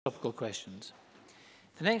topical questions.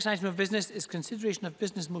 The next item of business is consideration of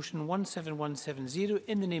Business Motion 17170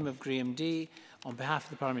 in the name of Graham Day on behalf of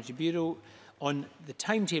the Parliamentary Bureau on the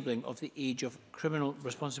timetabling of the Age of Criminal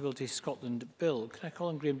Responsibility Scotland Bill. Can I call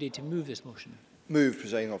on Graham Day to move this motion? Move,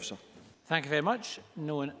 Presiding Officer. Thank you very much.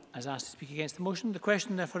 No one has asked to speak against the motion. The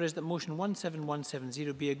question, therefore, is that motion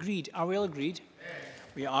 17170 be agreed. Are we all agreed? Yes.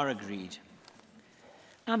 We are agreed.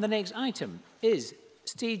 And the next item is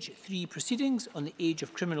Stage 3 proceedings on the Age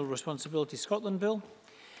of Criminal Responsibility Scotland Bill.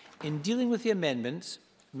 In dealing with the amendments,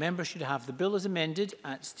 members should have the bill as amended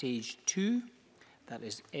at Stage 2, that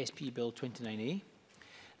is SP Bill 29A,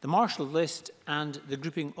 the marshalled list and the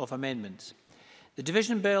grouping of amendments. The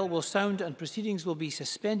division bell will sound and proceedings will be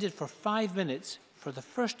suspended for 5 minutes for the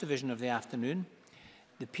first division of the afternoon.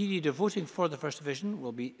 The period of voting for the first division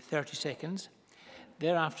will be 30 seconds.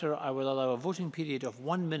 Thereafter, I will allow a voting period of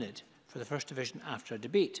 1 minute for the first division after a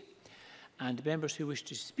debate. And members who wish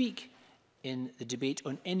to speak in the debate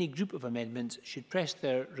on any group of amendments should press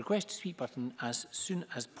their request to speak button as soon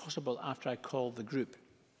as possible after I call the group.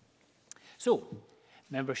 So,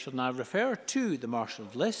 members shall now refer to the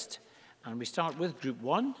marshalled list. And we start with Group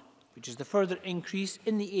 1, which is the further increase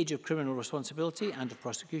in the age of criminal responsibility and of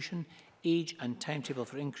prosecution, age and timetable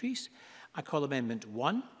for increase. I call Amendment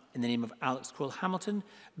 1 in the name of Alex Cole-Hamilton,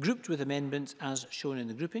 grouped with amendments as shown in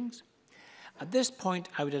the groupings. At this point,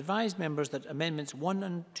 I would advise members that Amendments 1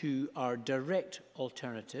 and 2 are direct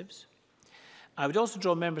alternatives. I would also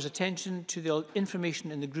draw members' attention to the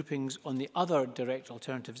information in the groupings on the other direct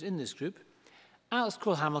alternatives in this group. Alex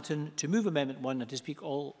Cole-Hamilton to move Amendment 1 and to speak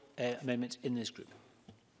all amendments in this group.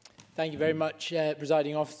 Thank you very much,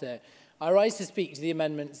 Presiding Officer. I rise to speak to the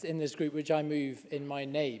amendments in this group which I move in my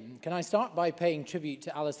name. Can I start by paying tribute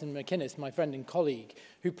to Alison McInnes, my friend and colleague,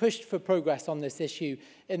 who pushed for progress on this issue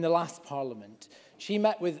in the last Parliament. She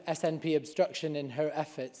met with SNP obstruction in her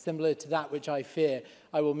efforts, similar to that which I fear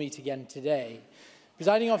I will meet again today.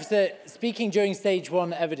 Presiding Officer, speaking during Stage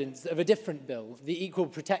 1 evidence of a different bill, the Equal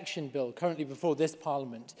Protection Bill, currently before this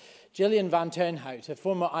Parliament, Gillian Van Turnhout, a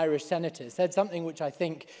former Irish senator, said something which I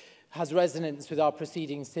think has resonance with our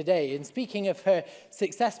proceedings today. In speaking of her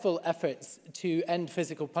successful efforts to end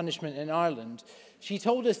physical punishment in Ireland, she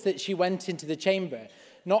told us that she went into the chamber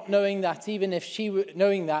not knowing that even if she was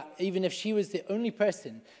the only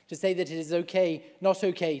person to say that it is not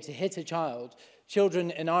okay to hit a child,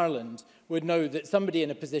 children in Ireland would know that somebody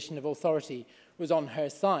in a position of authority was on her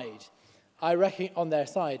side. I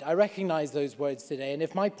recognise those words today, and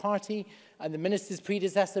if my party and the Minister's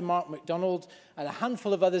predecessor, Mark MacDonald, and a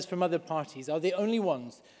handful of others from other parties are the only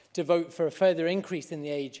ones to vote for a further increase in the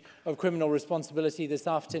age of criminal responsibility this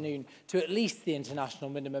afternoon to at least the international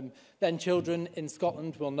minimum, then children in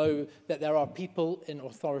Scotland will know that there are people in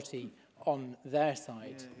authority on their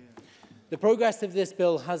side. The progress of this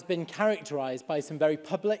bill has been characterised by some very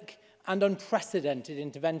public and unprecedented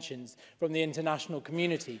interventions from the international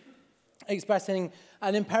community, expressing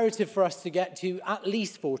an imperative for us to get to at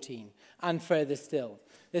least 14 and further still.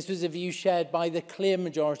 This was a view shared by the clear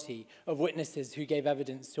majority of witnesses who gave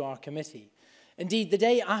evidence to our committee. Indeed, the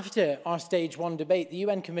day after our Stage 1 debate, the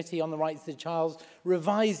UN Committee on the Rights of the Child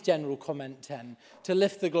revised General Comment 10 to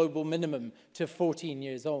lift the global minimum to 14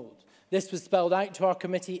 years old. This was spelled out to our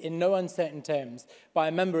committee in no uncertain terms by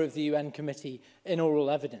a member of the UN Committee in oral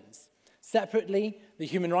evidence. Separately, the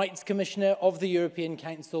Human Rights Commissioner of the European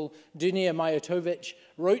Council, Dunja Mijatovic,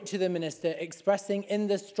 wrote to the Minister expressing in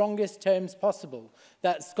the strongest terms possible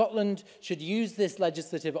that Scotland should use this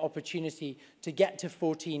legislative opportunity to get to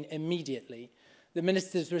 14 immediately. The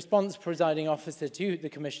Minister's response, Presiding Officer, to the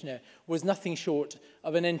Commissioner was nothing short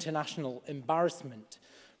of an international embarrassment.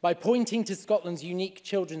 By pointing to Scotland's unique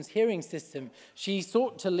children's hearing system, she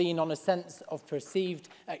sought to lean on a sense of perceived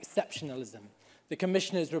exceptionalism. The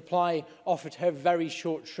Commissioner's reply offered her very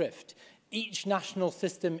short shrift. Each national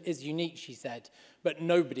system is unique, she said, but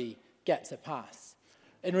nobody gets a pass.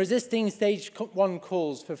 In resisting Stage 1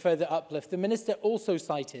 calls for further uplift, the Minister also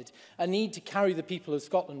cited a need to carry the people of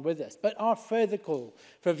Scotland with us. But our further call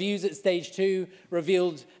for views at Stage 2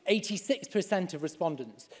 revealed 86% of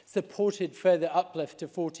respondents supported further uplift to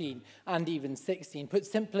 14 and even 16. Put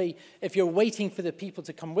simply, if you're waiting for the people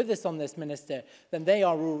to come with us on this, Minister, then they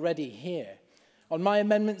are already here. On my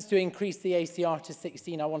amendments to increase the ACR to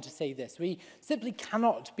 16, I want to say this. We simply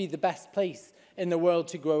cannot be the best place in the world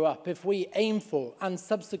to grow up if we aim for and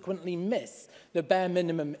subsequently miss the bare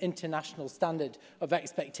minimum international standard of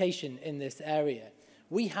expectation in this area.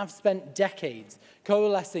 We have spent decades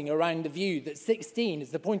coalescing around the view that 16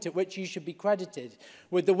 is the point at which you should be credited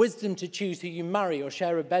with the wisdom to choose who you marry or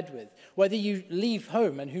share a bed with, whether you leave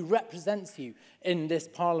home and who represents you in this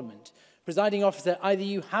Parliament. Presiding officer, either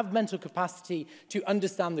you have mental capacity to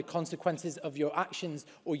understand the consequences of your actions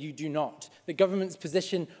or you do not. The government's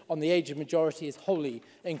position on the age of majority is wholly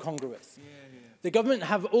incongruous. The government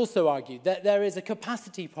have also argued that there is a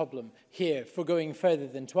capacity problem here for going further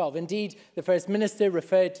than 12. Indeed, the First Minister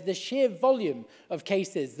referred to the sheer volume of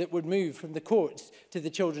cases that would move from the courts to the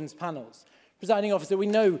children's panels. Presiding officer, we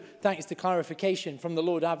know, thanks to clarification from the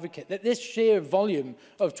Lord Advocate, that this sheer volume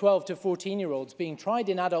of 12 to 14-year-olds being tried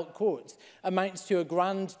in adult courts amounts to a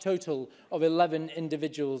grand total of 11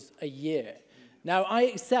 individuals a year. Now, I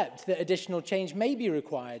accept that additional change may be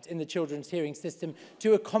required in the children's hearing system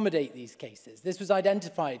to accommodate these cases. This was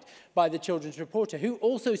identified by the Children's Reporter, who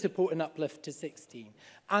also support an uplift to 16,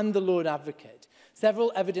 and the Lord Advocate.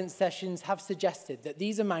 Several evidence sessions have suggested that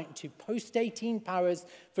these amount to post-18 powers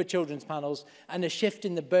for children's panels and a shift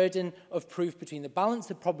in the burden of proof between the balance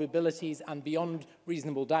of probabilities and beyond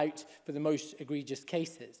reasonable doubt for the most egregious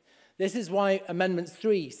cases. This is why Amendments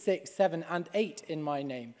 3, 6, 7 and 8 in my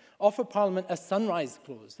name offer Parliament a sunrise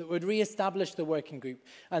clause that would re-establish the working group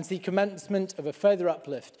and see commencement of a further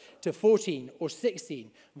uplift to 14 or 16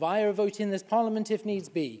 via a vote in this Parliament if needs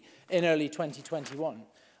be in early 2021.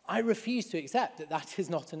 I refuse to accept that that is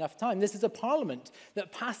not enough time. This is a Parliament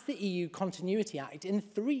that passed the EU Continuity Act in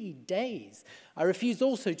 3 days. I refuse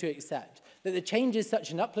also to accept that the changes such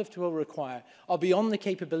an uplift will require are beyond the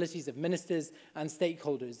capabilities of ministers and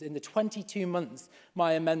stakeholders in the 22 months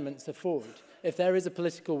my amendments afford, if there is a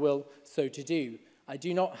political will so to do. I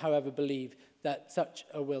do not, however, believe that such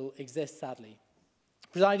a will exists, sadly.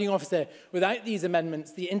 Presiding officer, without these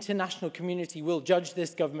amendments, the international community will judge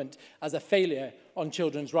this government as a failure on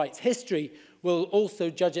children's rights. History will also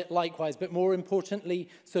judge it likewise, but more importantly,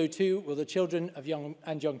 so too will the children of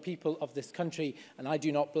young people of this country, and I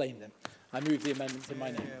do not blame them. I move the amendments in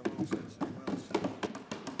my name.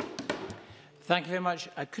 Thank you very much.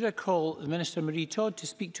 Could I call the Minister Marie Todd to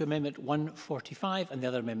speak to Amendment 145 and the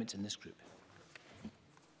other amendments in this group?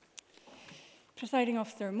 Presiding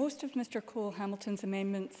officer, most of Mr Cole-Hamilton's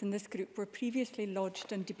amendments in this group were previously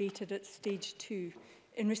lodged and debated at stage 2.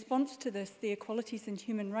 In response to this, the Equalities and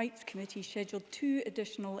Human Rights Committee scheduled 2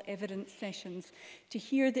 additional evidence sessions to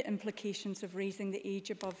hear the implications of raising the age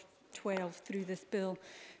above 12 through this bill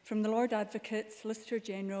from the Lord Advocate, Solicitor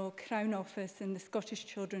General, Crown Office and the Scottish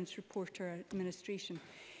Children's Reporter Administration.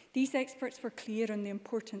 These experts were clear on the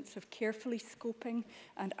importance of carefully scoping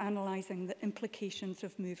and analysing the implications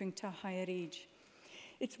of moving to a higher age.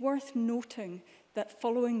 It's worth noting that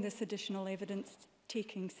following this additional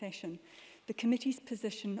evidence-taking session, the committee's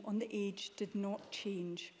position on the age did not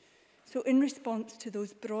change. So in response to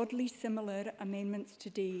those broadly similar amendments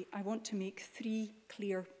today, I want to make 3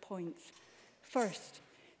 clear points. First,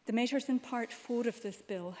 the measures in Part 4 of this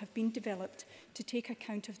bill have been developed to take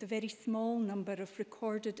account of the very small number of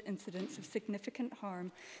recorded incidents of significant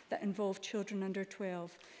harm that involve children under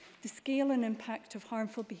 12. The scale and impact of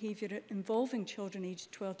harmful behaviour involving children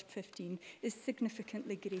aged 12 to 15 is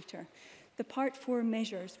significantly greater. The Part 4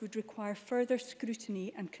 measures would require further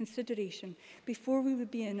scrutiny and consideration before we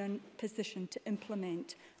would be in a position to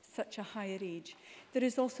implement such a higher age. There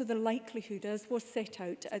is also the likelihood, as was set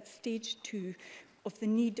out at stage 2, of the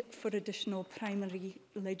need for additional primary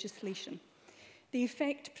legislation. The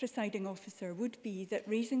effect, presiding officer, would be that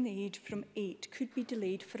raising the age from 8 could be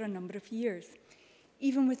delayed for a number of years.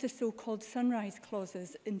 Even with the so-called sunrise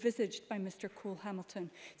clauses envisaged by Mr Cole-Hamilton,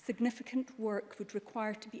 significant work would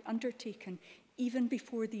require to be undertaken even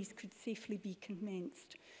before these could safely be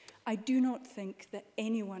commenced. I do not think that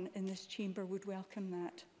anyone in this chamber would welcome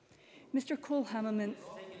that. Mr Cole-Hamilton...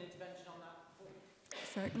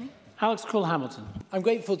 Certainly. Alex Cole-Hamilton. I'm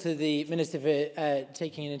grateful to the Minister for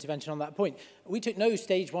taking an intervention on that point. We took no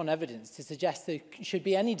stage 1 evidence to suggest there should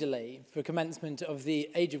be any delay for commencement of the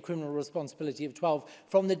age of criminal responsibility of 12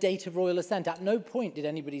 from the date of royal assent. At no point did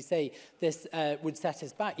anybody say this would set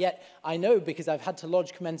us back. Yet I know, because I've had to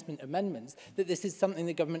lodge commencement amendments, that this is something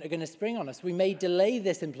the government are going to spring on us. We may delay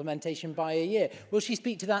this implementation by a year. Will she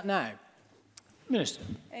speak to that now? Minister.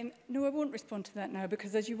 No, I won't respond to that now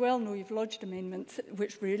because, as you well know, you've lodged amendments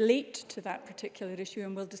which relate to that particular issue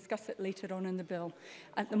and we'll discuss it later on in the bill.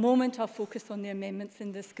 At the moment, I'll focus on the amendments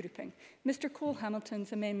in this grouping. Mr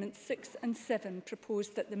Cole-Hamilton's Amendments 6 and 7 propose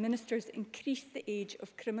that the ministers increase the age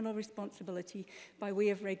of criminal responsibility by way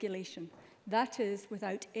of regulation. That is,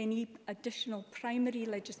 without any additional primary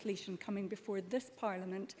legislation coming before this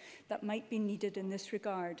Parliament that might be needed in this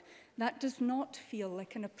regard. That does not feel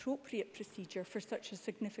like an appropriate procedure for such a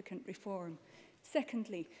significant reform.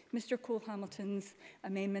 Secondly, Mr Cole-Hamilton's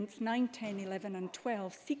amendments 9, 10, 11 and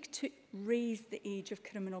 12 seek to raise the age of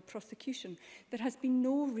criminal prosecution. There has been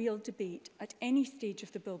no real debate at any stage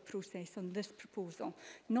of the bill process on this proposal,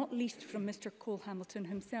 not least from Mr Cole-Hamilton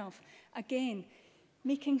himself. Again,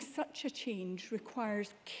 making such a change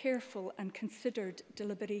requires careful and considered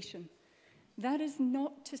deliberation. That is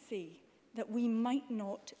not to say that we might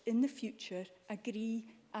not in the future agree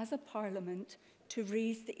as a Parliament to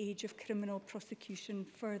raise the age of criminal prosecution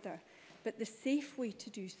further. But the safe way to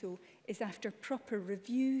do so is after proper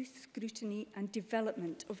review, scrutiny and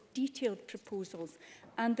development of detailed proposals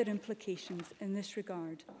and their implications in this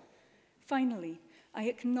regard. Finally, I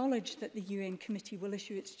acknowledge that the UN Committee will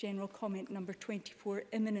issue its General Comment number 24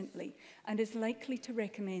 imminently and is likely to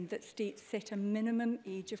recommend that states set a minimum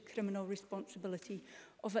age of criminal responsibility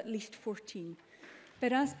of at least 14.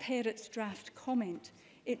 But as per its draft comment,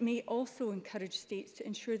 it may also encourage states to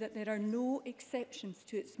ensure that there are no exceptions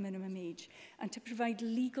to its minimum age and to provide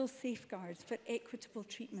legal safeguards for equitable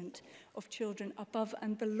treatment of children above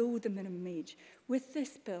and below the minimum age. With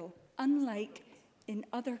this bill, unlike in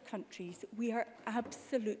other countries, we are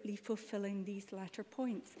absolutely fulfilling these latter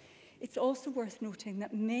points. It's also worth noting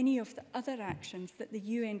that many of the other actions that the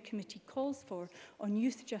UN Committee calls for on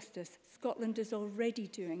youth justice, Scotland is already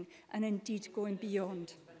doing and indeed going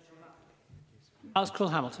beyond. Alice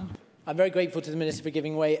Cole-Hamilton. I'm very grateful to the Minister for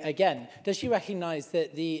giving way again. Does she recognise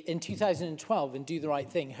that in 2012, in Do the Right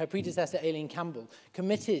Thing, her predecessor, Aileen Campbell,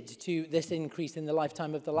 committed to this increase in the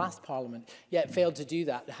lifetime of the last Parliament, yet failed to do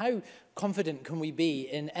that? How confident can we be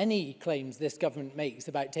in any claims this government makes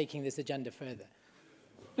about taking this agenda further?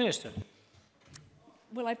 Minister.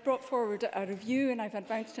 Well, I've brought forward a review and I've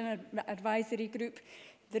advanced an advisory group.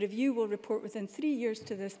 The review will report within 3 years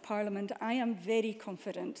to this Parliament. I am very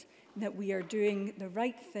confident that we are doing the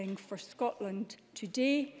right thing for Scotland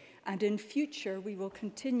today, and in future we will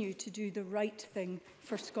continue to do the right thing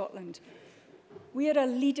for Scotland. We are a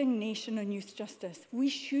leading nation on youth justice. We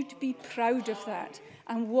should be proud of that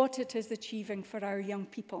and what it is achieving for our young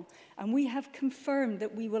people. And we have confirmed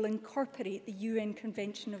that we will incorporate the UN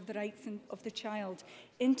Convention of the Rights of the Child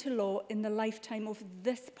into law in the lifetime of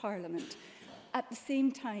this Parliament. At the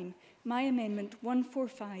same time, my Amendment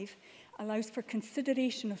 145 allows for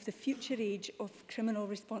consideration of the future age of criminal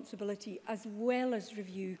responsibility as well as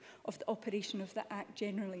review of the operation of the Act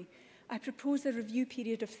generally. I propose a review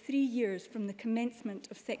period of 3 years from the commencement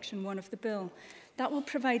of Section 1 of the bill. That will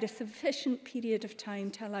provide a sufficient period of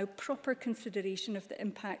time to allow proper consideration of the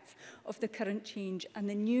impacts of the current change and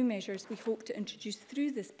the new measures we hope to introduce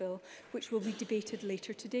through this bill, which will be debated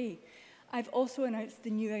later today. I've also announced the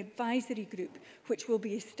new advisory group, which will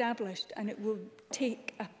be established, and it will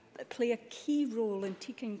play a key role in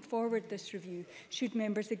taking forward this review, should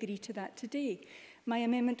members agree to that today. My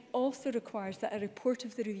amendment also requires that a report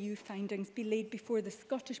of the review findings be laid before the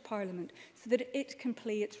Scottish Parliament so that it can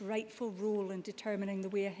play its rightful role in determining the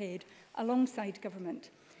way ahead alongside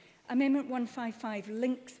government. Amendment 155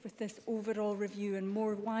 links with this overall review and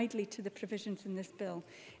more widely to the provisions in this bill.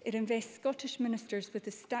 It invests Scottish ministers with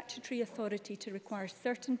the statutory authority to require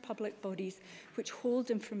certain public bodies which hold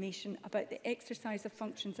information about the exercise of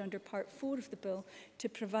functions under Part 4 of the bill to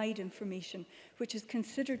provide information which is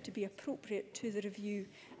considered to be appropriate to the review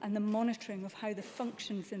and the monitoring of how the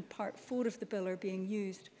functions in Part 4 of the bill are being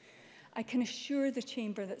used. I can assure the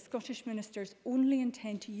Chamber that Scottish ministers only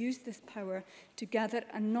intend to use this power to gather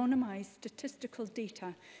anonymised statistical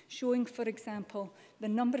data showing, for example, the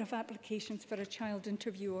number of applications for a child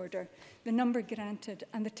interview order, the number granted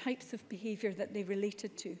and the types of behaviour that they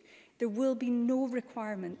related to. There will be no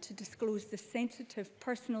requirement to disclose the sensitive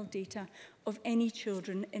personal data of any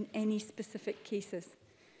children in any specific cases.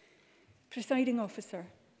 Presiding Officer,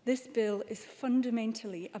 this bill is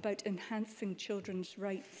fundamentally about enhancing children's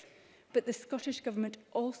rights. But the Scottish Government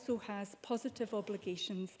also has positive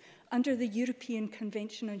obligations under the European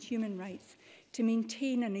Convention on Human Rights to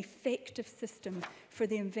maintain an effective system for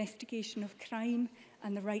the investigation of crime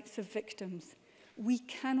and the rights of victims. We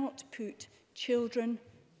cannot put children,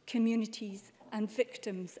 communities and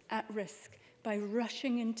victims at risk by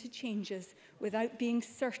rushing into changes without being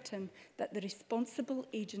certain that the responsible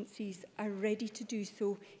agencies are ready to do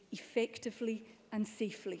so effectively and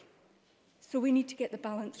safely. So we need to get the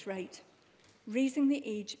balance right. Raising the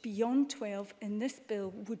age beyond 12 in this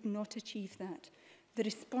bill would not achieve that. The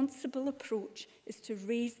responsible approach is to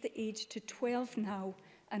raise the age to 12 now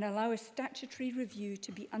and allow a statutory review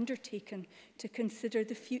to be undertaken to consider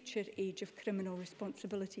the future age of criminal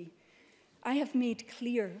responsibility. I have made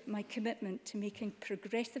clear my commitment to making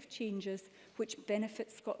progressive changes which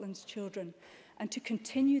benefit Scotland's children, and to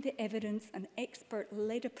continue the evidence and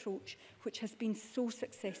expert-led approach which has been so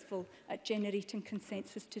successful at generating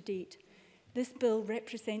consensus to date. This bill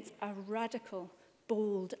represents a radical,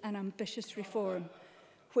 bold and ambitious reform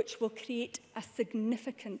which will create a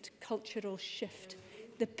significant cultural shift.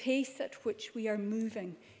 The pace at which we are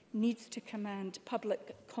moving needs to command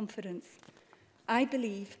public confidence. I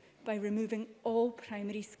believe by removing all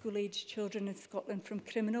primary school-aged children in Scotland from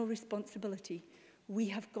criminal responsibility, we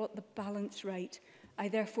have got the balance right. I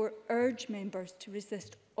therefore urge members to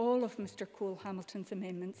resist all of Mr Cole-Hamilton's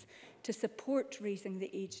amendments, to support raising the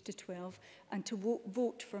age to 12 and to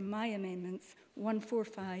vote for my amendments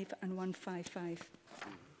 145 and 155.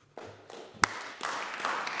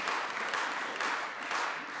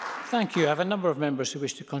 Thank you. I have a number of members who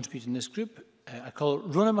wish to contribute in this group. I call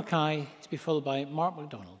Rona Mackay to be followed by Mark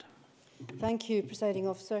MacDonald. Thank you, Presiding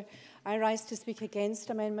Officer. I rise to speak against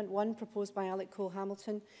Amendment 1 proposed by Alec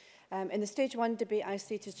Cole-Hamilton. In the Stage 1 debate, I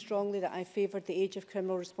stated strongly that I favoured the age of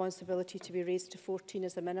criminal responsibility to be raised to 14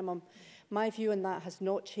 as a minimum. My view on that has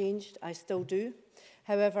not changed. I still do.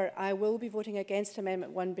 However, I will be voting against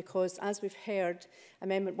Amendment 1 because, as we've heard,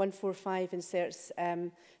 Amendment 145 inserts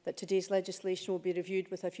that today's legislation will be reviewed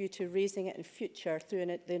with a view to raising it in future through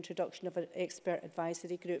the introduction of an expert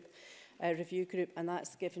advisory group, review group, and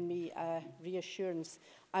that's given me reassurance.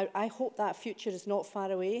 I hope that future is not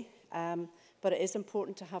far away, but it is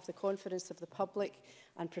important to have the confidence of the public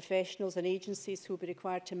and professionals and agencies who will be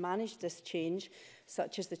required to manage this change,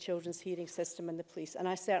 such as the Children's Hearing System and the police. And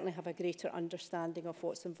I certainly have a greater understanding of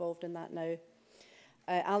what's involved in that now.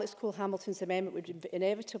 Alex Cole-Hamilton's amendment would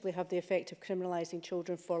inevitably have the effect of criminalising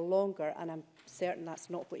children for longer, and I'm certain that's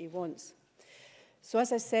not what he wants. So,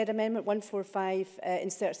 as I said, Amendment 145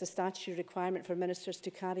 inserts a statutory requirement for ministers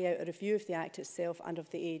to carry out a review of the Act itself and of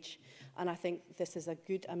the age, and I think this is a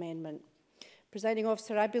good amendment. Presiding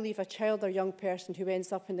Officer, I believe a child or young person who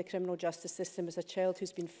ends up in the criminal justice system is a child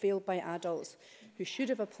who's been failed by adults who should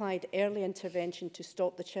have applied early intervention to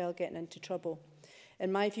stop the child getting into trouble. In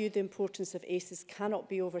my view, the importance of ACEs cannot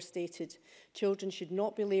be overstated. Children should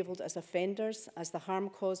not be labelled as offenders, as the harm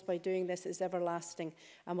caused by doing this is everlasting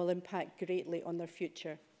and will impact greatly on their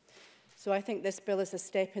future. So I think this bill is a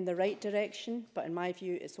step in the right direction, but in my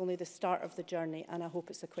view, it's only the start of the journey, and I hope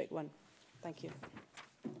it's a quick one. Thank you.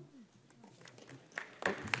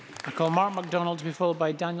 I call Mark MacDonald to be followed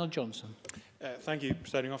by Daniel Johnson. Thank you,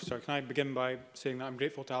 Presiding Officer. Can I begin by saying that I'm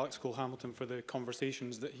grateful to Alex Cole-Hamilton for the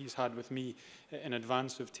conversations that he's had with me in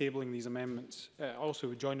advance of tabling these amendments. I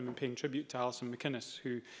also join him in paying tribute to Alison McInnes,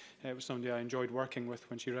 who was somebody I enjoyed working with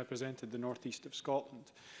when she represented the North East of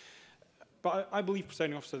Scotland. But I believe,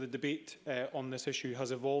 Presiding Officer, the debate on this issue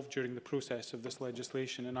has evolved during the process of this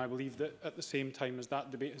legislation, and I believe that at the same time as that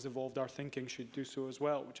debate has evolved, our thinking should do so as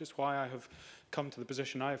well, which is why I have come to the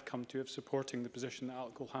position I have come to of supporting the position that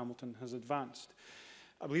Alec Cole-Hamilton has advanced.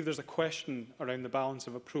 I believe there's a question around the balance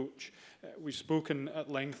of approach. We've spoken at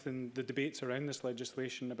length in the debates around this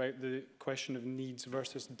legislation about the question of needs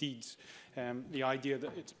versus deeds, the idea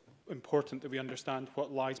that it's important that we understand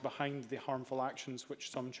what lies behind the harmful actions which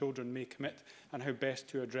some children may commit and how best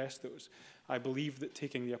to address those. I believe that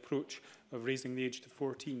taking the approach of raising the age to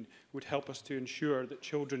 14 would help us to ensure that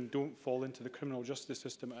children don't fall into the criminal justice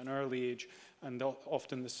system at an early age and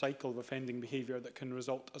often the cycle of offending behaviour that can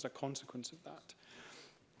result as a consequence of that.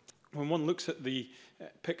 When one looks at the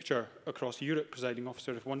picture across Europe, Presiding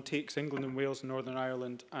Officer, if one takes England and Wales, Northern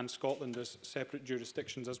Ireland and Scotland as separate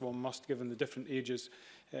jurisdictions, as one must given the different ages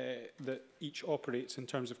that each operates in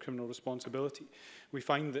terms of criminal responsibility, we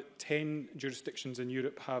find that 10 jurisdictions in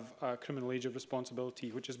Europe have a criminal age of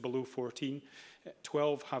responsibility which is below 14,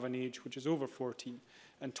 12 have an age which is over 14,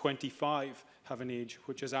 and 25 have an age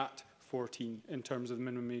which is at 14 in terms of the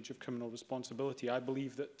minimum age of criminal responsibility. I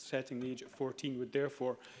believe that setting the age at 14 would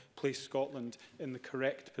therefore place Scotland in the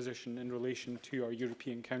correct position in relation to our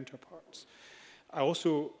European counterparts. I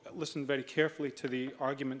also listened very carefully to the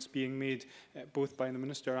arguments being made both by the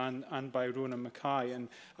Minister and by Rona Mackay, and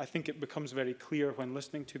I think it becomes very clear when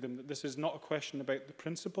listening to them that this is not a question about the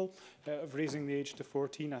principle of raising the age to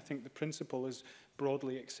 14. I think the principle is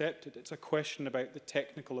broadly accepted. It's a question about the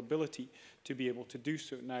technical ability to be able to do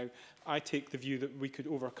so. Now, I take the view that we could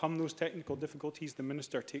overcome those technical difficulties. The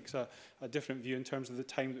Minister takes a different view in terms of the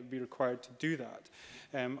time that would be required to do that.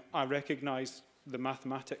 I recognise the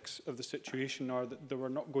mathematics of the situation are that we're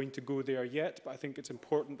not going to go there yet, but I think it's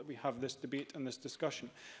important that we have this debate and this discussion.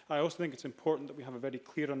 I also think it's important that we have a very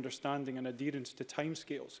clear understanding and adherence to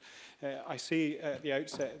timescales. I say at the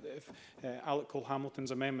outset that if Alec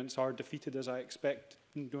Cole-Hamilton's amendments are defeated, as I expect,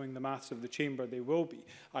 doing the maths of the chamber, they will be.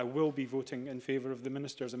 I will be voting in favour of the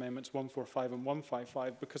Minister's amendments 145 and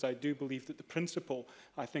 155 because I do believe that the principle,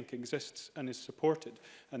 I think, exists and is supported.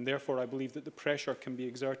 And therefore, I believe that the pressure can be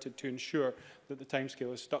exerted to ensure that the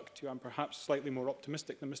timescale is stuck to. I'm perhaps slightly more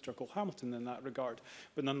optimistic than Mr Cole-Hamilton in that regard.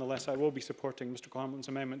 But nonetheless, I will be supporting Mr Cole-Hamilton's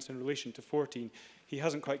amendments in relation to 14. He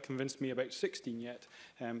hasn't quite convinced me about 16 yet,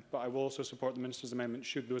 but I will also support the Minister's amendment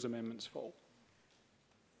should those amendments fall.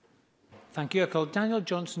 Thank you. I call Daniel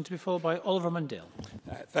Johnson to be followed by Oliver Mundell.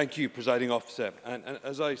 Thank you, Presiding Officer. And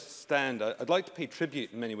as I stand, I'd like to pay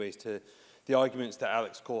tribute in many ways to the arguments that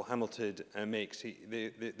Alex Cole-Hamilton makes.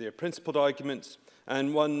 They're principled arguments,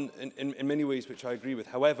 and one in many ways which I agree with.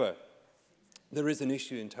 However, there is an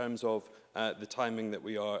issue in terms of the timing that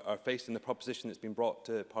we are facing, the proposition that's been brought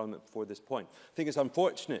to Parliament before this point. I think it's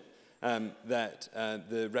unfortunate that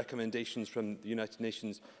the recommendations from the United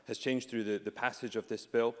Nations has changed through the passage of this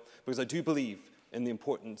bill, because I do believe in the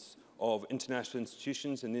importance of international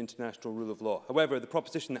institutions and the international rule of law. However, the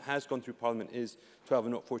proposition that has gone through Parliament is 12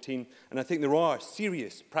 and not 14, and I think there are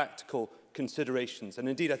serious practical considerations. And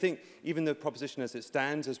indeed, I think even the proposition as it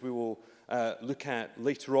stands, as we will look at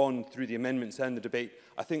later on through the amendments and the debate,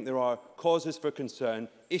 I think there are causes for concern,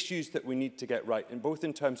 issues that we need to get right, and both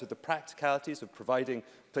in terms of the practicalities of providing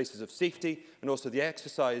places of safety and also the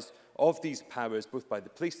exercise of these powers, both by the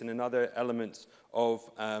police and in other elements of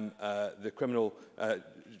the criminal,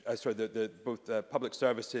 both public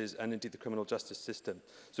services and indeed the criminal justice system.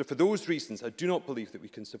 So for those reasons, I do not believe that we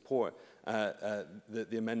can support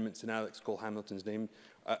the amendments in Alex Cole-Hamilton's name.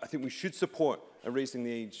 I think we should support raising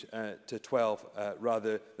the age to 12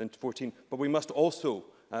 rather than to 14, but we must also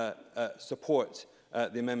support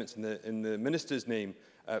the amendments in the Minister's name,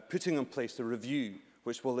 putting in place a review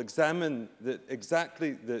which will examine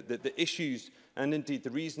exactly the issues and indeed the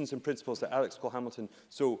reasons and principles that Alex Cole-Hamilton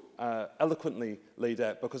so eloquently laid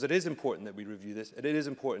out, because it is important that we review this. It is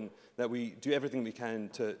important that we do everything we can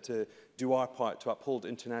to do our part to uphold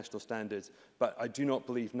international standards, but I do not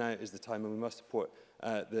believe now is the time when we must support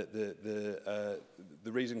the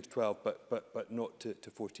raising to 12, but not to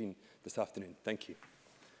 14 this afternoon. Thank you.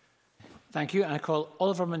 Thank you. And I call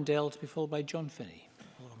Oliver Mundell to be followed by John Finney.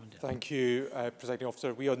 Thank you, Presiding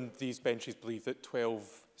Officer. We on these benches believe that 12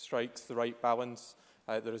 strikes the right balance.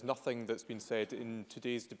 There is nothing that's been said in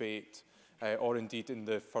today's debate or indeed in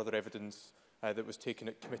the further evidence that was taken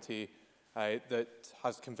at committee that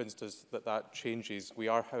has convinced us that that changes. We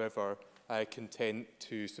are, however, content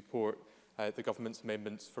to support the Government's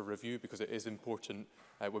amendments for review, because it is important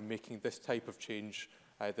when making this type of change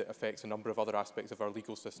that affects a number of other aspects of our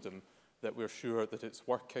legal system, that we're sure that it's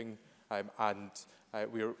working, and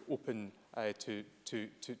we are open to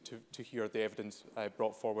hear the evidence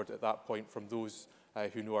brought forward at that point from those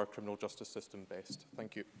who know our criminal justice system best.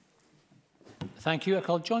 Thank you. Thank you. I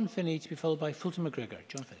call John Finney to be followed by Fulton McGregor.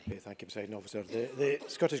 John Finney. Thank you, Presiding Officer. The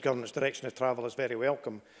Scottish Government's direction of travel is very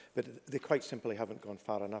welcome, but they quite simply haven't gone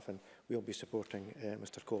far enough, and we'll be supporting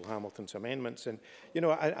Mr Cole-Hamilton's amendments. And, you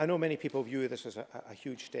know, I know many people view this as a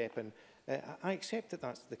huge step, and I accept that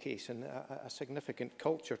that's the case, and a significant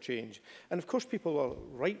culture change. And of course, people will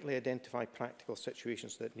rightly identify practical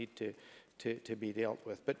situations that need to be dealt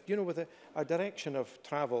with. But, you know, with a direction of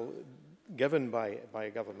travel given by a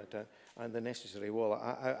government and the necessary will,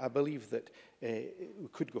 I believe that we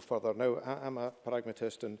could go further. Now, I'm a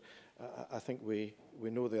pragmatist, and I think we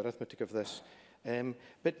know the arithmetic of this.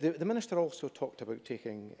 But the Minister also talked about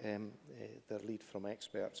taking their lead from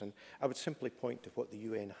experts, and I would simply point to what the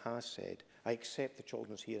UN has said. I accept the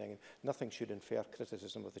children's hearing, and nothing should infer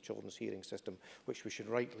criticism of the children's hearing system, which we should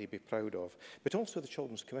rightly be proud of. But also the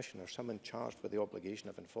Children's Commissioner, someone charged with the obligation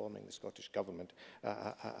of informing the Scottish Government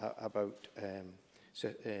about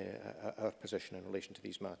our position in relation to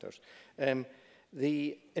these matters.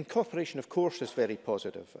 The incorporation, of course, is very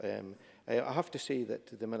positive. I have to say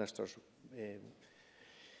that the Minister's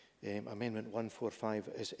Amendment 145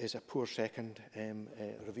 is a poor second.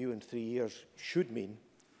 Review in 3 years should mean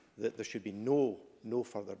that there should be no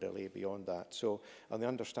further delay beyond that. So, on the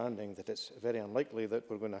understanding that it's very unlikely that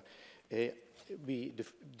we're going to be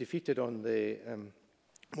defeated on the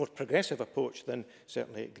more progressive approach, then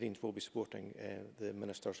certainly Greens will be supporting the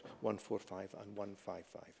Minister's 145 and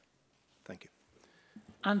 155. Thank you.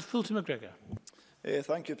 And Fulton McGregor.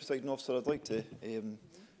 Thank you, Presiding Officer. I'd like to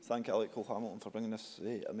thank Alec Cole-Hamilton for bringing this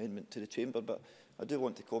amendment to the Chamber, but I do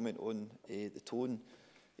want to comment on the tone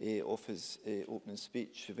of his opening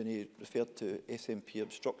speech when he referred to SNP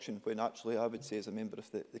obstruction, when actually I would say, as a member of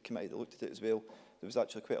the committee that looked at it as well, there was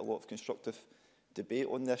actually quite a lot of constructive debate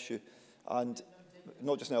on the issue. And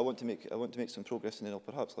not just now, I want to make some progress, and then I'll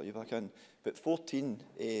perhaps let you back in. But 14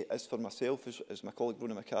 is for myself, as my colleague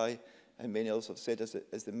Rona Mackay and many others have said,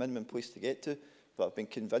 is the minimum place to get to. But I've been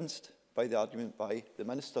convinced by the argument by the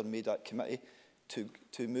Minister made at committee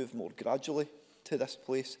to move more gradually to this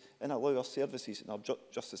place and allow our services and our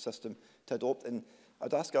justice system to adopt. And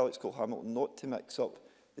I'd ask Alex Cole-Hamilton not to mix up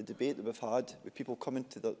the debate that we've had with people coming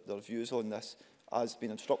to their views on this as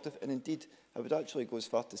being instructive. And indeed, I would actually go as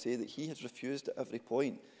far to say that he has refused at every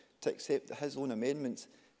point to accept that his own amendments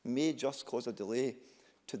may just cause a delay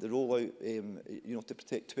to the rollout, to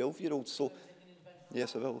protect 12-year-olds. So,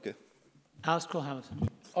 yes, I will. Okay. Alex Cole-Hamilton.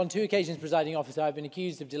 On 2 occasions, Presiding Officer, I've been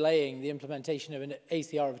accused of delaying the implementation of an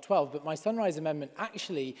ACR of 12, but my Sunrise Amendment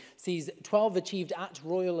actually sees 12 achieved at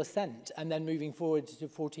royal assent and then moving forward to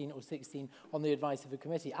 14 or 16 on the advice of a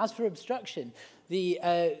committee. As for obstruction, the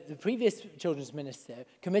previous Children's Minister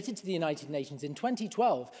committed to the United Nations in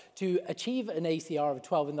 2012 to achieve an ACR of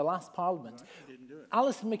 12 in the last Parliament.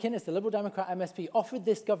 Alison McInnes, the Liberal Democrat MSP, offered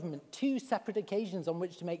this government 2 separate occasions on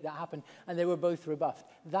which to make that happen, and they were both rebuffed.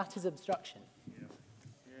 That is obstruction.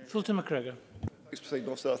 Fulton McGregor. Thanks, President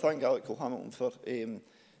Officer. I thank Alex Cole-Hamilton for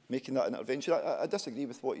making that intervention. I disagree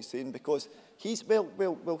with what he's saying, because he's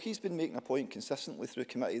been making a point consistently through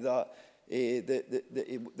committee that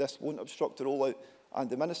this won't obstruct the rollout, and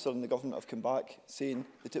the Minister and the Government have come back saying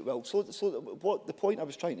that it will. So what the point I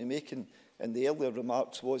was trying to make in the earlier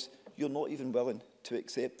remarks was, you're not even willing to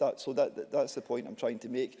accept that. So that's the point I'm trying to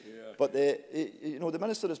make. Yeah. But the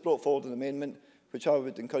Minister has brought forward an amendment which I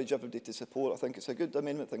would encourage everybody to support. I think it's a good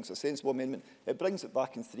amendment, I think it's a sensible amendment. It brings it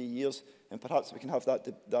back in 3 years, and perhaps we can have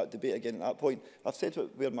that debate again at that point. I've said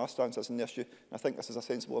where my stance is on the issue, and I think this is a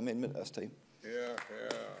sensible amendment at this time. Yeah.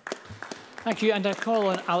 Thank you, and I call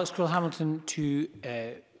on Alex Cole-Hamilton to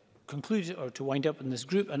conclude or to wind up in this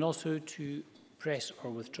group, and also to press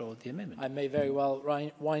or withdraw the amendment. I may very well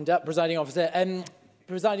wind up, Presiding Officer.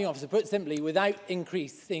 Presiding Officer, put simply, without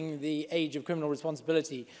increasing the age of criminal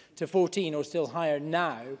responsibility to 14 or still higher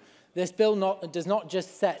now, this bill does not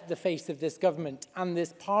just set the face of this government and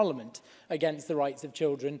this Parliament against the rights of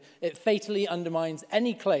children, it fatally undermines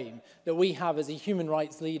any claim that we have as a human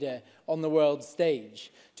rights leader on the world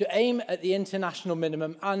stage. To aim at the international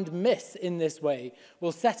minimum and miss in this way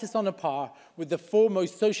will set us on a par with the 4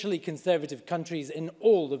 most socially conservative countries in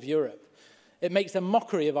all of Europe. It makes a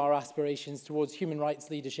mockery of our aspirations towards human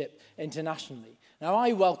rights leadership internationally. Now,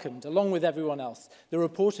 I welcomed, along with everyone else, the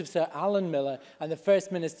report of Sir Alan Miller and the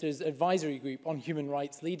First Minister's Advisory Group on Human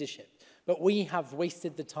Rights Leadership. But we have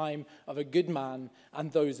wasted the time of a good man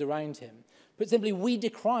and those around him. Put simply, we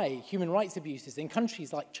decry human rights abuses in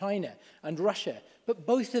countries like China and Russia, but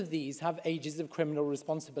both of these have ages of criminal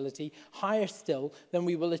responsibility higher still than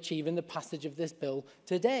we will achieve in the passage of this bill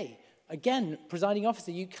today. Again, Presiding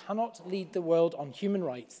Officer, you cannot lead the world on human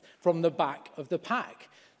rights from the back of the pack.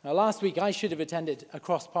 Now, last week, I should have attended a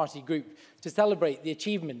cross-party group to celebrate the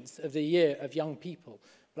achievements of the Year of Young People,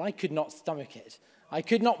 but I could not stomach it. I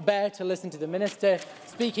could not bear to listen to the Minister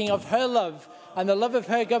speaking of her love and the love of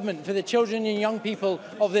her government for the children and young people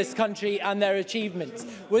of this country and their achievements.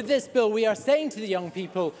 With this bill, we are saying to the young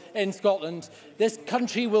people in Scotland, this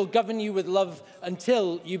country will govern you with love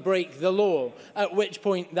until you break the law, at which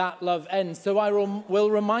point that love ends. So I will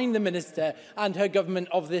remind the Minister and her government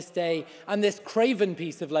of this day and this craven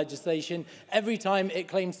piece of legislation every time it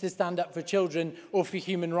claims to stand up for children or for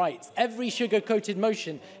human rights. Every sugar-coated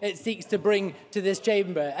motion it seeks to bring to this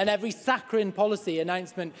chamber, and every saccharine policy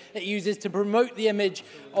announcement it uses to promote the image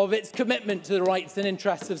of its commitment to the rights and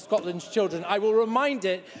interests of Scotland's children. I will remind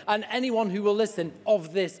it, and anyone who will listen,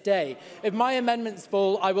 of this day. If my amendments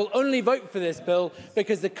fall, I will only vote for this bill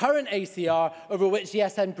because the current ACR, over which the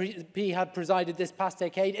SNP had presided this past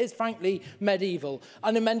decade, is frankly medieval.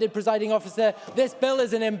 Unamended, Presiding Officer, this bill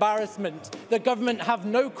is an embarrassment. The government have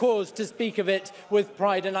no cause to speak of it with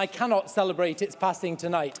pride, and I cannot celebrate its passing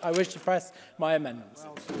tonight. I wish to press my amendments.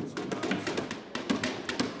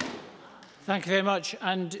 Thank you very much.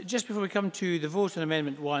 And just before we come to the vote on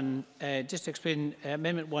Amendment 1, just to explain,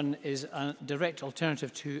 Amendment 1 is a direct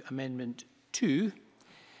alternative to Amendment 2.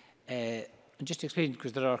 And just to explain,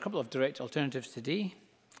 because there are a couple of direct alternatives today,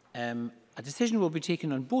 a decision will be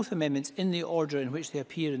taken on both amendments in the order in which they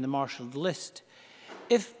appear in the marshalled list.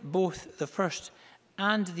 If both the first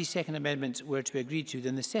and the second amendments were to be agreed to,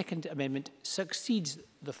 then the second amendment succeeds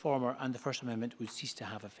the former and the first amendment would cease to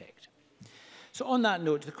have effect. So on that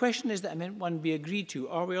note, the question is that Amendment 1 be agreed to.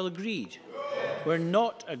 Are we all agreed? We're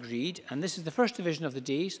not agreed, and this is the first division of the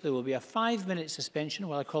day, so there will be a 5-minute suspension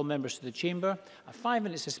while I call members to the chamber. A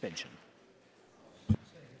 5-minute suspension.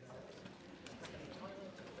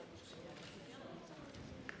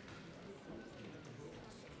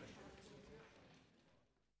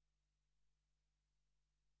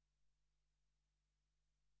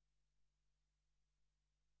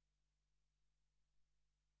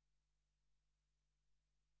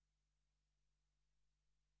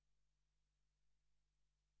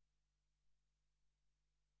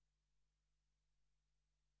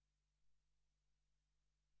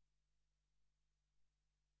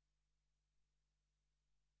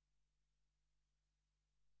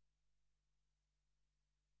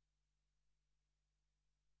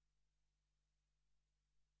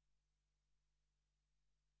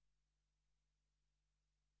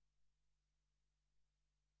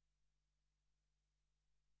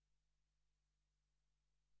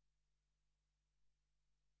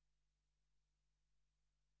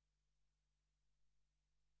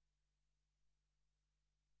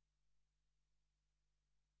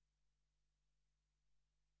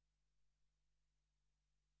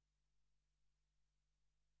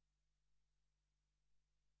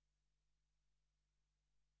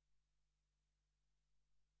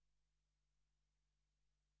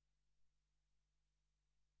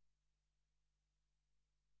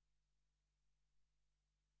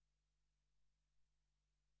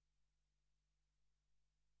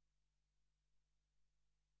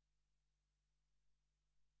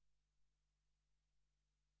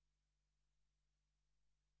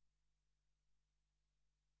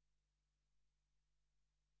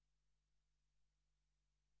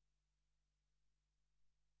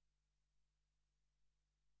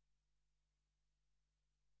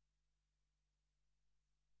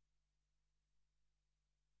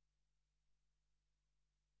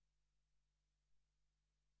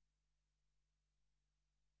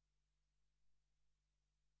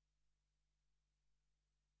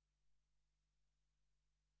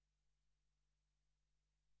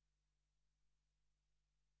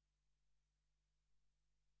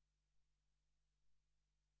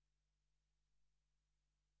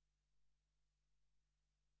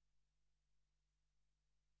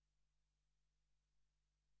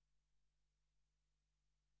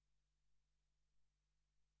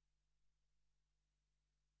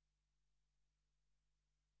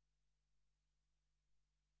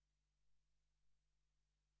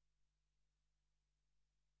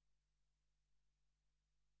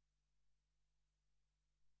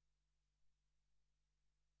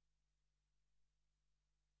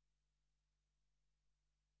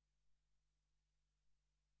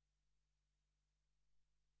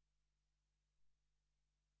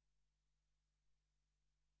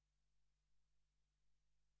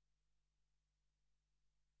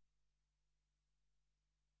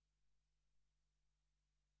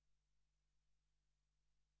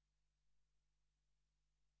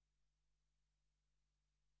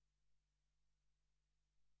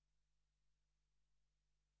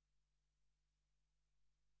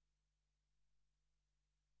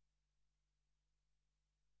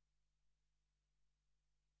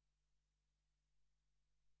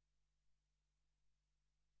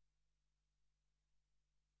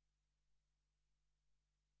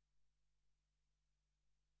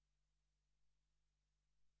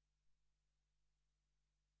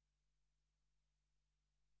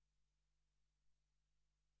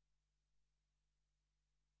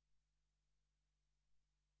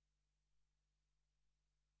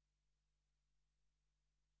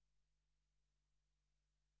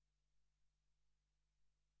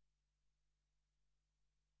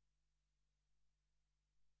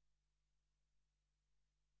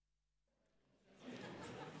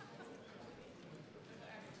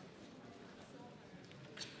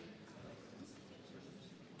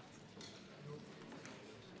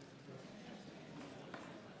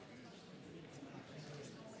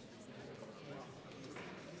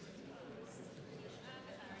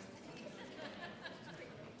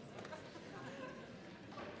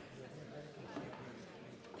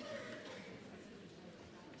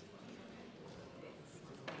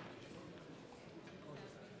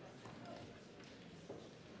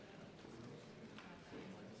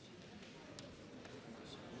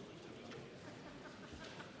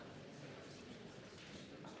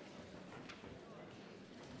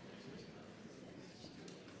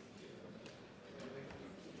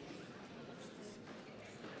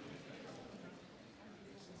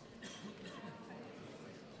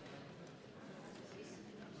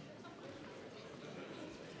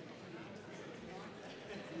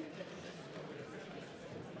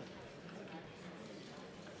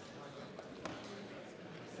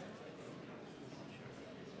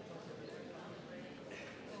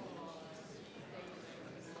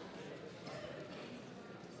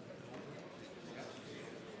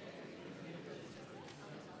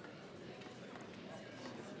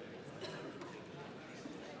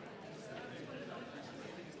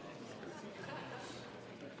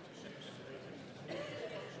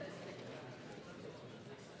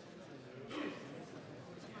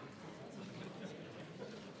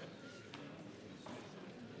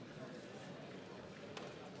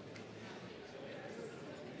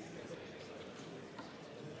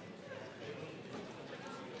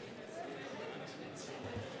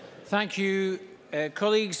 Thank you,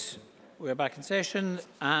 colleagues. We're back in session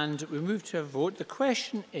and we move to a vote. The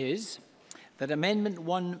question is that Amendment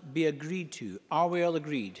 1 be agreed to. Are we all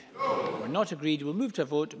agreed? No. We're not agreed. We'll move to a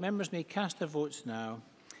vote. Members may cast their votes now,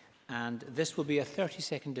 and this will be a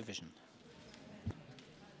 30-second division.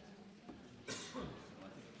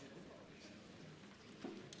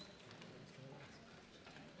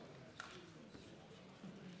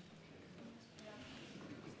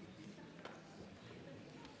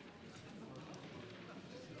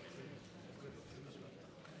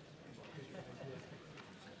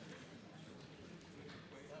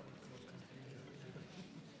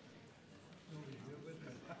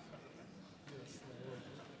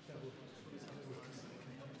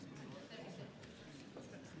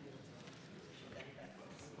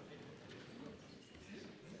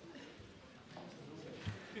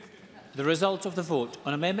 The result of the vote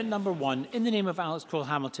on amendment number 1 in the name of Alex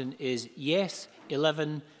Cole-Hamilton is yes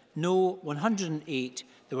 11, no 108.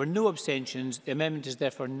 There were no abstentions. The amendment is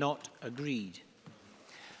therefore not agreed.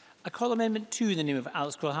 I call amendment 2 in the name of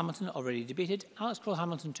Alex Cole-Hamilton, already debated. Alex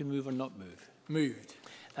Cole-Hamilton to move or not move? Moved.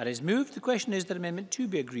 That is moved. The question is that amendment 2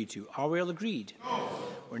 be agreed to. Are we all agreed? No.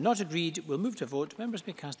 We're not agreed. We'll move to a vote. Members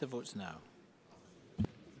may cast their votes now.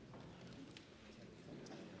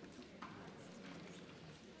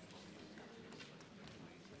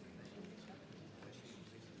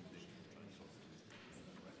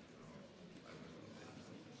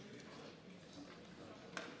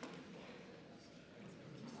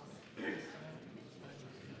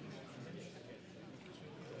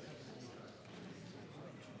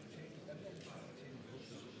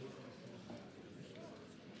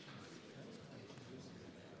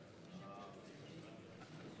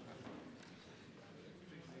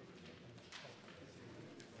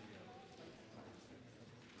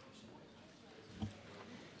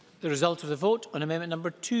 The result of the vote on amendment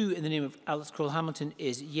number 2 in the name of Alex Cole-Hamilton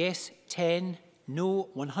is yes 10, no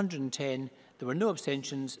 110. There were no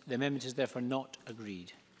abstentions. The amendment is therefore not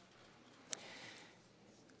agreed.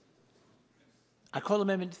 I call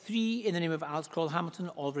amendment 3 in the name of Alex Cole-Hamilton,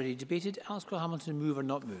 already debated. Alex Cole-Hamilton, move or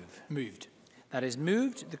not move? Moved. That is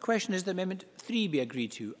moved. The question is that amendment 3 be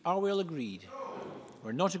agreed to. Are we all agreed? No.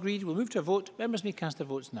 We're not agreed. We'll move to a vote. Members may cast their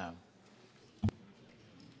votes now.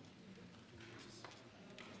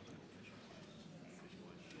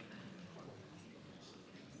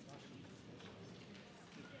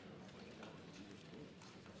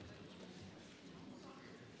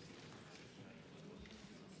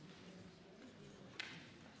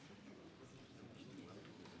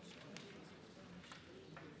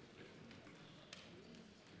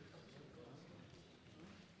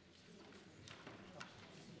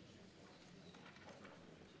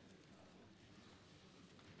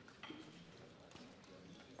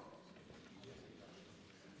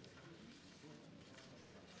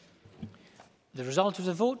 The result of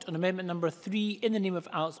the vote on amendment number 3 in the name of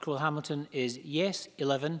Alex Cole-Hamilton is yes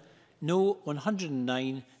 11, no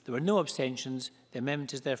 109. There were no abstentions. The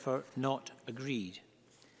amendment is therefore not agreed.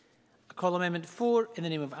 I call amendment 4 in the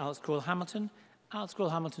name of Alex Cole-Hamilton. Alex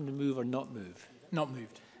Cole-Hamilton to move or not move? Not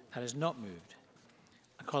moved. That is not moved.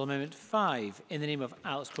 I call amendment 5 in the name of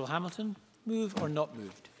Alex Cole-Hamilton. Move or not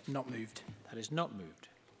moved? Not moved. That is not moved.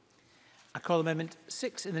 I call amendment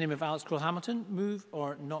 6 in the name of Alex Cole-Hamilton. Move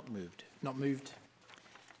or not moved? Not moved.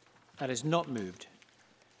 That is not moved.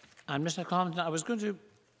 And Mr. Cole-Hamilton, I was going to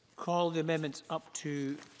call the amendments up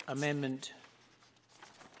to amendment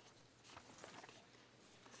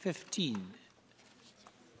 15.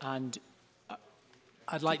 And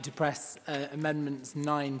I'd like to press amendments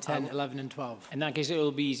 9, 10, 11 and 12. In that case, it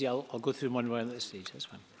will be easy. I'll go through them one by one at this stage. That's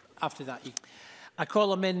fine. After that, you... I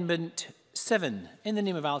call amendment 7 in the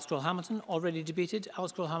name of Alex Cole-Hamilton, already debated.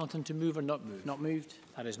 Alex Cole-Hamilton to move or not move? Not moved.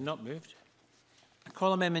 That is not moved. I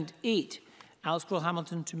call amendment 8, Alex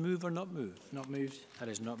Cole-Hamilton to move or not move? Not moved. That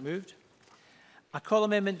is not moved. I call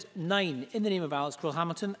amendment 9 in the name of Alex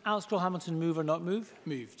Cole-Hamilton. Alex Cole-Hamilton move or not move?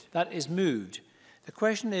 Moved. That is moved. The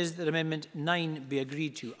question is that amendment 9 be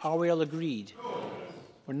agreed to. Are we all agreed? No.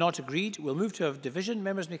 We're not agreed. We'll move to a division.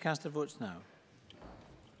 Members may cast their votes now.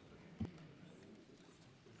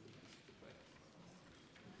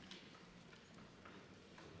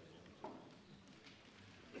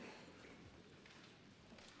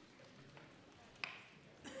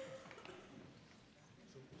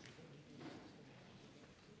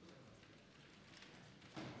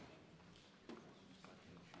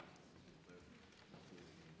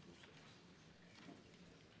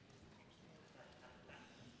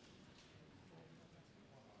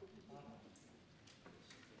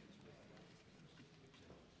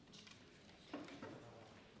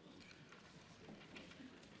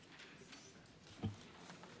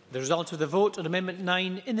 The result of the vote on Amendment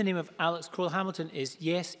 9 in the name of Alex Cole-Hamilton is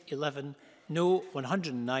yes 11, no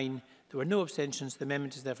 109. There were no abstentions. The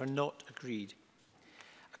amendment is therefore not agreed.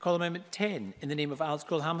 I call Amendment 10 in the name of Alex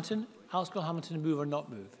Cole-Hamilton. Alex Cole-Hamilton, move or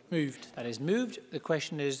not move? Moved. That is moved. The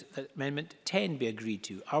question is that Amendment 10 be agreed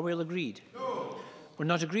to. Are we all agreed? No. We're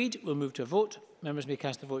not agreed. We'll move to a vote. Members may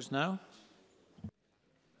cast their votes now.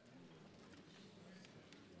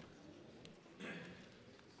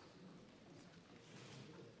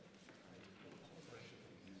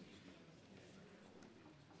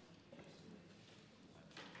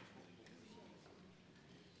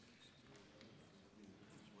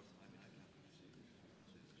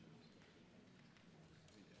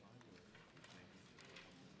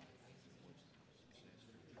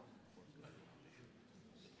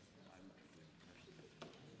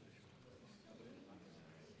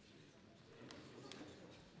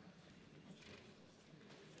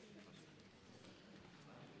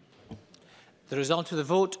 The result of the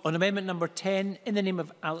vote on amendment number 10 in the name of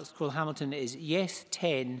Alex Cole-Hamilton is yes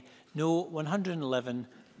 10, no 111.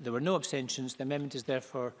 There were no abstentions. The amendment is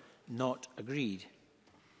therefore not agreed.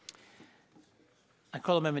 I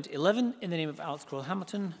call amendment 11 in the name of Alex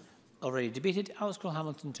Cole-Hamilton. Already debated. Alex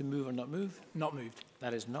Cole-Hamilton, to move or not move? Not moved.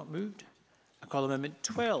 That is not moved. I call amendment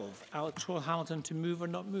 12. Alex Cole-Hamilton, to move or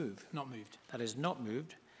not move? Not moved. That is not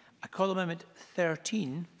moved. I call amendment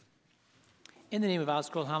 13 in the name of Alex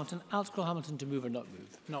Cole-Hamilton. Alex Cole-Hamilton, to move or not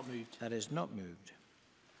move? Not moved. That is not moved.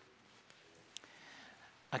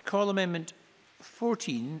 I call amendment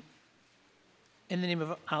 14 in the name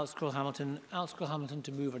of Alex Cole-Hamilton. Alex Cole-Hamilton,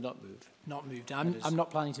 to move or not move? Not moved. I'm not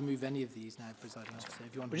planning to move any of these now, Presiding Officer.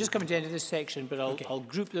 If you want We're just coming to the end of this section, but I'll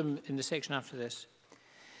group them in the section after this.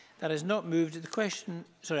 That is not moved. The question,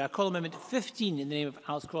 sorry, I call amendment 15 in the name of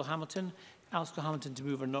Alex Cole-Hamilton. Alex Cole-Hamilton, to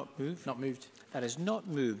move or not move? Not moved. That is not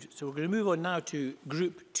moved. So we're going to move on now to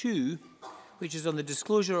Group 2, which is on the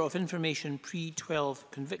disclosure of information pre-12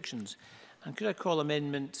 convictions. And could I call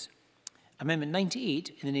Amendment 98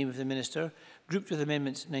 in the name of the Minister, grouped with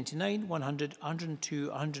Amendments 99, 100, 102,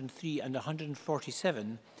 103 and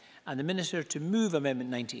 147, and the Minister to move Amendment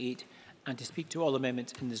 98 and to speak to all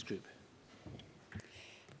amendments in this group.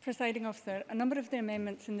 Presiding Officer, a number of the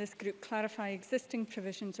amendments in this group clarify existing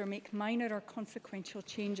provisions or make minor or consequential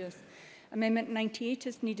changes. Amendment 98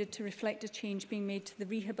 is needed to reflect a change being made to the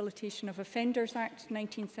Rehabilitation of Offenders Act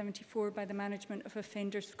 1974 by the Management of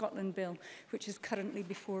Offenders Scotland Bill, which is currently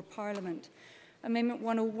before Parliament. Amendment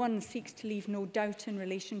 101 seeks to leave no doubt in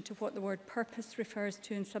relation to what the word purpose refers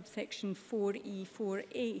to in subsection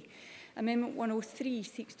 4E4A. Amendment 103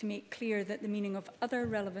 seeks to make clear that the meaning of other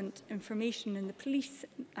relevant information in the Police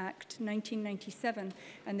Act 1997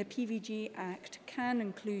 and the PVG Act can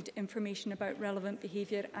include information about relevant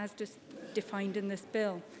behaviour as defined in this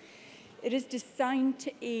bill. It is designed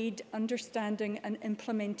to aid understanding and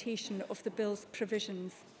implementation of the bill's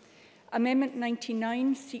provisions. Amendment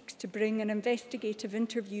 99 seeks to bring an investigative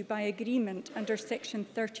interview by agreement under section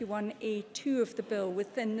 31A2 of the bill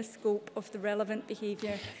within the scope of the relevant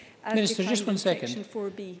behaviour as Minister, defined just one in second. section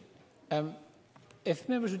 4B. If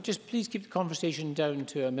members would just please keep the conversation down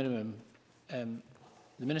to a minimum. The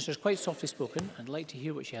Minister is quite softly spoken. I'd like to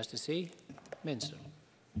hear what she has to say. Minister.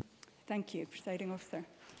 Thank you, Presiding Officer.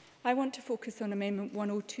 I want to focus on Amendment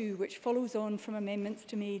 102, which follows on from amendments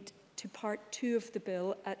made to Part 2 of the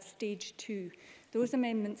bill at Stage 2. Those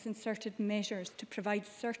amendments inserted measures to provide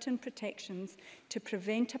certain protections to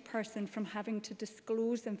prevent a person from having to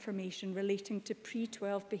disclose information relating to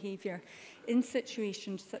pre-12 behaviour in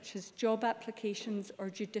situations such as job applications or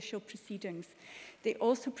judicial proceedings. They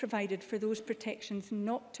also provided for those protections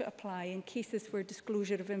not to apply in cases where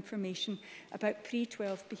disclosure of information about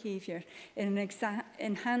pre-12 behaviour in an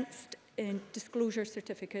enhanced disclosure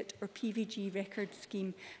certificate or PVG record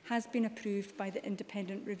scheme has been approved by the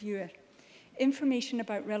independent reviewer. Information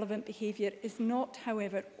about relevant behaviour is not,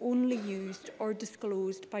 however, only used or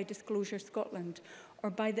disclosed by Disclosure Scotland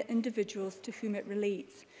or by the individuals to whom it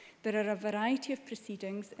relates. There are a variety of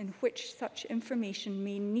proceedings in which such information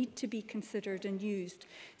may need to be considered and used,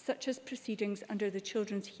 such as proceedings under the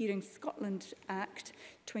Children's Hearing Scotland Act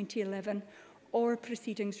 2011 or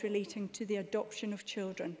proceedings relating to the adoption of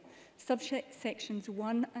children. Subsections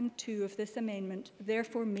 1 and 2 of this amendment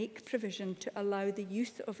therefore make provision to allow the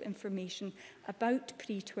use of information about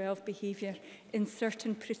pre-12 behaviour in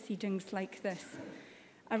certain proceedings like this.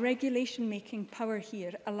 A regulation-making power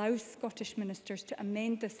here allows Scottish ministers to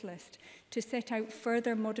amend this list to set out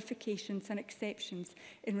further modifications and exceptions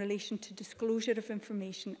in relation to disclosure of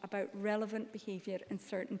information about relevant behaviour in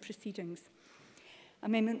certain proceedings.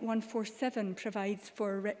 Amendment 147 provides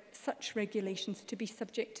for such regulations to be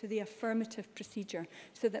subject to the affirmative procedure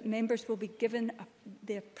so that members will be given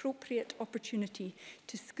the appropriate opportunity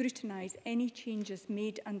to scrutinise any changes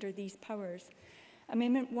made under these powers.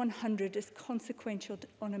 Amendment 100 is consequential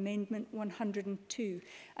on Amendment 102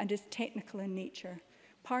 and is technical in nature.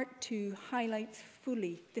 Part 2 highlights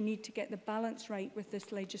fully the need to get the balance right with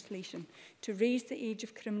this legislation, to raise the age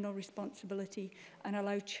of criminal responsibility and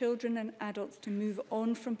allow children and adults to move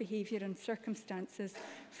on from behaviour and circumstances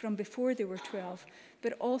from before they were 12,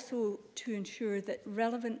 but also to ensure that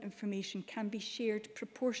relevant information can be shared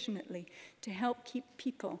proportionately to help keep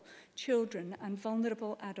people, children and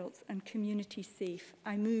vulnerable adults and communities safe.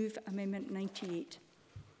 I move Amendment 98.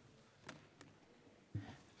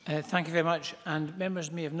 Thank you very much. And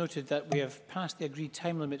members may have noted that we have passed the agreed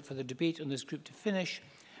time limit for the debate on this group to finish.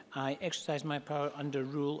 I exercise my power under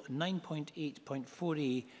Rule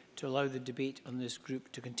 9.8.4a to allow the debate on this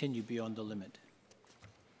group to continue beyond the limit.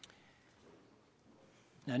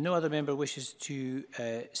 Now, no other member wishes to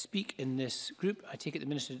speak in this group. I take it the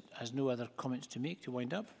Minister has no other comments to make to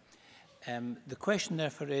wind up. The question,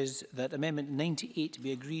 therefore, is that Amendment 98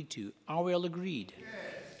 be agreed to. Are we all agreed? Yes.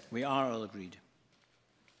 We are all agreed.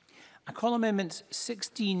 I call amendments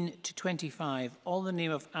 16 to 25, all in the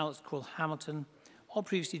name of Alex Cole-Hamilton, all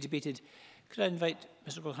previously debated. Could I invite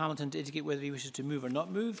Mr Cole-Hamilton to indicate whether he wishes to move or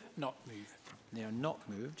not move? Not move. They are not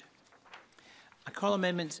moved. I call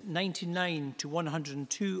amendments 99 to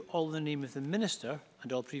 102, all in the name of the Minister,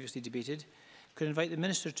 and all previously debated. Could I invite the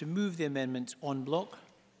Minister to move the amendments en bloc?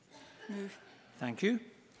 Move. Thank you.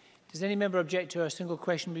 Does any member object to a single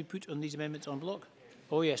question be put on these amendments en bloc?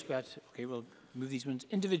 Oh yes, we had. Okay, we'll move these ones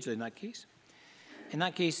individually in that case. In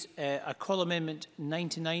that case, I call amendment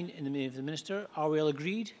 99 in the name of the Minister. Are we all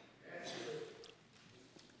agreed? Yes.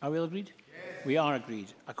 Are we all agreed? Yes. We are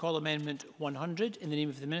agreed. I call amendment 100 in the name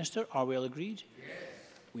of the Minister. Are we all agreed? Yes.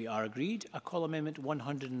 We are agreed. I call amendment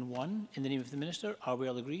 101 in the name of the Minister. Are we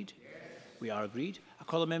all agreed? Yes. We are agreed. I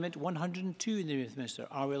call amendment 102 in the name of the Minister.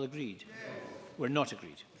 Are we all agreed? Yes. We're not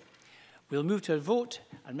agreed. We'll move to a vote,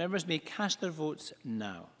 and members may cast their votes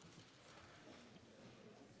now.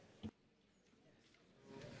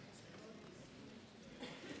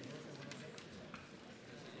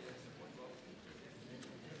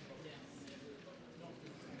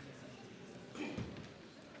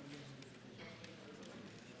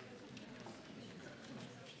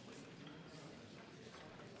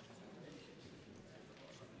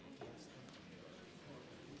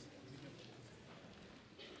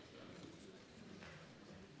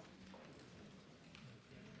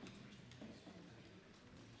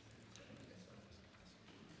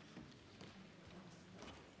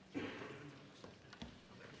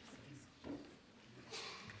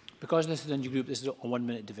 Because this is a new group, this is a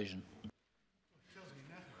 1-minute division.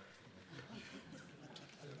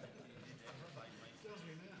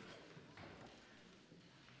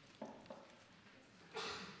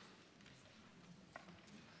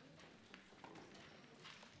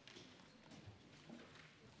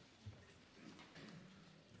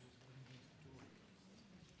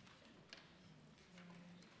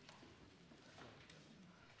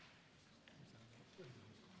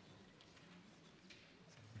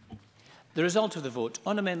 The result of the vote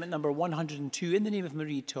on amendment number 102 in the name of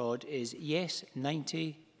Marie Todd is yes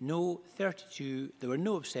 90, no 32. There were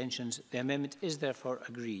no abstentions. The amendment is therefore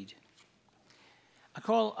agreed. I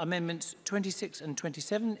call amendments 26 and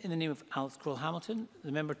 27 in the name of Alex Cole-Hamilton.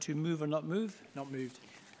 The member to move or not move? Not moved.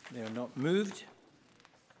 They are not moved.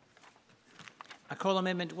 I call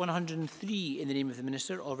amendment 103 in the name of the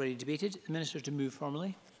Minister, already debated. The Minister to move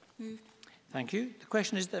formally. Moved. Thank you. The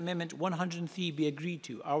question is that Amendment 103 be agreed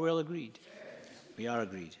to. Are we all agreed? Yes. We are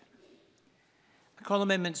agreed. I call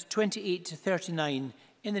Amendments 28 to 39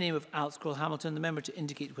 in the name of Alex Cole-Hamilton. The member to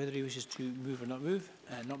indicate whether he wishes to move or not move.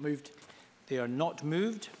 Not moved. They are not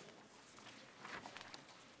moved.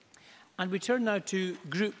 And we turn now to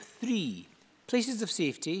Group 3, Places of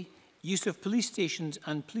Safety, Use of Police Stations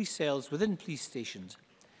and Police Cells within Police Stations.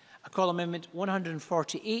 I call Amendment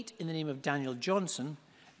 148 in the name of Daniel Johnson,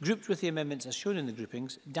 grouped with the amendments as shown in the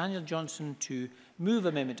groupings. Daniel Johnson to move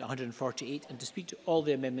Amendment 148 and to speak to all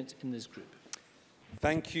the amendments in this group.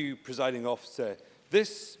 Thank you, Presiding Officer.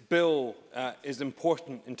 This bill is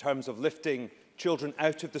important in terms of lifting children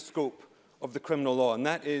out of the scope of the criminal law, and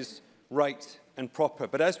that is right and proper.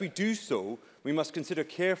 But as we do so, we must consider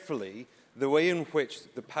carefully the way in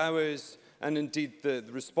which the powers and indeed the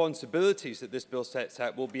responsibilities that this bill sets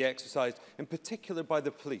out will be exercised, in particular by the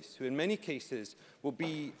police, who in many cases will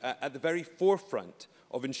be at the very forefront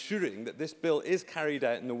of ensuring that this bill is carried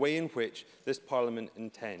out in the way in which this Parliament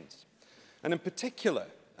intends. And in particular,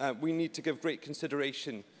 we need to give great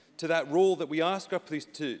consideration to that role that we ask our police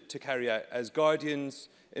to carry out as guardians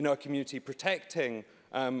in our community, protecting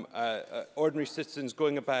ordinary citizens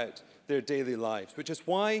going about their daily lives, which is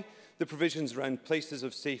why the provisions around places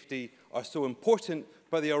of safety are so important,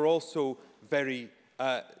 but they are also very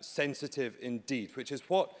sensitive indeed, which is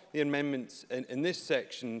what the amendments in this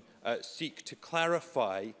section seek to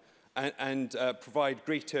clarify and provide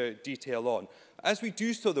greater detail on. As we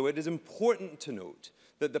do so, though, it is important to note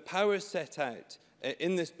that the powers set out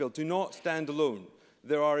in this bill do not stand alone.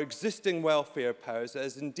 There are existing welfare powers,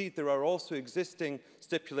 as indeed there are also existing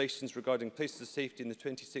stipulations regarding places of safety in the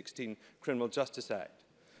 2016 Criminal Justice Act.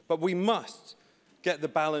 But we must get the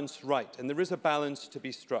balance right, and there is a balance to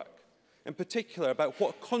be struck, in particular about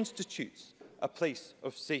what constitutes a place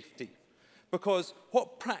of safety. Because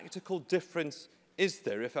what practical difference is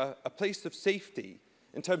there if a place of safety,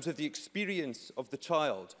 in terms of the experience of the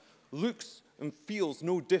child, looks and feels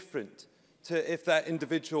no different to if that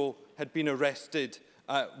individual had been arrested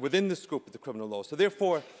within the scope of the criminal law? So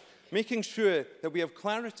therefore, making sure that we have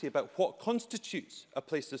clarity about what constitutes a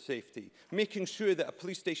place of safety, making sure that a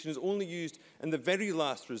police station is only used in the very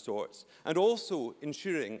last resorts, and also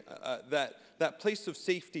ensuring that that place of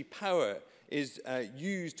safety power is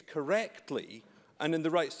used correctly and in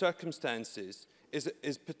the right circumstances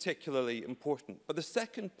is particularly important. But the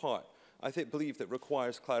second part, I believe, that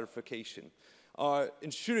requires clarification are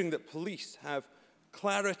ensuring that police have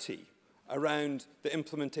clarity around the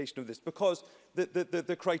implementation of this, because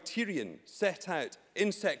the criterion set out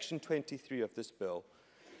in section 23 of this bill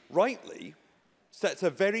rightly sets a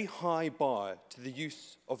very high bar to the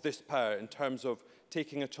use of this power in terms of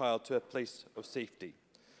taking a child to a place of safety.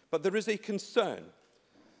 But there is a concern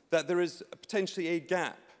that there is potentially a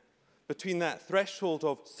gap between that threshold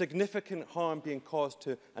of significant harm being caused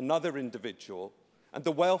to another individual and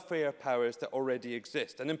the welfare powers that already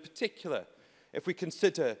exist. And in particular, if we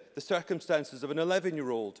consider the circumstances of an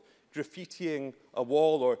 11-year-old graffitiing a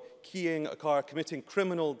wall or keying a car, committing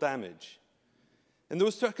criminal damage, in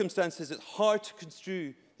those circumstances, it's hard to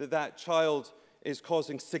construe that that child is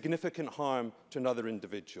causing significant harm to another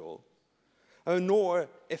individual. Nor,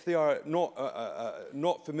 if they are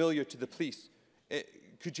not familiar to the police,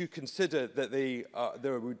 could you consider that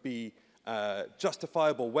there would be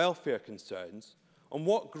justifiable welfare concerns? On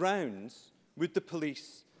what grounds would the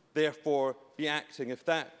police therefore be acting if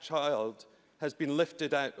that child has been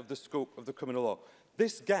lifted out of the scope of the criminal law?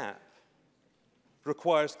 This gap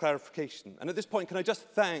requires clarification. And at this point, can I just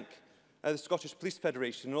thank the Scottish Police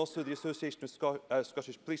Federation and also the Association of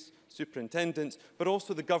Scottish Police Superintendents, but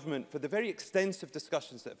also the government for the very extensive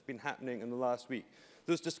discussions that have been happening in the last week.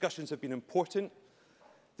 Those discussions have been important.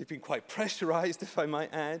 They've been quite pressurised, if I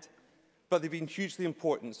might add, but they've been hugely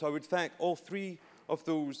important. So I would thank all three of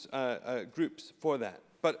those groups for that.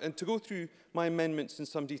 But to go through my amendments in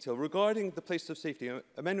some detail, regarding the place of safety,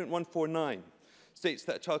 Amendment 149 states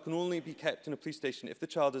that a child can only be kept in a police station if the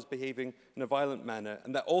child is behaving in a violent manner,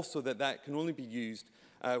 and that also that can only be used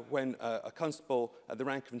when a constable at the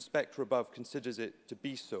rank of inspector above considers it to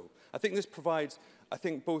be so. I think this provides,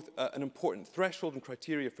 both an important threshold and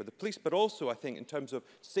criteria for the police, but also, in terms of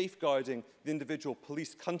safeguarding the individual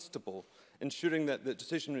police constable, ensuring that the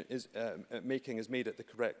decision making is made at the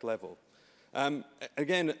correct level.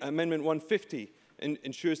 Again, Amendment 150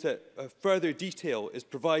 ensures that further detail is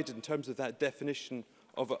provided in terms of that definition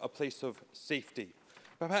of a place of safety.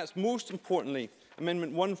 Perhaps most importantly,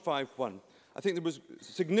 Amendment 151, I think there was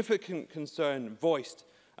significant concern voiced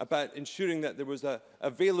about ensuring that there was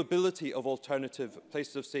availability of alternative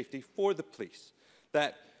places of safety for the police.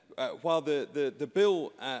 That while the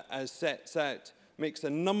bill, as sets out, makes a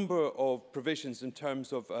number of provisions in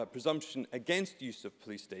terms of presumption against the use of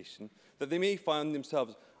police station, that they may find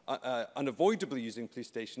themselves unavoidably using police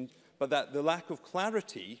stations, but that the lack of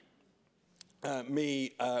clarity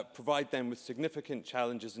may provide them with significant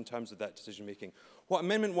challenges in terms of that decision-making. What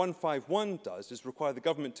Amendment 151 does is require the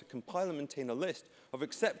government to compile and maintain a list of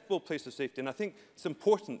acceptable places of safety. And I think it's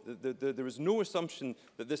important that there is no assumption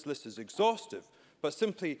that this list is exhaustive, but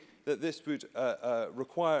simply that this would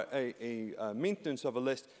require a maintenance of a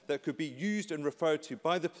list that could be used and referred to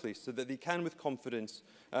by the police so that they can, with confidence,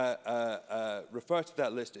 refer to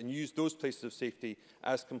that list and use those places of safety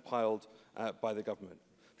as compiled by the government.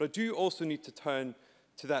 But I do also need to turn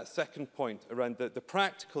to that second point around the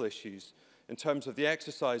practical issues in terms of the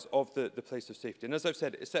exercise of the place of safety. And as I've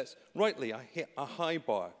said, it sets rightly a high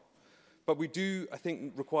bar. But we do, I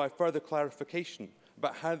think, require further clarification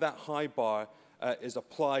about how that high bar is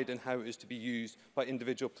applied and how it is to be used by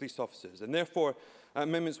individual police officers. And therefore,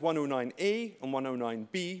 Amendments 109A and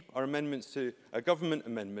 109B are amendments to a government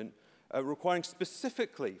amendment requiring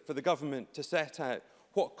specifically for the government to set out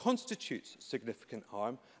what constitutes significant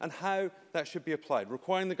harm and how that should be applied,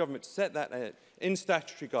 requiring the government to set that out in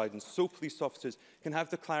statutory guidance so police officers can have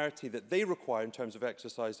the clarity that they require in terms of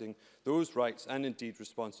exercising those rights and indeed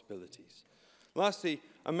responsibilities. Lastly,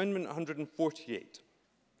 Amendment 148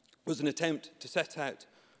 was an attempt to set out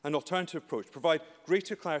an alternative approach, provide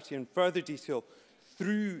greater clarity and further detail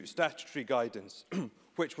through statutory guidance,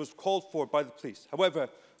 which was called for by the police. However,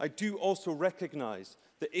 I do also recognise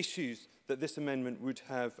the issues that this amendment would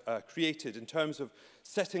have created in terms of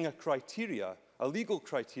setting a criteria, a legal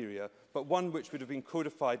criteria, but one which would have been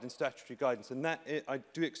codified in statutory guidance. And that I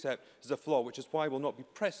do accept is a flaw, which is why I will not be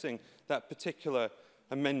pressing that particular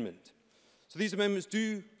amendment. So these amendments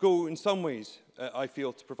do go in some ways, I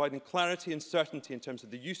feel, to providing clarity and certainty in terms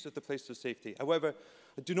of the use of the place of safety. However,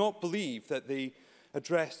 I do not believe that they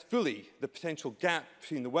address fully the potential gap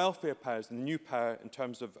between the welfare powers and the new power in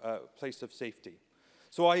terms of place of safety.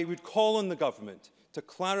 So I would call on the government to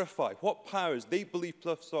clarify what powers they believe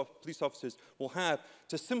police officers will have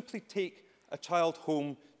to simply take a child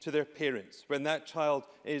home to their parents when that child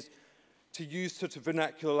is, to use sort of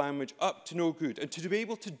vernacular language, up to no good, and to be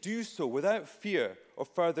able to do so without fear of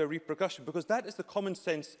further repercussion, because that is the common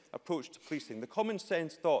sense approach to policing. The common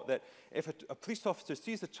sense thought that if a police officer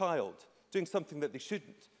sees a child doing something that they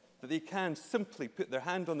shouldn't, that they can simply put their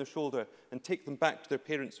hand on their shoulder and take them back to their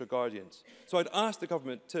parents or guardians. So I'd ask the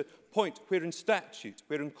government to point where in statute,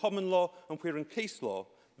 where in common law and where in case law,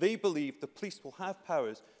 they believe the police will have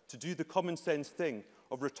powers to do the common sense thing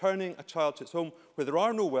of returning a child to its home where there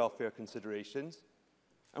are no welfare considerations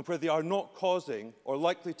and where they are not causing or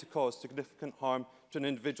likely to cause significant harm to an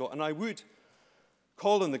individual. And I would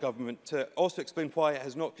call on the government to also explain why it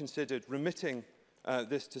has not considered remitting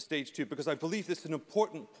this to stage 2, because I believe this is an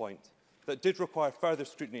important point that did require further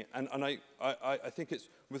scrutiny, and I think it's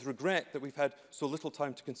with regret that we've had so little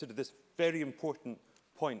time to consider this very important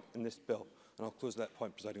point in this bill. And I'll close that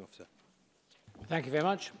point, Presiding Officer. Thank you very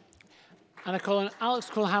much. And I call on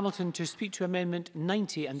Alex Cole-Hamilton to speak to Amendment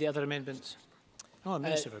 90 and the other amendments. Oh,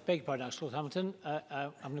 Minister, beg your pardon, Alex Cole-Hamilton.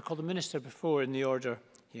 I'm going to call the Minister before in the order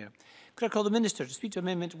here. Could I call the Minister to speak to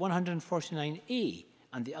Amendment 149A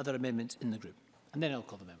and the other amendments in the group? And then I'll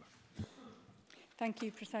call the member. Thank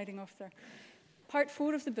you, Presiding Officer. Part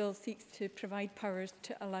 4 of the bill seeks to provide powers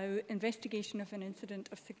to allow investigation of an incident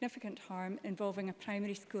of significant harm involving a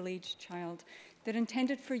primary school-aged child. They're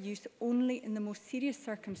intended for use only in the most serious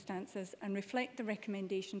circumstances and reflect the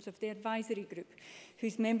recommendations of the advisory group,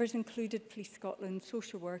 whose members included Police Scotland,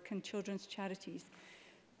 social work and children's charities.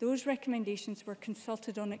 Those recommendations were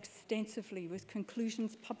consulted on extensively, with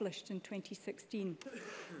conclusions published in 2016.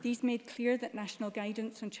 These made clear that national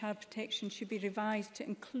guidance on child protection should be revised to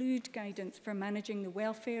include guidance for managing the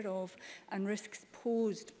welfare of and risks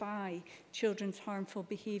posed by children's harmful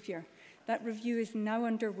behaviour. That review is now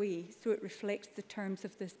underway, so it reflects the terms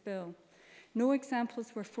of this bill. No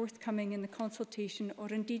examples were forthcoming in the consultation or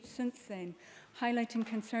indeed since then, highlighting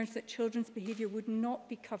concerns that children's behaviour would not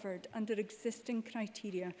be covered under existing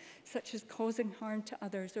criteria, such as causing harm to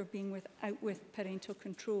others or being with parental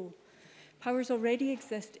control. Powers already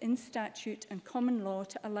exist in statute and common law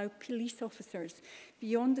to allow police officers,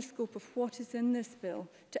 beyond the scope of what is in this bill,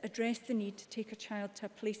 to address the need to take a child to a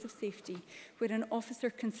place of safety where an officer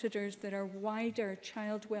considers there are wider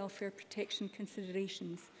child welfare protection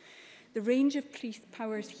considerations. The range of police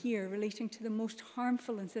powers here relating to the most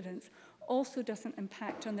harmful incidents also doesn't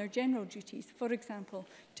impact on their general duties, for example,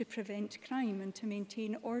 to prevent crime and to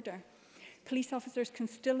maintain order. Police officers can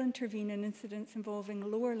still intervene in incidents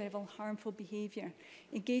involving lower-level harmful behaviour,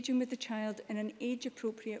 engaging with the child in an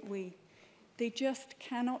age-appropriate way. They just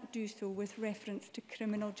cannot do so with reference to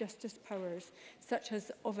criminal justice powers, such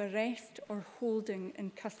as of arrest or holding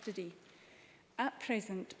in custody. At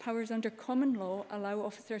present, powers under common law allow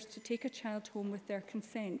officers to take a child home with their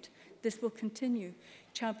consent. This will continue.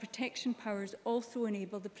 Child protection powers also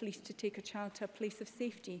enable the police to take a child to a place of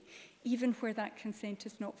safety, even where that consent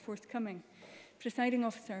is not forthcoming. Presiding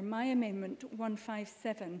Officer, my amendment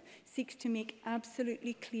 157 seeks to make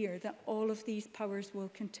absolutely clear that all of these powers will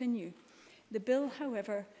continue. The bill,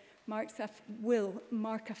 however, will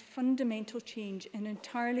mark a fundamental change in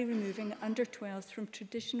entirely removing under-12s from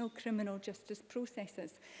traditional criminal justice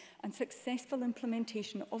processes, and successful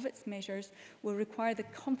implementation of its measures will require the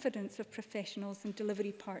confidence of professionals and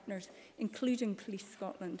delivery partners, including Police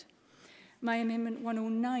Scotland. My Amendment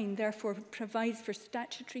 109 therefore provides for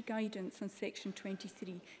statutory guidance on Section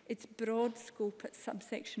 23. Its broad scope at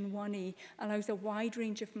subsection 1A allows a wide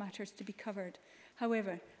range of matters to be covered.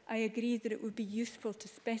 However, I agree that it would be useful to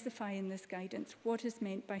specify in this guidance what is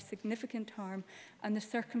meant by significant harm and the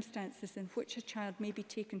circumstances in which a child may be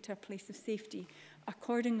taken to a place of safety.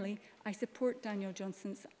 Accordingly, I support Daniel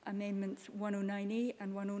Johnson's amendments 109A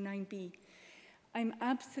and 109B. I'm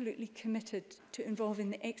absolutely committed to involving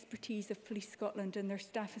the expertise of Police Scotland and their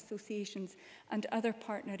staff associations and other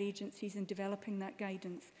partner agencies in developing that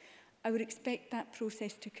guidance. I would expect that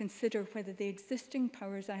process to consider whether the existing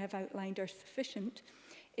powers I have outlined are sufficient.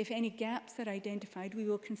 If any gaps are identified, we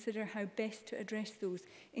will consider how best to address those,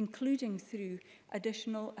 including through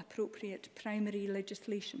additional appropriate primary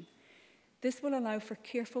legislation. This will allow for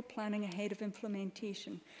careful planning ahead of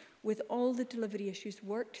implementation, with all the delivery issues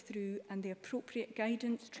worked through and the appropriate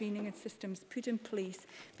guidance, training and systems put in place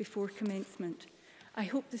before commencement. I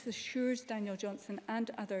hope this assures Daniel Johnson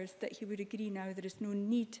and others that he would agree now there is no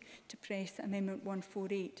need to press Amendment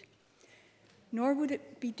 148. Nor would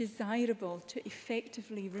it be desirable to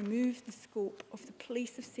effectively remove the scope of the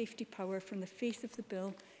place of safety power from the face of the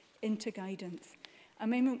bill into guidance.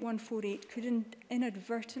 Amendment 148 could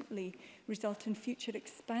inadvertently result in future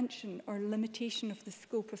expansion or limitation of the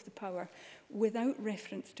scope of the power without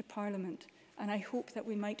reference to Parliament, and I hope that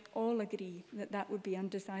we might all agree that that would be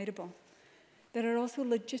undesirable. There are also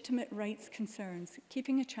legitimate rights concerns.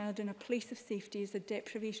 Keeping a child in a place of safety is a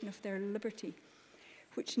deprivation of their liberty,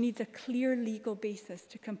 which needs a clear legal basis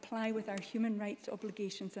to comply with our human rights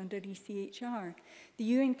obligations under ECHR. The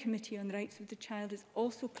UN Committee on the Rights of the Child is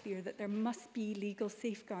also clear that there must be legal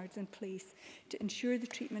safeguards in place to ensure the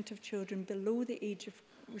treatment of children below the age of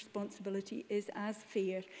responsibility is as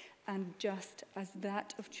fair and just as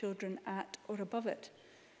that of children at or above it.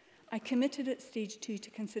 I committed at stage 2 to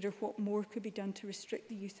consider what more could be done to restrict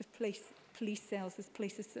the use of police cells as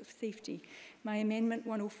places of safety. My Amendment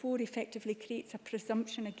 104 effectively creates a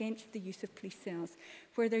presumption against the use of police cells.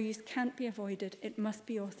 Where their use can't be avoided, it must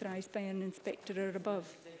be authorised by an inspector or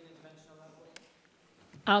above.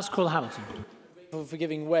 Alice Cole-Hamilton. For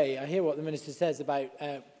giving way, I hear what the Minister says about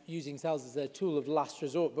using cells as a tool of last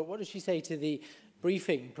resort, but what does she say to the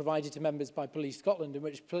briefing provided to members by Police Scotland, in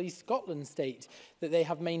which Police Scotland state that they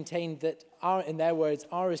have maintained that, in their words,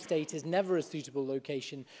 our estate is never a suitable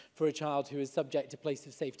location for a child who is subject to place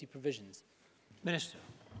of safety provisions? Minister.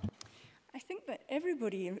 I think that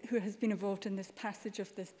everybody who has been involved in this passage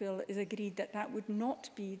of this bill is agreed that that would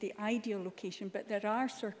not be the ideal location, but there are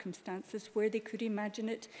circumstances where they could imagine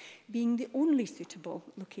it being the only suitable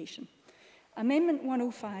location. Amendment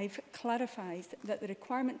 105 clarifies that the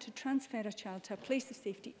requirement to transfer a child to a place of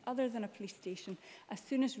safety other than a police station as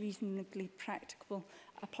soon as reasonably practicable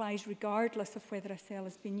applies regardless of whether a cell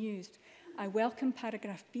has been used. I welcome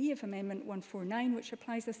paragraph B of Amendment 149, which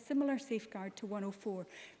applies a similar safeguard to 104,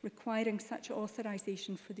 requiring such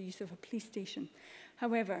authorisation for the use of a police station.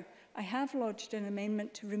 However, I have lodged an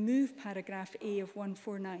amendment to remove paragraph A of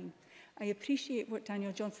 149. I appreciate what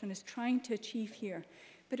Daniel Johnson is trying to achieve here,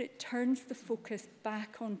 but it turns the focus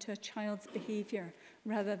back onto a child's behaviour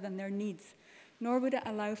rather than their needs. Nor would it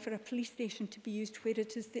allow for a police station to be used where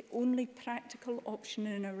it is the only practical option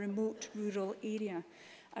in a remote rural area.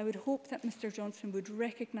 I would hope that Mr Johnson would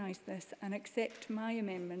recognise this and accept my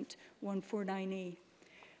amendment 149A.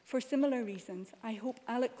 For similar reasons, I hope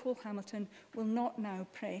Alec Cole-Hamilton will not now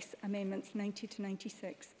press amendments 90 to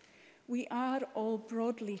 96. We are all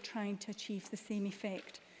broadly trying to achieve the same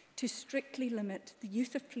effect, to strictly limit the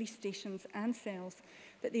use of police stations and cells,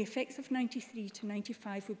 but the effects of 93 to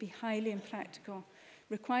 95 would be highly impractical.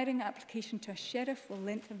 Requiring application to a sheriff will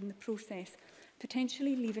lengthen the process,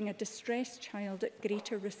 potentially leaving a distressed child at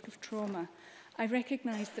greater risk of trauma. I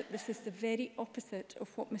recognise that this is the very opposite of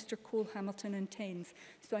what Mr Cole-Hamilton intends,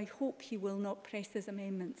 so I hope he will not press his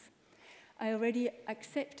amendments. I already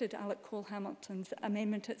accepted Alec Cole-Hamilton's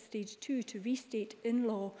amendment at stage 2 to restate in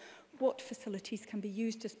law what facilities can be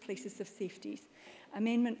used as places of safety.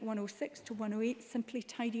 Amendment 106 to 108 simply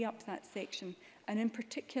tidy up that section and in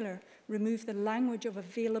particular remove the language of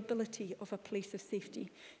availability of a place of safety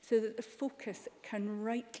so that the focus can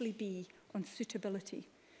rightly be on suitability.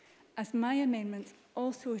 As my amendments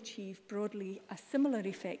also achieve broadly a similar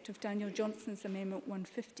effect of Daniel Johnson's Amendment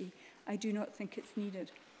 150, I do not think it's needed.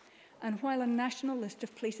 And while a national list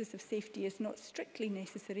of places of safety is not strictly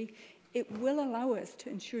necessary, it will allow us to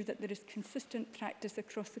ensure that there is consistent practice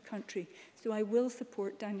across the country, so I will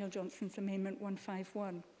support Daniel Johnson's Amendment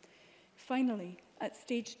 151. Finally, At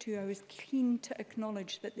stage 2, I was keen to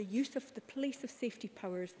acknowledge that the use of the place of safety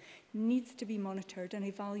powers needs to be monitored and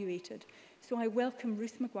evaluated. So I welcome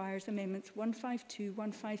Ruth Maguire's amendments 152,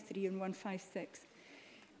 153 and 156.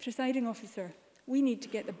 Presiding Officer, we need to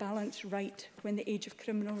get the balance right when the age of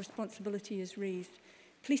criminal responsibility is raised.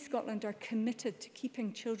 Police Scotland are committed to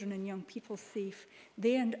keeping children and young people safe.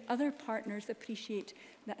 They and other partners appreciate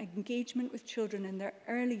that engagement with children in their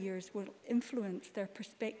early years will influence their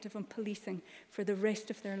perspective on policing for the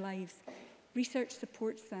rest of their lives. Research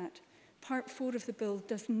supports that. Part 4 of the bill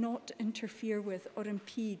does not interfere with or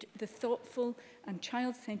impede the thoughtful and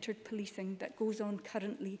child-centred policing that goes on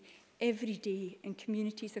currently every day in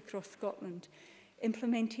communities across Scotland.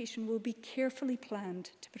 Implementation will be carefully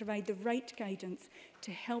planned to provide the right guidance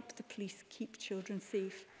to help the police keep children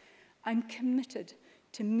safe. I'm committed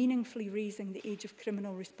to meaningfully raising the age of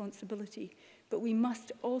criminal responsibility, but we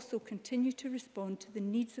must also continue to respond to the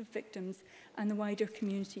needs of victims and the wider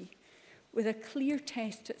community. With a clear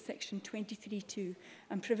test at section 23.2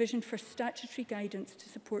 and provision for statutory guidance to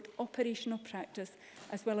support operational practice,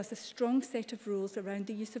 as well as a strong set of rules around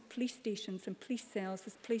the use of police stations and police cells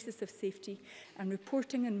as places of safety and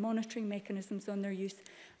reporting and monitoring mechanisms on their use,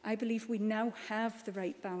 I believe we now have the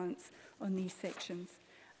right balance on these sections.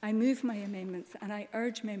 I move my amendments and I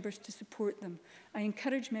urge members to support them. I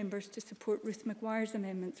encourage members to support Ruth Maguire's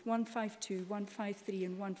amendments 152, 153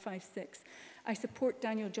 and 156. I support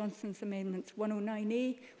Daniel Johnston's amendments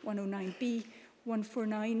 109A, 109B,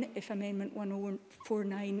 149 if amendment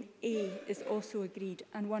 149A is also agreed,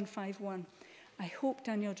 and 151. I hope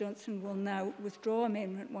Daniel Johnston will now withdraw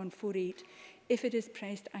amendment 148. If it is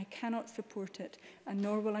pressed, I cannot support it, and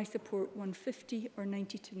nor will I support 150 or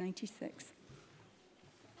 90 to 96.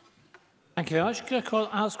 Thank you very much. Could I call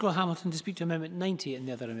Alex Cole-Hamilton to speak to Amendment 90 and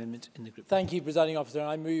the other amendment in the group? Thank you, Presiding Officer.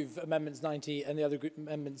 I move Amendments 90 and the other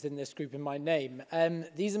amendments in this group in my name.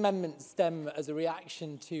 These amendments stem as a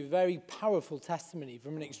reaction to very powerful testimony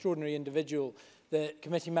from an extraordinary individual that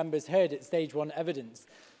committee members heard at stage 1 evidence.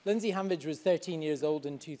 Lindsay Hanvidge was 13 years old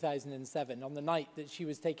in 2007. On the night that she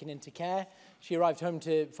was taken into care, she arrived home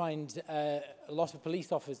to find a lot of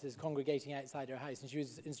police officers congregating outside her house, and she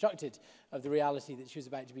was instructed of the reality that she was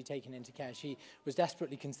about to be taken into care. She was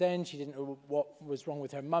desperately concerned. She didn't know what was wrong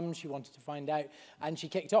with her mum. She wanted to find out, and she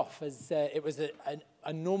kicked off as it was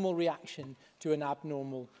a normal reaction to an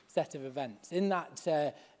abnormal set of events. In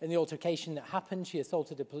the altercation that happened, she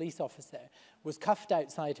assaulted a police officer, was cuffed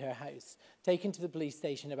outside her house, taken to the police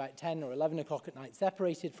station about 10 or 11 o'clock at night,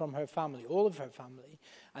 separated from her family, all of her family,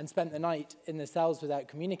 and spent the night in the cells without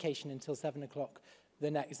communication until 7 o'clock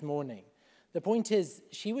the next morning. The point is,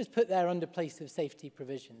 she was put there under place of safety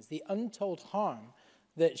provisions. The untold harm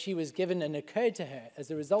that she was given and occurred to her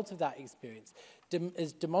as a result of that experience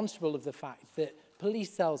is demonstrable of the fact that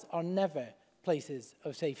police cells are never places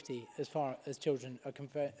of safety as far as children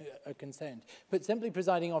are concerned. But simply,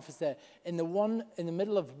 Presiding Officer, in the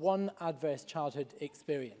middle of one adverse childhood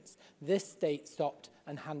experience, this state stopped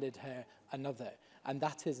and handed her another. And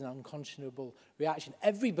that is an unconscionable reaction.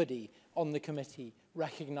 Everybody on the committee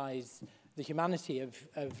recognised the humanity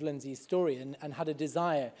of Lindsay's story and had a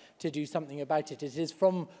desire to do something about it. It is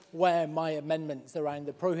from where my amendments around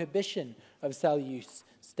the prohibition of cell use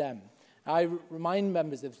stem. I remind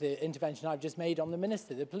members of the intervention I've just made on the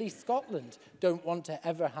Minister. The Police Scotland don't want to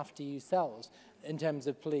ever have to use cells in terms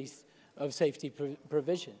of police of safety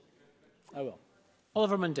provision. I will.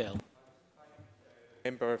 Oliver Mundell.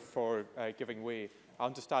 Member for giving way. I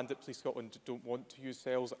understand that Police Scotland don't want to use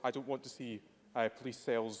cells. I don't want to see police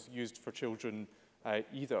cells used for children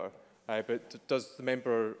either. But does the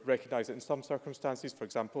member recognise that in some circumstances, for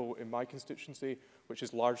example, in my constituency, which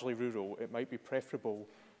is largely rural, it might be preferable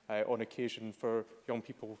on occasion for young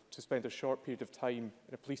people to spend a short period of time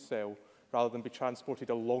in a police cell rather than be transported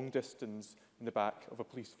a long distance in the back of a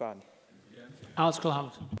police van? Alex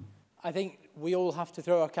Cole-Hamilton. I think we all have to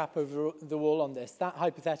throw our cap over the wall on this. That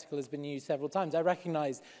hypothetical has been used several times. I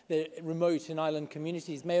recognise that remote and island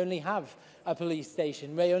communities may only have a police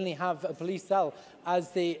station, may only have a police cell as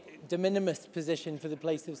the de minimis position for the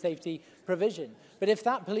place of safety provision. But if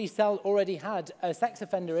that police cell already had a sex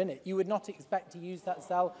offender in it, you would not expect to use that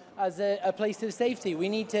cell as a place of safety. We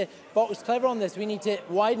need to box clever on this. We need to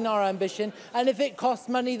widen our ambition. And if it costs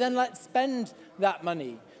money, then let's spend that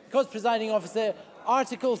money. Because, Presiding Officer,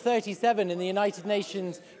 Article 37 in the United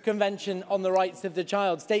Nations Convention on the Rights of the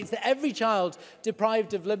Child states that every child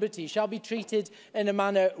deprived of liberty shall be treated in a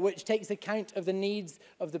manner which takes account of the needs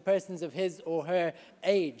of the persons of his or her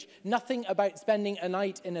age. Nothing about spending a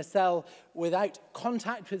night in a cell without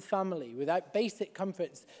contact with family, without basic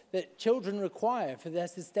comforts that children require for their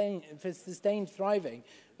sustained thriving,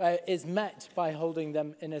 is met by holding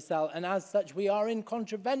them in a cell. And as such, we are in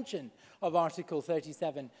contravention of Article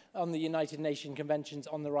 37 on the United Nations Conventions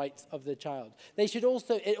on the Rights of the Child. It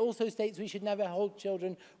also states we should never hold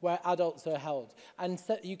children where adults are held. And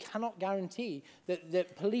so you cannot guarantee that the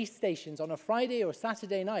police stations on a Friday or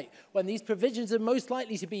Saturday night, when these provisions are most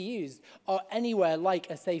likely to be used, are anywhere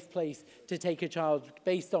like a safe place to take a child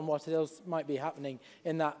based on what else might be happening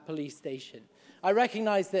in that police station. I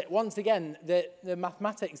recognise that, once again, the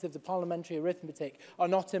mathematics of the parliamentary arithmetic are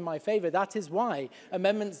not in my favour. That is why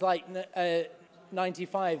amendments like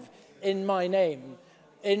 95 in my name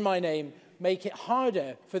make it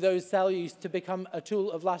harder for those cell use to become a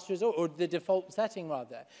tool of last resort, or the default setting,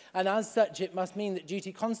 rather. And as such, it must mean that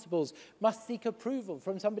duty constables must seek approval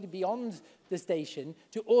from somebody beyond the station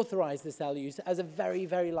to authorise the cell use as a very,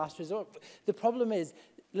 very last resort. The problem is,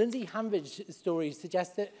 Lindsay Hambidge's story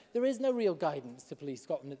suggests that there is no real guidance to Police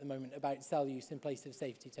Scotland at the moment about cell use in place of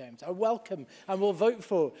safety terms. I welcome and will vote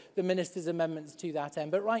for the Minister's amendments to that end,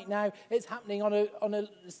 but right now it's happening on a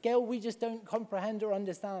scale we just don't comprehend or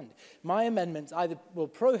understand. My amendments either will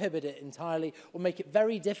prohibit it entirely or make it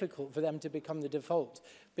very difficult for them to become the default,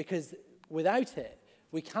 because without it,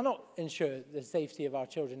 we cannot ensure the safety of our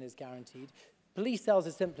children is guaranteed. Police cells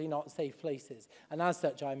are simply not safe places, and as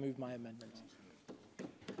such, I move my amendment.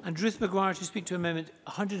 And Ruth Maguire to speak to Amendment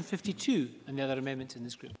 152 and the other amendments in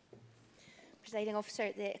this group. Presiding Officer,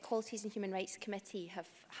 the Equalities and Human Rights Committee have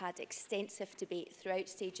had extensive debate throughout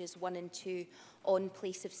stages 1 and 2 on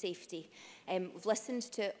place of safety. We've listened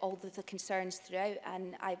to all of the concerns throughout,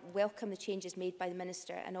 and I welcome the changes made by the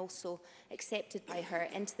Minister and also accepted by her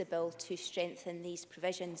into the bill to strengthen these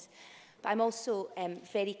provisions. But I'm also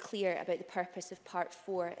very clear about the purpose of Part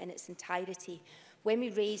 4 in its entirety. When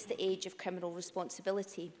we raise the age of criminal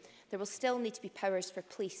responsibility, there will still need to be powers for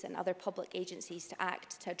police and other public agencies to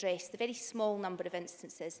act to address the very small number of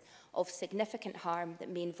instances of significant harm that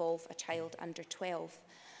may involve a child under 12.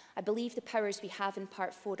 I believe the powers we have in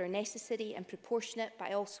Part 4 are necessary and proportionate, but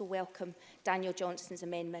I also welcome Daniel Johnston's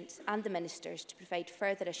amendments and the Minister's to provide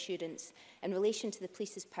further assurance in relation to the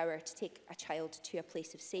police's power to take a child to a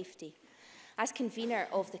place of safety. As convener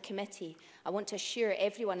of the committee, I want to assure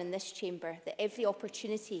everyone in this chamber that every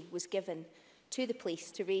opportunity was given to the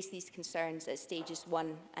police to raise these concerns at stages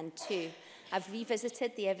 1 and 2. I've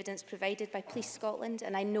revisited the evidence provided by Police Scotland,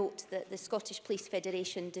 and I note that the Scottish Police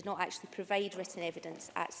Federation did not actually provide written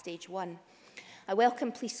evidence at stage 1. I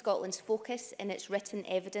welcome Police Scotland's focus in its written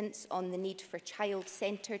evidence on the need for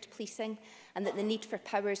child-centred policing, and that the need for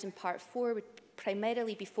powers in Part 4 would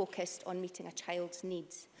primarily be focused on meeting a child's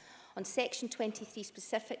needs. On Section 23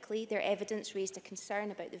 specifically, their evidence raised a concern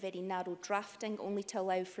about the very narrow drafting only to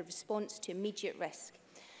allow for response to immediate risk,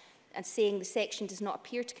 and saying the section does not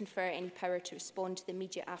appear to confer any power to respond to the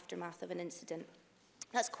immediate aftermath of an incident.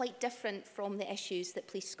 That's quite different from the issues that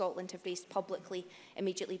Police Scotland have raised publicly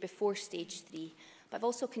immediately before Stage 3. But I've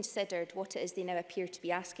also considered what it is they now appear to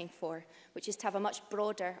be asking for, which is to have a much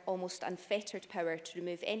broader, almost unfettered power to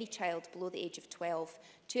remove any child below the age of 12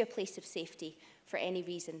 to a place of safety for any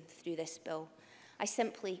reason through this bill. I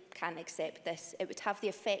simply can't accept this. It would have the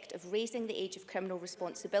effect of raising the age of criminal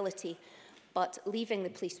responsibility, but leaving the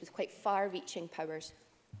police with quite far-reaching powers.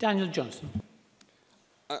 Daniel Johnston.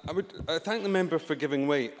 I would thank the member for giving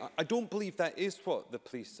way. I don't believe that is what the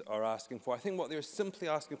police are asking for. I think what they're simply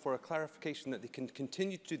asking for a clarification that they can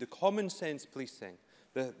continue to do the common sense policing,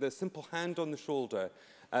 the simple hand on the shoulder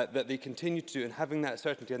that they continue to do, and having that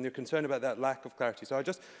certainty, and they're concerned about that lack of clarity. So I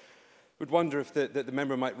just would wonder if the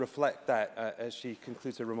member might reflect that as she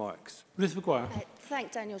concludes her remarks. Ruth Maguire.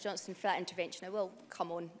 Thank Daniel Johnston for that intervention. I will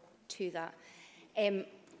come on to that.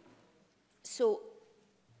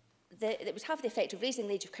 It would have the effect of raising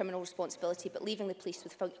the age of criminal responsibility, but leaving the police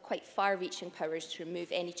with quite far-reaching powers to remove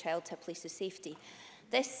any child to a place of safety.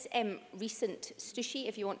 This recent Stushi,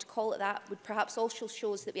 if you want to call it that, would perhaps also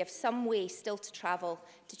shows that we have some way still to travel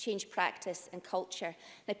to change practice and culture.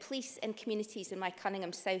 Now, police in communities in my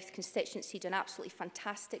Cunningham South constituency do an absolutely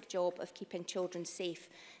fantastic job of keeping children safe.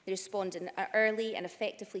 They respond early and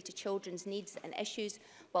effectively to children's needs and issues,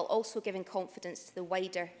 while also giving confidence to the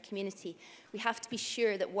wider community. We have to be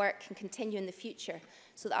sure that work can continue in the future,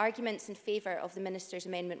 so the arguments in favour of the Minister's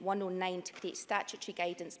Amendment 109 to create statutory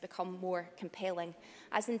guidance become more compelling,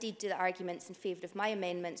 as indeed do the arguments in favour of my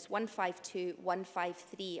amendments 152,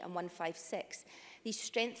 153 and 156. These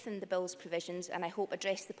strengthen the bill's provisions and I hope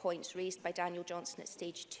address the points raised by Daniel Johnston at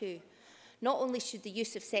stage 2. Not only should the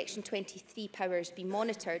use of Section 23 powers be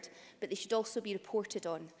monitored, but they should also be reported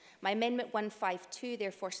on. My Amendment 152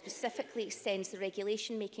 therefore specifically extends the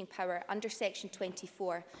regulation-making power under Section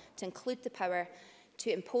 24 to include the power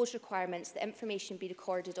to impose requirements that information be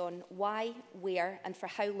recorded on why, where and for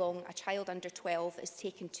how long a child under 12 is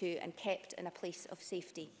taken to and kept in a place of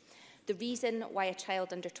safety. The reason why a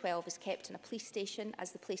child under 12 is kept in a police station as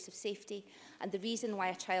the place of safety, and the reason why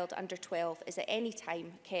a child under 12 is at any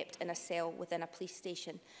time kept in a cell within a police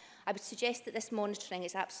station. I would suggest that this monitoring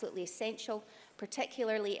is absolutely essential,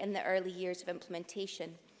 particularly in the early years of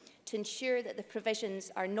implementation, to ensure that the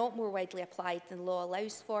provisions are not more widely applied than the law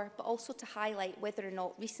allows for, but also to highlight whether or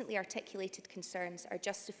not recently articulated concerns are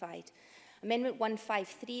justified. Amendment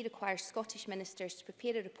 153 requires Scottish ministers to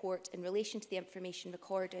prepare a report in relation to the information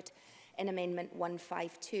recorded in Amendment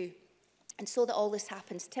 152. And so that all this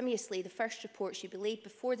happens timeously, the first report should be laid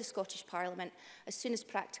before the Scottish Parliament as soon as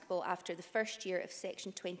practicable after the first year of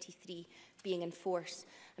Section 23 being in force.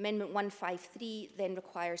 Amendment 153 then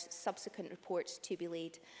requires subsequent reports to be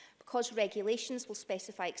laid. Because regulations will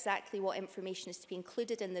specify exactly what information is to be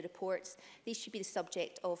included in the reports, these should be the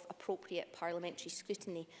subject of appropriate parliamentary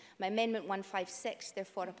scrutiny. My Amendment 156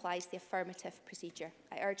 therefore applies the affirmative procedure.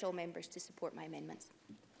 I urge all members to support my amendments.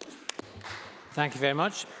 Thank you very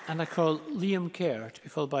much. And I call Liam Kerr to be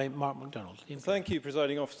followed by Mark MacDonald. Thank you,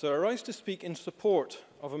 Presiding Officer. I rise to speak in support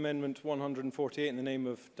of Amendment 148 in the name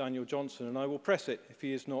of Daniel Johnson, and I will press it if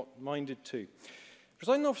he is not minded to.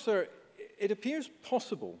 Presiding Officer, it appears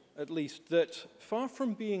possible, at least, that far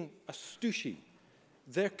from being a stooshy,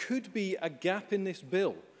 there could be a gap in this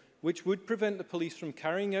bill which would prevent the police from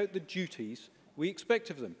carrying out the duties we expect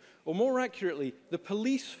of them. Or more accurately, the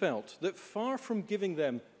police felt that far from giving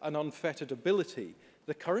them an unfettered ability,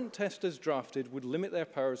 the current test as drafted would limit their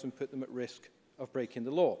powers and put them at risk of breaking the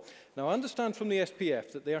law. Now, I understand from the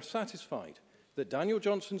SPF that they are satisfied that Daniel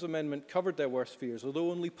Johnson's amendment covered their worst fears, although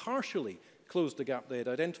only partially closed the gap they had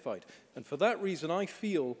identified. And for that reason, I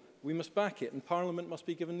feel we must back it, and Parliament must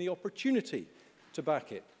be given the opportunity to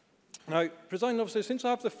back it. Now, Presiding Officer, since I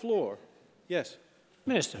have the floor, yes.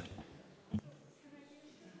 Minister.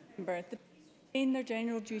 In their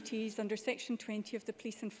general duties under Section 20 of the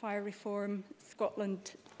Police and Fire Reform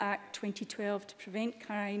Scotland Act 2012 to prevent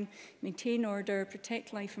crime, maintain order,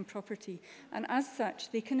 protect life and property, and as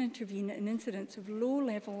such they can intervene in incidents of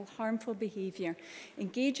low-level harmful behaviour,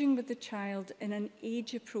 engaging with the child in an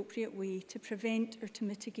age-appropriate way to prevent or to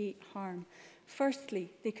mitigate harm.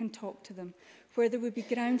 Firstly, they can talk to them. Where there would be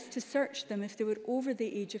grounds to search them if they were over the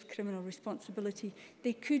age of criminal responsibility,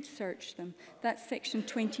 they could search them. That's Section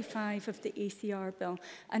 25 of the ACR bill.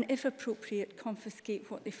 And if appropriate, confiscate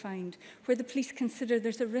what they find. Where the police consider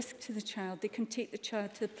there's a risk to the child, they can take the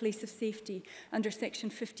child to a place of safety under Section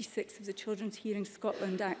 56 of the Children's Hearing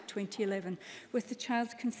Scotland Act 2011. With the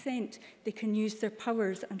child's consent, they can use their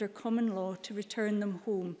powers under common law to return them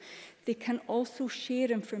home. They can also share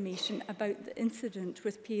information about the incident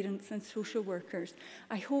with parents and social workers.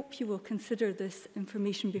 I hope you will consider this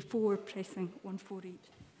information before pressing 148.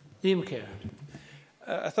 Liam Kerr.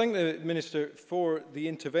 I thank the Minister for the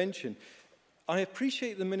intervention. I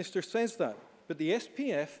appreciate the Minister says that, but the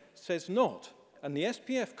SPF says not. And the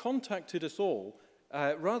SPF contacted us all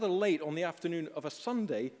rather late on the afternoon of a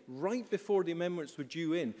Sunday, right before the amendments were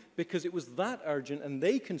due in, because it was that urgent and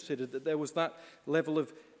they considered that there was that level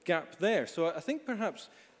of gap there. So I think perhaps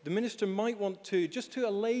the Minister might want to, just to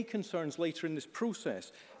allay concerns later in this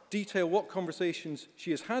process, detail what conversations she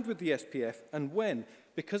has had with the SPF and when,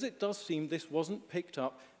 because it does seem this wasn't picked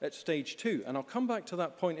up at stage 2. And I'll come back to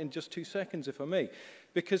that point in just 2 seconds, if I may.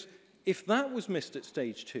 Because if that was missed at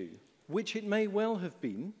stage 2, which it may well have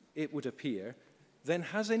been, it would appear, then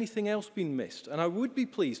has anything else been missed? And I would be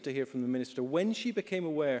pleased to hear from the Minister when she became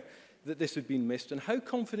aware that this had been missed and how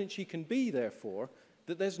confident she can be, therefore,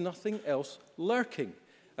 that there's nothing else lurking,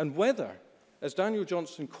 and whether, as Daniel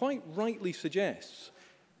Johnson quite rightly suggests,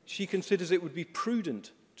 she considers it would be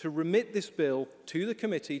prudent to remit this bill to the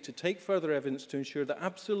committee to take further evidence to ensure that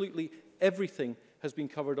absolutely everything has been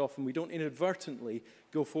covered off and we don't inadvertently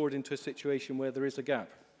go forward into a situation where there is a gap.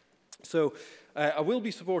 So I will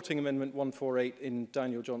be supporting Amendment 148 in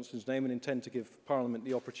Daniel Johnson's name and intend to give Parliament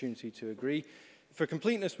the opportunity to agree. For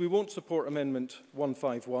completeness, we won't support Amendment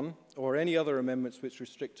 151 or any other amendments which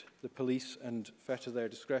restrict the police and fetter their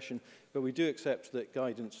discretion, but we do accept that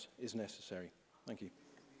guidance is necessary. Thank you.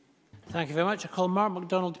 Thank you very much. I call Mark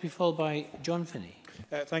MacDonald to be followed by John Finney.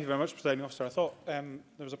 Thank you very much, Presiding Officer. I thought there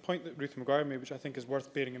was a point that Ruth Maguire made which I think is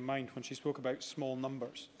worth bearing in mind when she spoke about small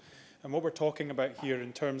numbers. And what we're talking about here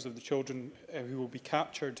in terms of the children who will be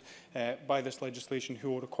captured by this legislation, who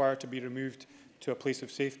will require to be removed to a place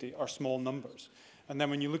of safety, are small numbers. And then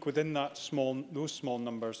when you look within those small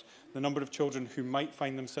numbers, the number of children who might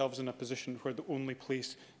find themselves in a position where the only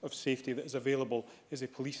place of safety that is available is a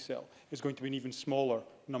police cell is going to be an even smaller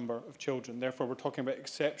number of children. Therefore, we're talking about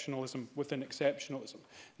exceptionalism within exceptionalism.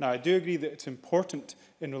 Now, I do agree that it's important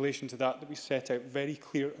in relation to that we set out very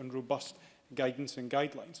clear and robust guidance and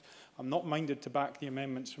guidelines. I'm not minded to back the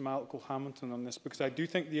amendments from Alec Cole-Hamilton on this, because I do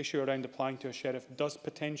think the issue around applying to a sheriff does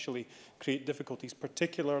potentially create difficulties,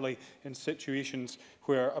 particularly in situations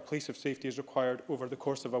where a place of safety is required over the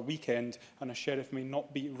course of a weekend and a sheriff may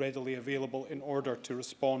not be readily available in order to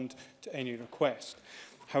respond to any request.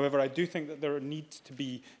 However, I do think that there needs to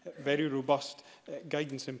be very robust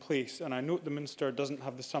guidance in place, and I note the Minister doesn't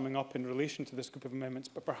have the summing up in relation to this group of amendments,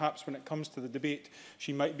 but perhaps when it comes to the debate,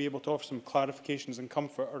 she might be able to offer some clarifications and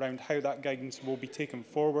comfort around how that guidance will be taken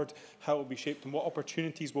forward, how it will be shaped, and what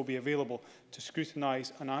opportunities will be available to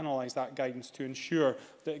scrutinise and analyse that guidance to ensure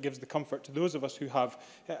that it gives the comfort to those of us who have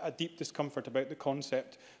a deep discomfort about the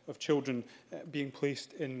concept of children being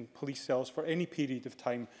placed in police cells for any period of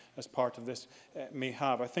time as part of this may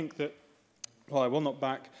have. I think that while I will not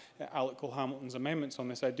back Alec Cole-Hamilton's amendments on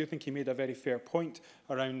this, I do think he made a very fair point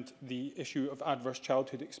around the issue of adverse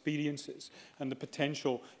childhood experiences and the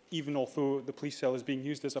potential, even although the police cell is being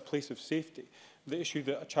used as a place of safety, the issue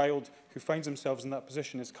that a child who finds themselves in that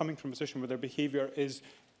position is coming from a position where their behaviour is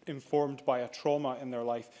informed by a trauma in their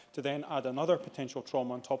life, to then add another potential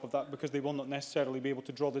trauma on top of that, because they will not necessarily be able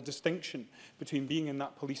to draw the distinction between being in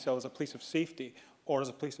that police cell as a place of safety or as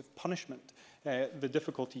a place of punishment, the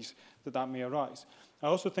difficulties that may arise. I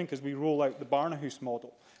also think as we roll out the Barnahus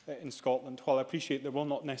model in Scotland, while I appreciate there will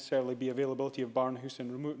not necessarily be availability of Barnahus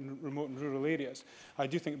in remote and rural areas, I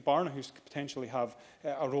do think Barnahus could potentially have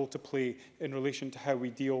a role to play in relation to how we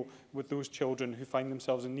deal with those children who find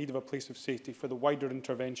themselves in need of a place of safety for the wider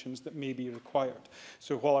interventions that may be required.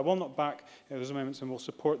 So while I will not back those amendments and will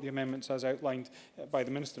support the amendments as outlined by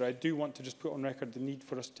the Minister, I do want to just put on record the need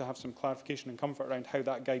for us to have some clarification and comfort around how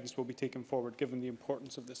that guidance will be taken forward, given the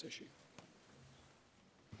importance of this issue.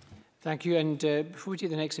 Thank you. And before we take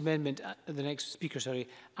the next amendment, the next speaker,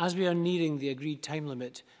 as we are nearing the agreed time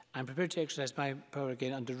limit, I'm prepared to exercise my power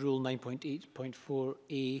again under Rule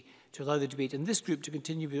 9.8.4a to allow the debate in this group to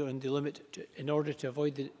continue beyond the limit in order to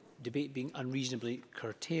avoid the debate being unreasonably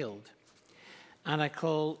curtailed. And I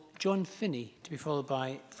call John Finney to be followed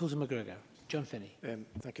by Fulton McGregor. John Finney.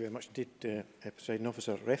 Thank you very much indeed, Presiding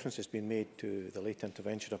Officer. Reference has been made to the late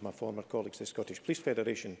intervention of my former colleagues, the Scottish Police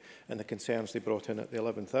Federation, and the concerns they brought in at the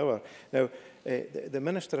 11th hour. Now, the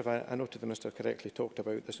Minister, if I noted the Minister correctly, talked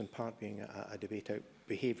about this in part being a debate out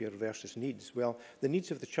behaviour versus needs. Well, the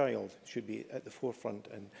needs of the child should be at the forefront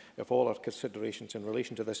of all our considerations in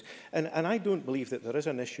relation to this. And I don't believe that there is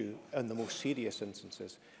an issue in the most serious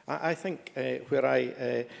instances. I think where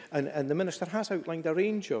and the Minister has outlined a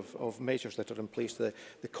range of measures that are in place, the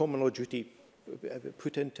common law duty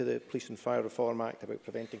put into the Police and Fire Reform Act about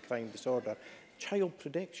preventing crime, disorder, child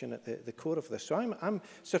protection at the core of this. So I'm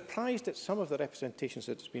surprised at some of the representations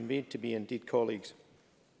that has been made to me, indeed colleagues,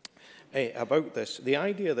 about this. The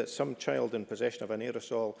idea that some child in possession of an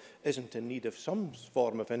aerosol isn't in need of some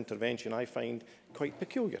form of intervention, I find quite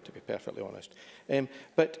peculiar, to be perfectly honest.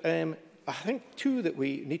 I think, too, that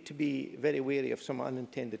we need to be very wary of some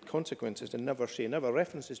unintended consequences and never say never.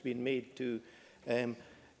 Reference has been made to the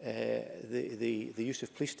use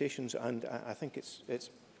of police stations, and I think it's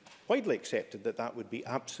widely accepted that that would be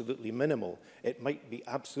absolutely minimal. It might be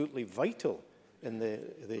absolutely vital in the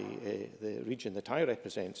region that I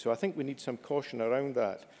represent. So I think we need some caution around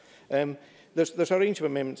that. There's a range of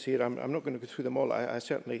amendments here. I'm not going to go through them all. I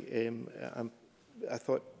certainly I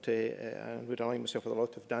thought I would align myself with a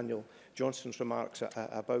lot of Daniel Johnston's remarks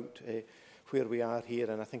about where we are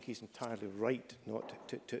here, and I think he's entirely right not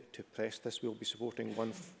to press this. We'll be supporting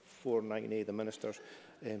 149A, the Minister's,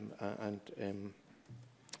 and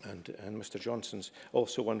Mr Johnson's,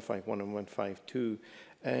 also 151 and 152,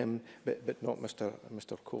 but not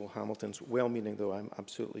Mr Cole-Hamilton's. Well-meaning, though, I'm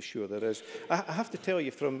absolutely sure there is. I have to tell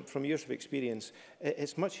you, from years of experience,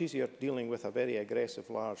 it's much easier dealing with a very aggressive,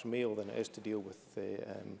 large male than it is to deal with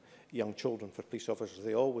young children for police officers.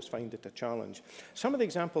 They always find it a challenge. Some of the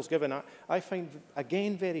examples given, I find,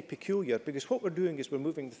 again, very peculiar, because what we're doing is we're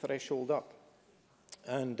moving the threshold up.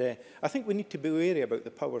 And I think we need to be wary about the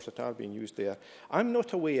powers that are being used there. I'm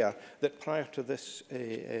not aware that prior to this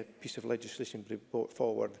piece of legislation being brought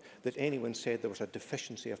forward that anyone said there was a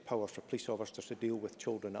deficiency of power for police officers to deal with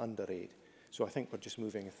children under 8. So I think we're just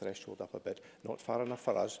moving the threshold up a bit. Not far enough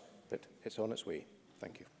for us, but it's on its way.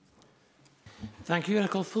 Thank you. Thank you. I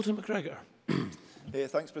call Fulton McGregor.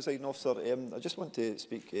 Thanks, Presiding Officer. I just want to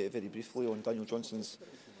speak very briefly on Daniel Johnston's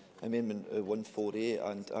Amendment 148,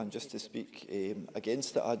 and just to speak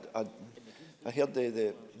against it, I heard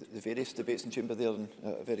the various debates in chamber there, and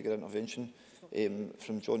a very good intervention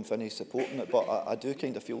from John Finney supporting it, but I do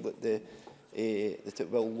kind of feel that that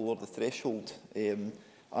it will lower the threshold.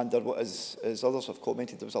 And there was, as others have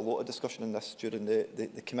commented, there was a lot of discussion on this during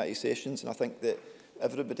the committee sessions, and I think that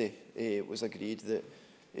everybody was agreed that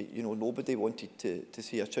nobody wanted to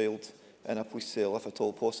see a child in a police cell if at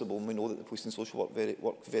all possible, and we know that the police and social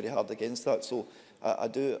work very hard against that. So I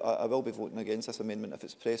will be voting against this amendment if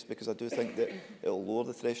it's pressed, because I do think that it will lower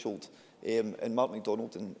the threshold. And Mark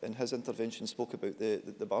MacDonald in his intervention spoke about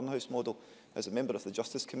the Barnhouse model. As a member of the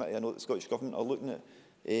Justice Committee, I know that the Scottish Government are looking at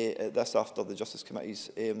this after the Justice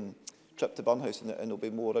Committee's trip to Barnhouse, and there will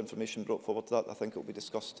be more information brought forward to that. I think it will be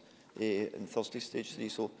discussed in Thursday, stage 3.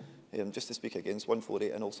 So just to speak against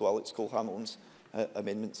 148 and also Alex Cole-Hamilton's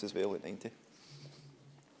amendments as well at 90.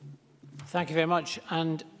 Thank you very much.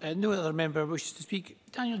 And no other member wishes to speak.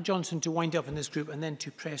 Daniel Johnson to wind up in this group and then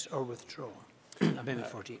to press or withdraw. Amendment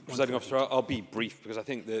 48. Presiding Officer, I'll be brief because I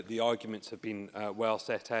think the arguments have been well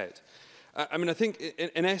set out. I mean, I think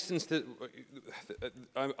in essence that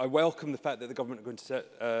I welcome the fact that the government are going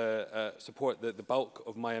to support the bulk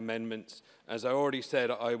of my amendments. As I already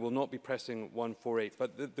said, I will not be pressing 148.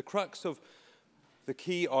 But the crux of the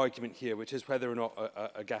key argument here, which is whether or not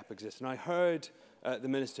a gap exists. And I heard the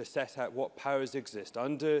Minister set out what powers exist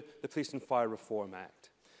under the Police and Fire Reform Act.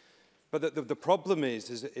 But the problem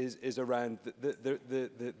is around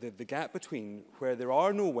the gap between where there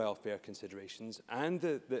are no welfare considerations and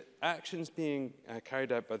the actions being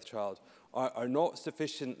carried out by the child are not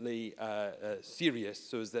sufficiently serious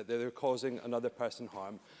so that they're causing another person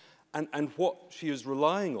harm. And what she is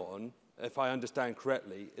relying on, if I understand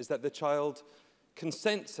correctly, is that the child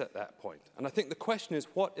consents at that point. And I think the question is,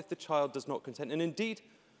 what if the child does not consent? And indeed,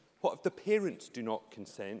 what if the parents do not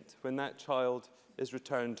consent when that child is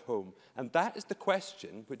returned home? And that is the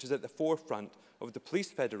question which is at the forefront of the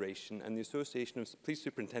Police Federation and the Association of Police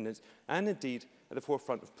Superintendents, and indeed at the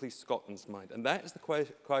forefront of Police Scotland's mind. And that is the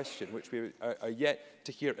question which we are yet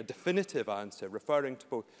to hear a definitive answer, referring to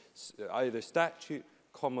both either statute,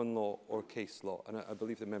 common law or case law. And I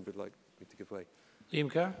believe the member would like me to give way. Liam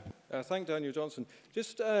Kerr. Thank Daniel Johnson.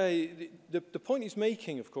 Just the point he's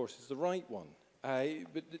making, of course, is the right one.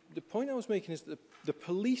 But the point I was making is that the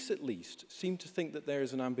police, at least, seem to think that there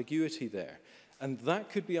is an ambiguity there. And that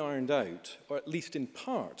could be ironed out, or at least in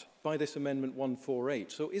part, by this Amendment 148.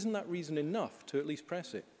 So isn't that reason enough to at least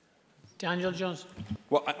press it? Daniel Johnson.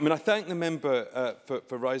 Well, I mean, I thank the member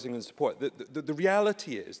for rising in support. The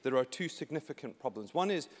reality is there are two significant problems.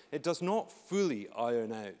 One is it does not fully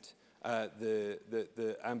iron out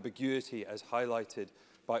the ambiguity as highlighted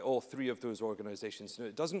by all three of those organisations. No,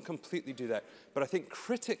 it doesn't completely do that. But I think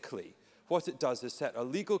critically, what it does is set a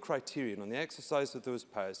legal criterion on the exercise of those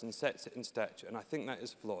powers and sets it in statute. And I think that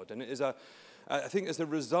is flawed. And it is I think as a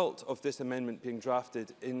result of this amendment being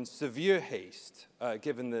drafted in severe haste,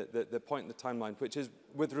 given the point in the timeline, which is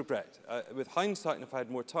with regret. With hindsight, and if I had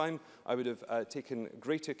more time, I would have taken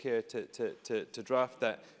greater care to draft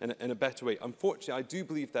that in a better way. Unfortunately, I do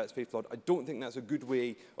believe that's very flawed. I don't think that's a good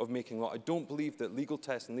way of making law. I don't believe that legal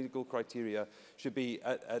tests and legal criteria should be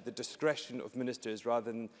at the discretion of ministers rather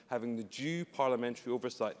than having the due parliamentary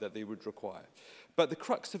oversight that they would require. But the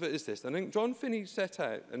crux of it is this. I think John Finney set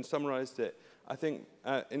out and summarised it, I think,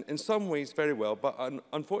 in some ways very well, but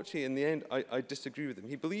unfortunately, in the end, I disagree with him.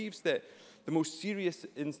 He believes that the most serious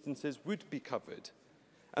instances would be covered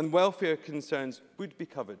and welfare concerns would be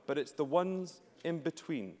covered, but it's the ones in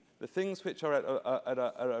between, the things which are at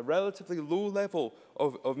a relatively low level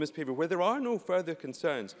of misbehaviour, where there are no further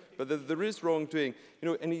concerns, but there is wrongdoing. You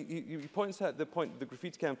know, and he points out the point of the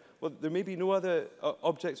graffiti camp. Well, there may be no other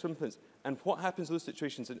objects or implements. And what happens in those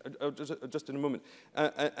situations? Just in a moment.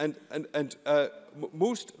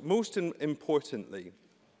 Most importantly,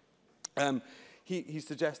 he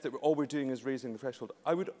suggests that all we're doing is raising the threshold.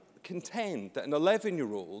 I would contend that an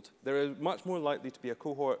 11-year-old, there is much more likely to be a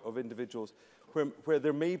cohort of individuals where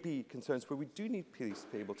there may be concerns where we do need police to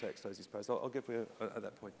be able to exercise these powers. I'll give way at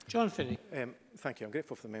that point. John Finney. Thank you. I'm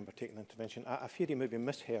grateful for the member taking the intervention. I fear he maybe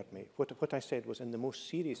misheard me. What I said was in the most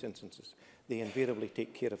serious instances, they invariably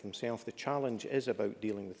take care of themselves. The challenge is about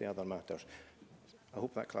dealing with the other matters. I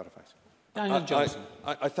hope that clarifies. Daniel Johnson.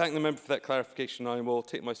 I thank the member for that clarification. I will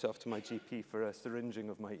take myself to my GP for a syringing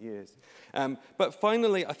of my ears. But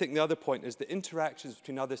finally, I think the other point is the interactions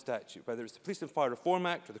between other statutes, whether it's the Police and Fire Reform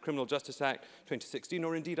Act or the Criminal Justice Act 2016,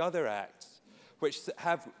 or indeed other acts, which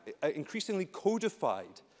have increasingly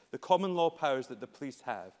codified the common law powers that the police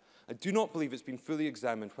have. I do not believe it's been fully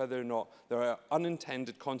examined whether or not there are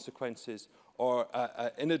unintended consequences or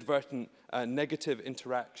inadvertent negative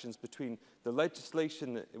interactions between the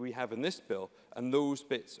legislation that we have in this bill and those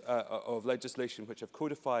bits of legislation which have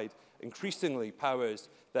codified increasingly powers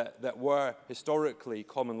that were historically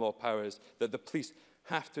common law powers that the police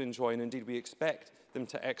have to enjoy, and indeed we expect them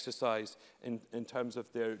to exercise in terms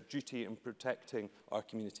of their duty in protecting our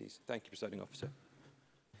communities. Thank you, Presiding Officer.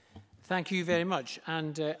 Thank you very much.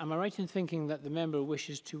 And am I right in thinking that the member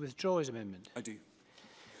wishes to withdraw his amendment? I do.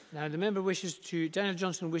 Now, the member Daniel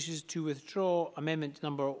Johnson wishes to withdraw amendment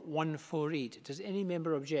number 148. Does any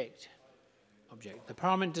member object? Object. The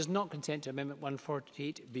Parliament does not consent to amendment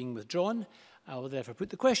 148 being withdrawn. I will therefore put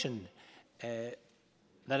the question that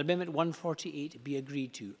amendment 148 be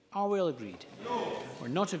agreed to. Are we all agreed? No. We're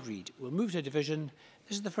not agreed. We'll move to a division.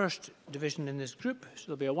 This is the first division in this group, so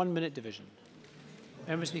there'll be a 1-minute division.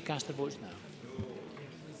 Members may cast their votes now.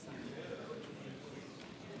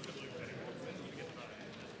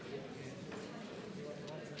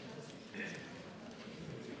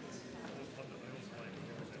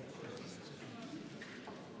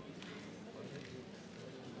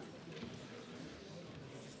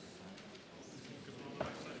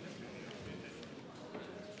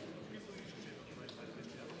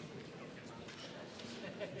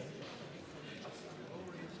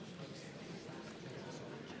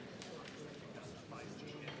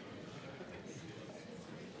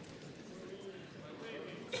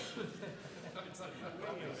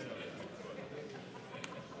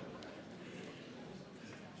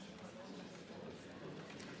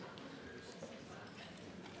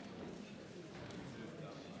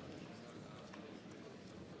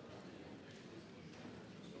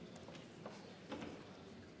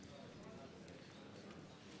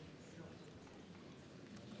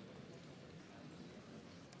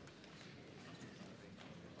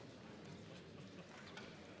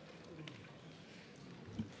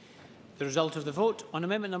 The result of the vote on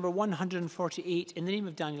amendment number 148 in the name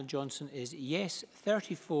of Daniel Johnson is yes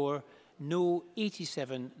 34, no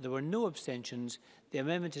 87. There were no abstentions. The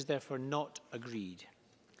amendment is therefore not agreed.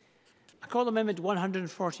 I call amendment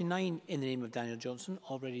 149 in the name of Daniel Johnson,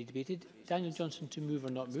 already debated. Daniel Johnson to move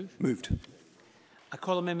or not move? Moved. I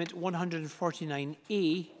call amendment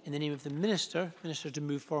 149A in the name of the Minister. Minister to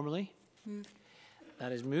move formally. Moved.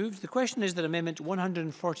 That is moved. The question is that amendment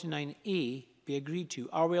 149A be agreed to.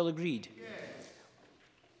 Are we all agreed? Yes.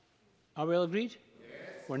 Are we all agreed? Yes.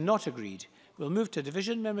 We're not agreed. We'll move to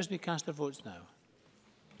division. Members may cast their votes now.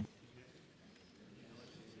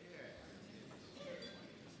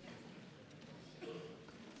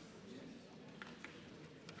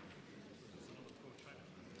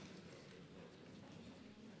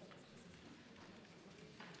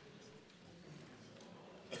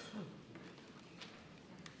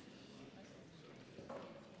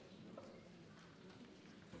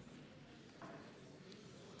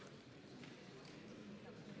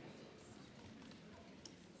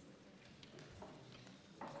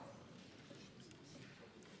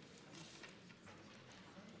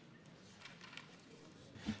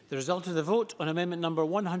 The result of the vote on amendment number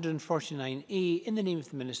 149A in the name of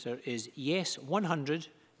the Minister is yes 100,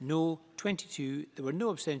 no 22. There were no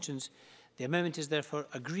abstentions. The amendment is therefore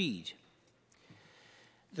agreed.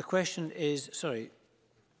 The question is,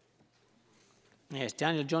 yes,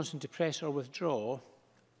 Daniel Johnson to press or withdraw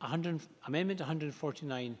amendment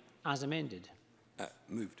 149 as amended.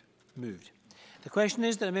 Moved. Moved. The question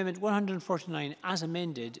is that amendment 149 as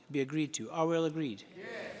amended be agreed to. Are we all agreed? Yes.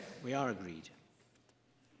 We are agreed.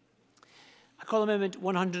 I call amendment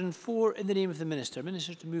 104 in the name of the Minister.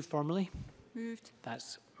 Minister to move formally. Moved.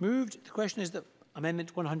 That's moved. The question is that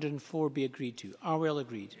amendment 104 be agreed to. Are we all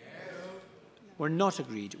agreed? Yes. We're not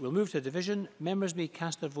agreed. We'll move to a division. Members may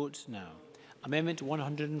cast their votes now. Amendment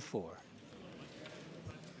 104.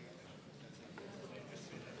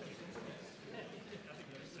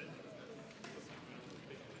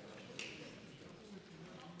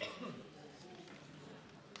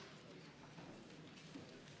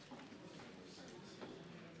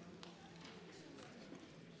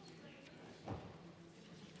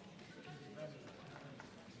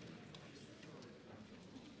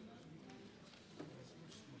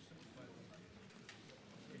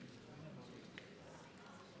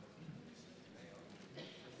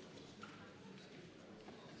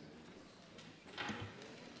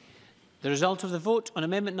 The result of the vote on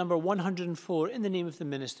amendment number 104 in the name of the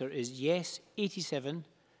Minister is yes 87,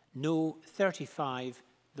 no 35.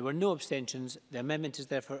 There were no abstentions. The amendment is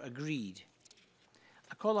therefore agreed.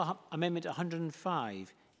 I call amendment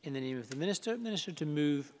 105 in the name of the Minister. Minister to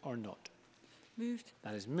move or not? Moved.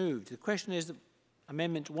 That is moved. The question is that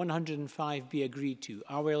amendment 105 be agreed to.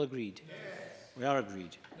 Are we all agreed? Yes. We are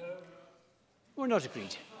agreed. No. Or not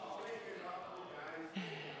agreed?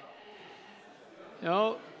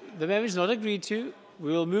 No, the amendment is not agreed to.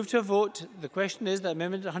 We will move to a vote. The question is that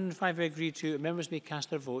Amendment 105 be agreed to. Members may cast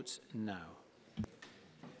their votes now.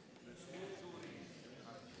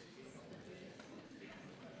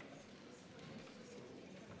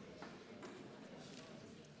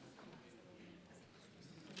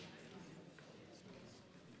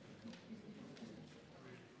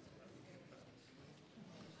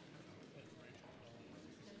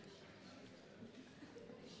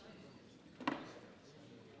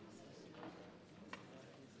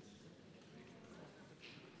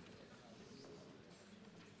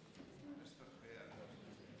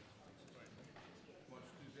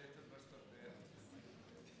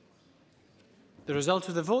 The result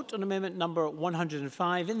of the vote on amendment number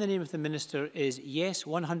 105 in the name of the Minister is yes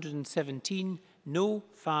 117, no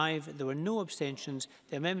 5. There were no abstentions.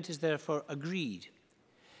 The amendment is therefore agreed.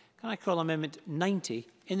 Can I call amendment 90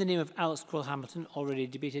 in the name of Alex Cole-Hamilton, already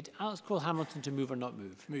debated? Alex Cole-Hamilton to move or not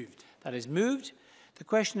move? Moved. That is moved. The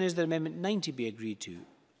question is that amendment 90 be agreed to.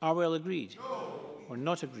 Are we all agreed? No. Or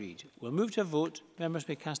not agreed? We'll move to a vote. Members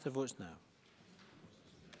may cast their votes now.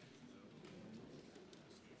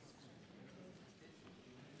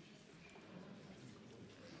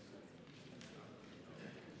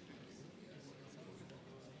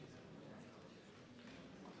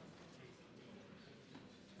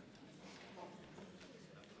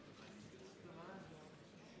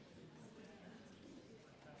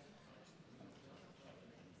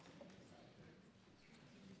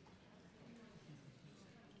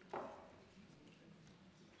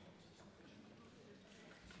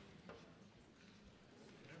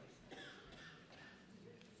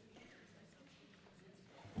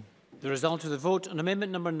 The result of the vote on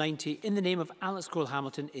amendment number 90 in the name of Alex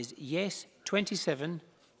Cole-Hamilton is yes 27,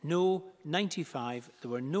 no 95. There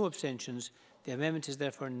were no abstentions. The amendment is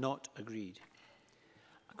therefore not agreed.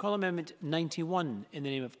 I call amendment 91 in the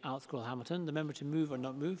name of Alex Cole-Hamilton. The member to move or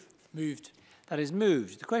not move? Moved. That is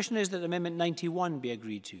moved. The question is that amendment 91 be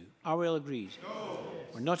agreed to. Are we all agreed? No.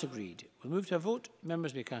 Or not agreed? We'll move to a vote.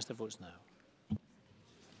 Members may cast their votes now.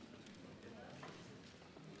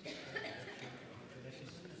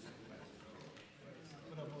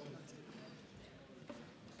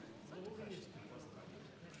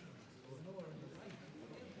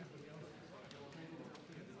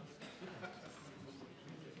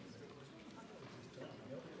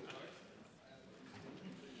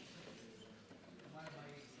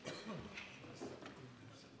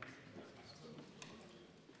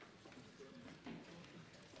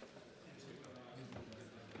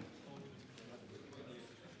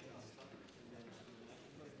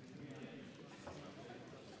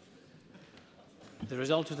 The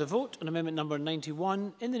result of the vote on amendment number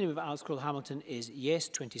 91 in the name of Alex Cole-Hamilton is yes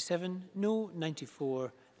 27, no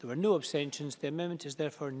 94. There were no abstentions. The amendment is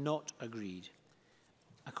therefore not agreed.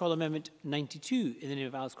 I call amendment 92 in the name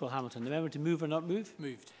of Alex Cole-Hamilton. The member to move or not move?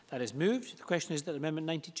 Moved. That is moved. The question is that amendment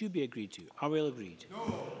 92 be agreed to. Are we all agreed?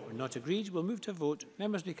 No. Or not agreed? We'll move to a vote.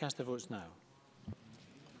 Members may cast their votes now.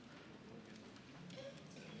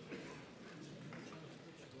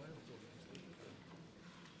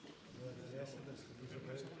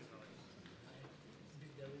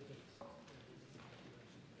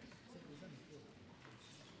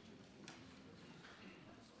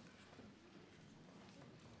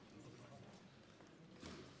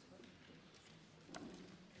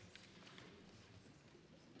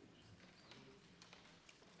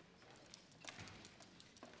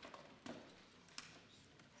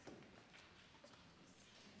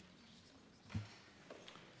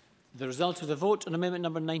 The result of the vote on amendment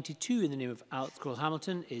number 92 in the name of Alex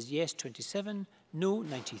Cole-Hamilton is yes 27, no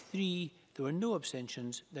 93. There were no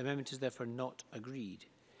abstentions. The amendment is therefore not agreed.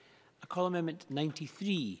 I call amendment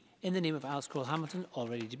 93 in the name of Alex Cole-Hamilton,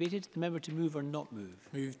 already debated. The member to move or not move?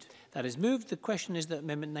 Moved. That is moved. The question is that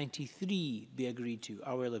amendment 93 be agreed to.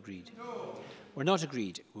 Are we all agreed? No. We're not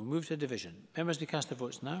agreed. We'll move to a division. Members may cast their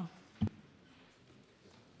votes now.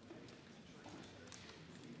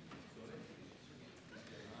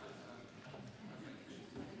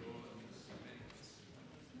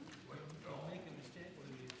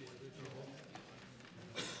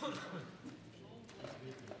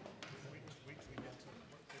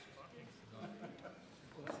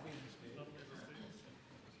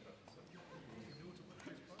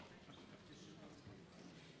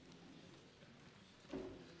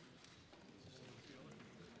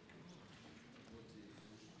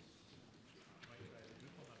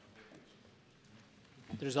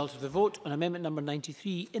 The result of the vote on amendment number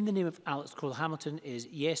 93 in the name of Alex Cole-Hamilton is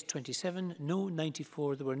yes 27, no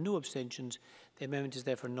 94. There were no abstentions. The amendment is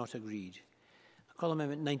therefore not agreed. call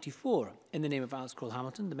Amendment 94 in the name of Alex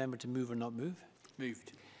Cole-Hamilton. The member to move or not move?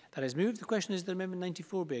 Moved. That is moved. The question is that Amendment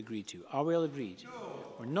 94 be agreed to. Are we all agreed? No.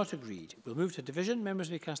 We're not agreed. We'll move to division.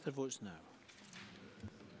 Members may cast their votes now.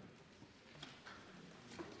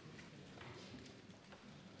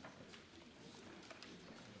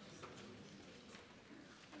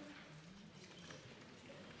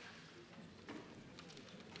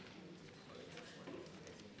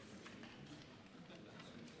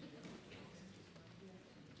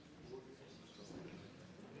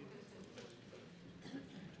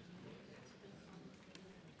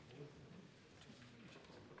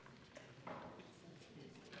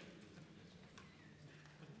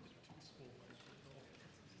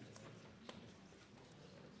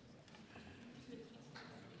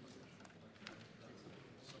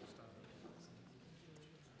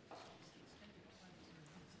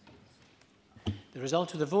 The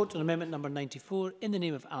result of the vote on amendment number 94 in the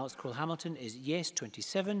name of Alex Cole-Hamilton is yes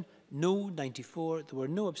 27, no 94. There were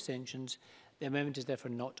no abstentions. The amendment is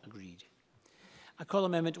therefore not agreed. I call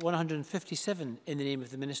amendment 157 in the name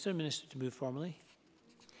of the Minister. Minister to move formally.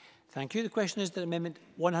 Thank you. The question is that amendment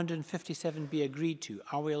 157 be agreed to.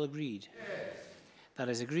 Are we all agreed? Yes. That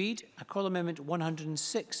is agreed. I call amendment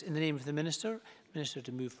 106 in the name of the Minister. Minister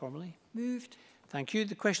to move formally. Moved. Thank you.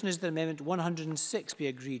 The question is that amendment 106 be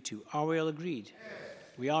agreed to. Are we all agreed? Yes.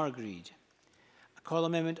 We are agreed. I call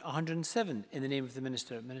amendment 107 in the name of the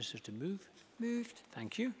Minister. Minister to move. Moved.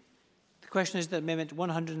 Thank you. The question is that amendment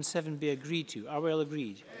 107 be agreed to. Are we all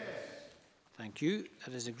agreed? Yes. Thank you.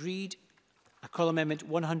 That is agreed. I call amendment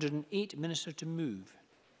 108. Minister to move.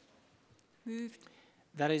 Moved.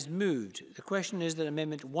 That is moved. The question is that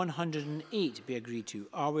amendment 108 be agreed to.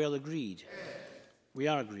 Are we all agreed? Yes. We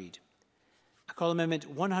are agreed. I call amendment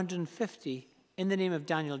 150 in the name of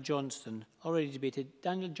Daniel Johnston, already debated.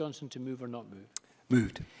 Daniel Johnston to move or not move?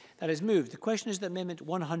 Moved. That is moved. The question is that amendment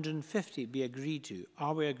 150 be agreed to.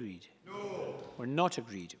 Are we agreed? No. We're not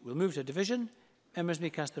agreed. We'll move to division. Members may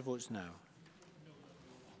cast their votes now.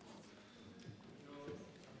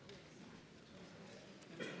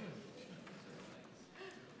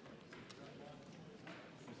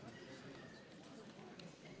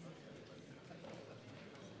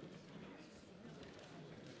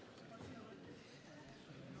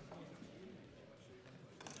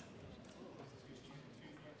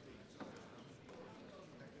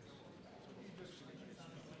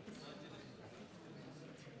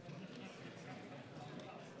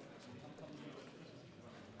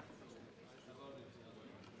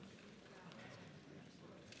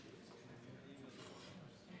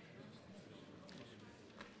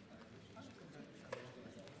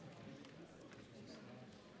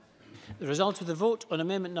 The result of the vote on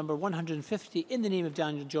amendment number 150 in the name of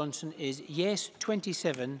Daniel Johnson is yes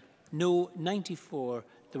 27, no 94.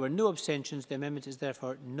 There were no abstentions. The amendment is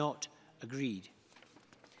therefore not agreed.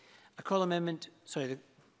 I call amendment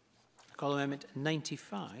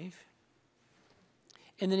 95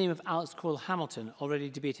 in the name of Alex Cole-Hamilton, already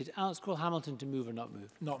debated. Alex Cole-Hamilton to move or not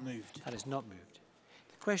move? Not moved. That is not moved.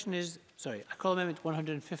 The question is, I call amendment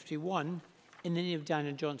 151 in the name of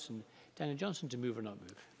Daniel Johnson. Daniel Johnson to move or not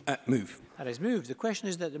move? Move. That is moved. The question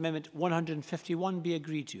is that amendment 151 be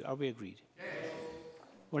agreed to. Are we agreed? Yes.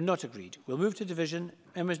 We're not agreed. We'll move to division.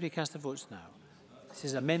 Members may cast their votes now. This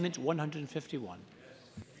is amendment 151.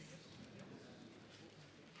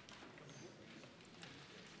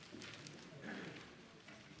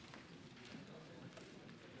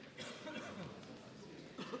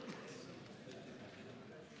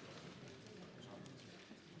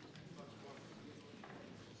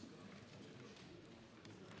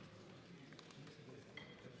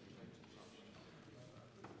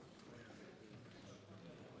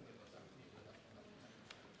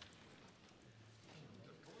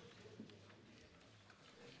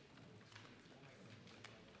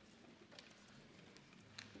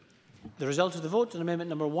 The result of the vote on amendment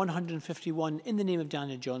number 151 in the name of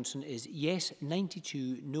Daniel Johnson is yes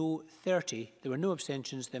 92, no 30. There were no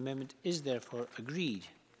abstentions. The amendment is therefore agreed.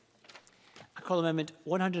 I call amendment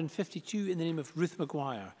 152 in the name of Ruth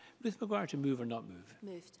Maguire. Ruth Maguire to move or not move?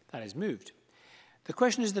 Moved. That is moved. The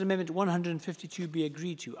question is that amendment 152 be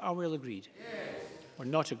agreed to. Are we all agreed? Yes. We're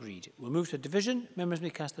not agreed. We'll move to division. Members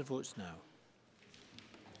may cast their votes now.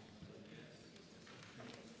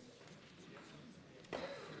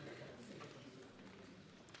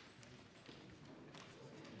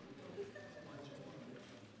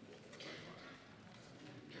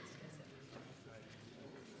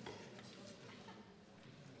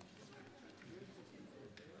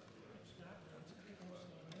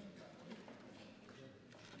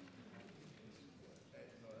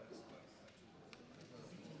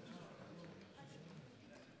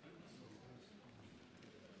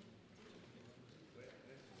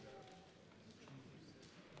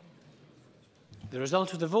 The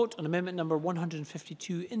result of the vote on amendment number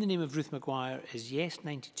 152 in the name of Ruth Maguire is yes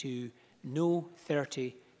 92, no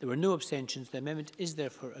 30. There were no abstentions. The amendment is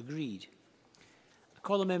therefore agreed. I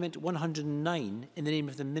call amendment 109 in the name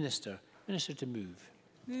of the Minister. Minister to move.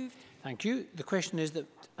 Moved. Thank you. The question is that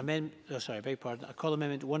I beg pardon. I call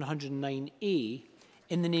amendment 109A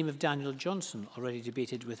in the name of Daniel Johnson, already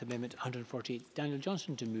debated with amendment 148. Daniel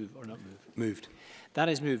Johnson to move or not move? Moved. That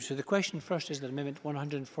is moved. So the question first is that amendment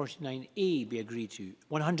 149A be agreed to.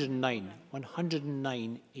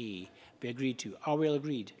 109A be agreed to. Are we all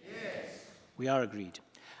agreed? Yes. We are agreed.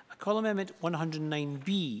 I call amendment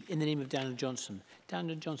 109B in the name of Daniel Johnson.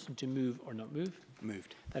 Daniel Johnson to move or not move?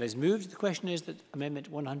 Moved. That is moved. The question is that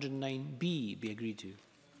amendment 109B be agreed to.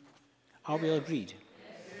 Are we all agreed?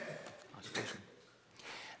 Yes.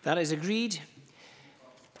 That is agreed.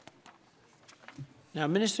 Now,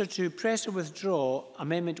 Minister, to press or withdraw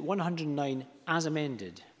amendment 109 as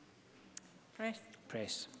amended. Press.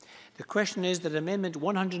 Press. The question is that amendment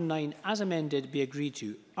 109 as amended be agreed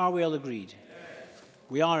to. Are we all agreed? Yes.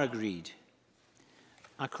 We are agreed.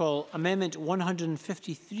 I call amendment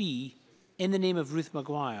 153 in the name of Ruth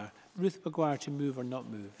Maguire. Ruth Maguire to move or not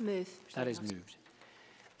move? Move. That is moved.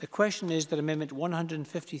 The question is that amendment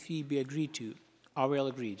 153 be agreed to. Are we all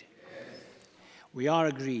agreed? Yes. We are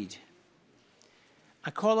agreed.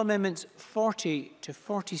 I call amendments 40 to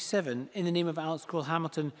 47 in the name of Alex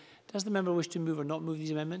Cole-Hamilton. Does the member wish to move or not move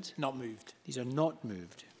these amendments? Not moved. These are not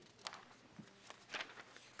moved.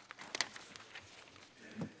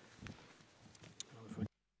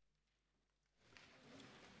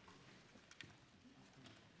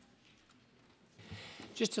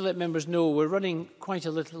 Just to let members know, we're running quite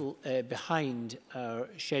a little behind our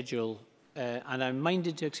schedule, and I'm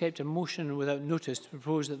minded to accept a motion without notice to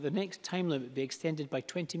propose that the next time limit be extended by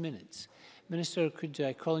 20 minutes. Minister, could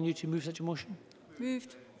I call on you to move such a motion?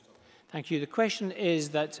 Moved. Thank you. The question is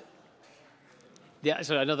that...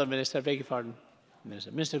 another Minister, I beg your pardon.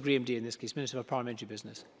 Minister Graham Day, in this case, Minister for Parliamentary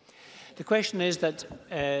Business. The question is that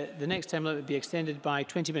the next time limit be extended by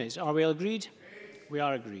 20 minutes. Are we all agreed? We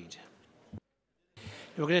are agreed.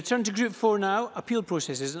 We're going to turn to Group 4 now, appeal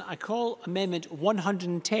processes, and I call Amendment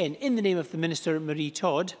 110 in the name of the Minister, Marie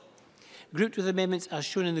Todd. Grouped with amendments as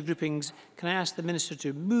shown in the groupings, can I ask the Minister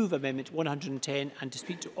to move Amendment 110 and to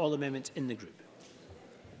speak to all amendments in the group?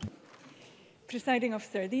 Presiding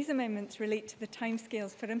Officer, these amendments relate to the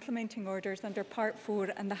timescales for implementing orders under Part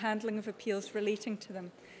 4 and the handling of appeals relating to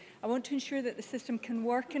them. I want to ensure that the system can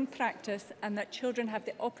work in practice and that children have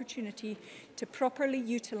the opportunity to properly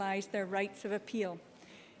utilise their rights of appeal.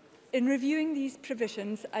 In reviewing these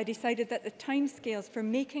provisions, I decided that the timescales for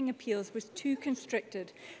making appeals was too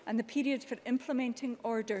constricted and the periods for implementing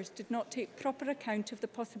orders did not take proper account of the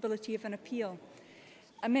possibility of an appeal.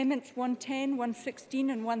 Amendments 110,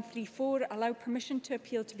 116 and 134 allow permission to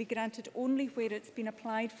appeal to be granted only where it's been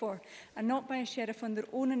applied for and not by a sheriff on their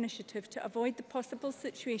own initiative to avoid the possible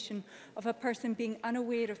situation of a person being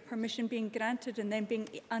unaware of permission being granted and then being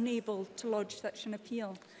unable to lodge such an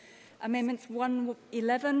appeal. Amendments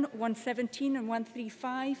 111, 117 and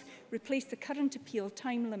 135 replace the current appeal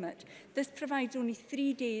time limit. This provides only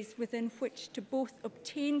 3 days within which to both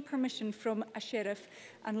obtain permission from a sheriff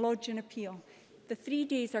and lodge an appeal. The 3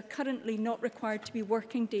 days are currently not required to be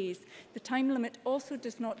working days. The time limit also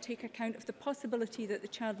does not take account of the possibility that the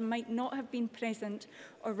child might not have been present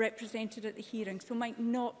or represented at the hearing, so might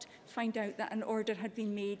not find out that an order had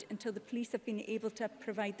been made until the police have been able to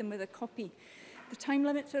provide them with a copy. The time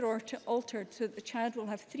limits are altered so that the child will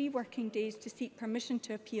have 3 working days to seek permission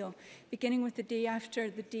to appeal, beginning with the day after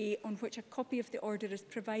the day on which a copy of the order is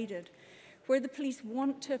provided. Where the police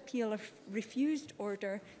want to appeal a refused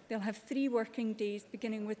order, they'll have 3 working days,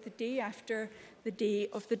 beginning with the day after the day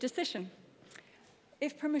of the decision.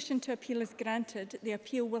 If permission to appeal is granted, the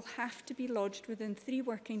appeal will have to be lodged within 3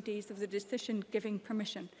 working days of the decision giving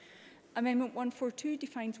permission. Amendment 142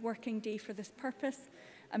 defines working day for this purpose.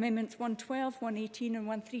 Amendments 112, 118 and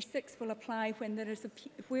 136 will apply when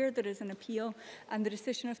where there is an appeal and the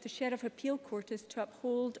decision of the Sheriff Appeal Court is to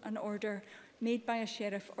uphold an order made by a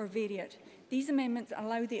sheriff or vary it. These amendments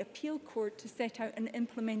allow the appeal court to set out an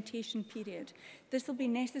implementation period. This will be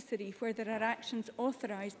necessary where there are actions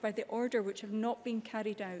authorised by the order which have not been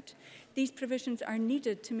carried out. These provisions are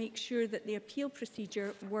needed to make sure that the appeal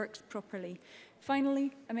procedure works properly.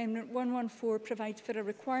 Finally, Amendment 114 provides for a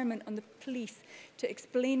requirement on the police to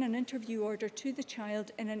explain an interview order to the child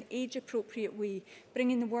in an age-appropriate way,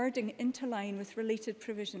 bringing the wording into line with related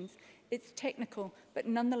provisions. It's technical, but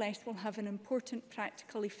nonetheless will have an important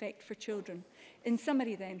practical effect for children. In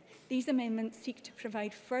summary then, these amendments seek to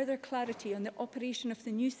provide further clarity on the operation of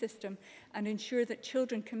the new system and ensure that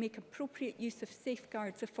children can make appropriate use of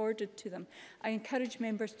safeguards afforded to them. I encourage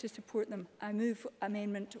members to support them. I move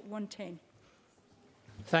Amendment 110.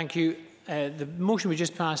 Thank you. The motion we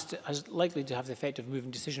just passed is likely to have the effect of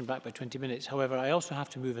moving decision back by 20 minutes. However, I also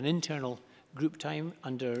have to move an internal group time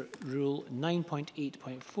under Rule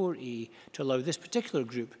 9.8.4a to allow this particular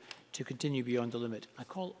group to continue beyond the limit. I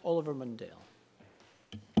call Oliver Mundell.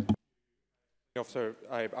 Officer,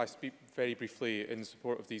 I speak very briefly in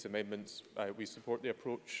support of these amendments. We support the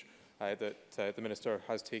approach that the Minister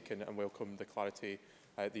has taken and welcome the clarity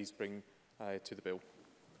these bring to the bill.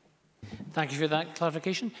 Thank you for that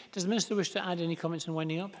clarification. Does the Minister wish to add any comments on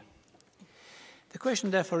winding up? The question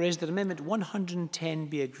therefore is that Amendment 110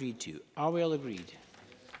 be agreed to. Are we all agreed?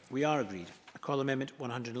 We are agreed. I call Amendment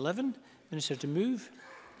 111. Minister to move.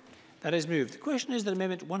 That is moved. The question is that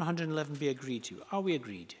Amendment 111 be agreed to. Are we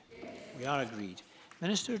agreed? We are agreed.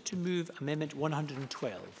 Minister to move Amendment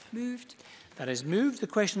 112. Moved. That is moved. The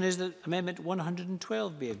question is that Amendment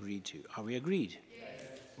 112 be agreed to. Are we agreed? Yes.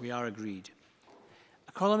 We are agreed.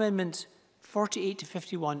 I call Amendments 48 to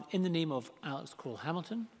 51 in the name of Alex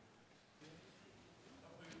Cole-Hamilton.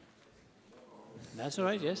 That's all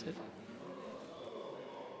right, yes.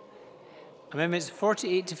 Amendments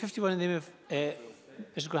 48 to 51 in the name of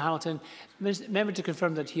Mr. Cole-Hamilton. Member to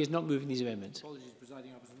confirm that he is not moving these amendments. Apologies,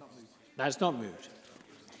 Presiding Officer, not moved. That's not moved.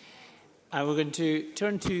 And we're going to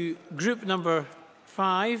turn to group number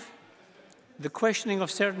 5, the questioning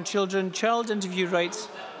of certain children, child interview rights.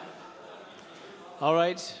 All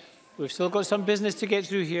right, we've still got some business to get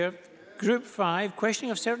through here. Group 5,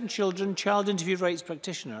 questioning of certain children, child interview rights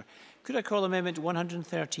practitioner. Could I call Amendment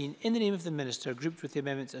 113 in the name of the Minister, grouped with the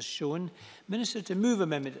amendments as shown? Minister to move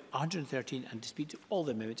Amendment 113 and to speak to all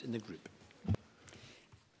the amendments in the group.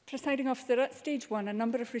 Presiding Officer, at stage 1, a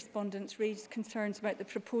number of respondents raised concerns about the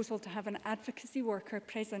proposal to have an advocacy worker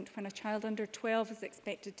present when a child under 12 is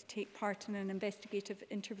expected to take part in an investigative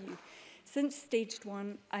interview. Since stage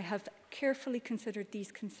 1, I have carefully considered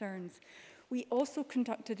these concerns. We also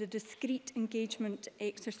conducted a discreet engagement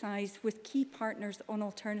exercise with key partners on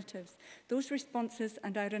alternatives. Those responses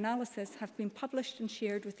and our analysis have been published and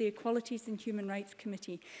shared with the Equalities and Human Rights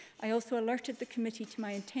Committee. I also alerted the committee to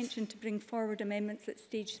my intention to bring forward amendments at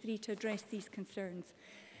stage 3 to address these concerns.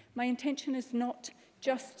 My intention is to not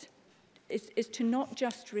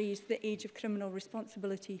just raise the age of criminal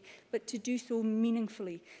responsibility, but to do so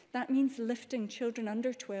meaningfully. That means lifting children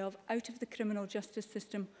under 12 out of the criminal justice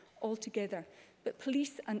system altogether. But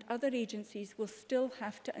police and other agencies will still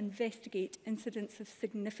have to investigate incidents of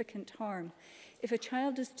significant harm. If a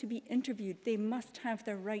child is to be interviewed, they must have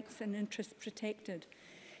their rights and interests protected.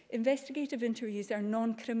 Investigative interviews are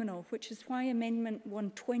non-criminal, which is why Amendment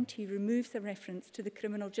 120 removes a reference to the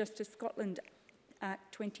Criminal Justice Scotland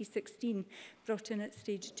Act 2016, brought in at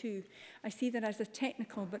stage 2. I see that as a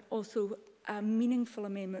technical but also a meaningful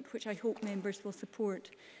amendment, which I hope members will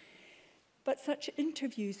support. But such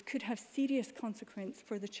interviews could have serious consequence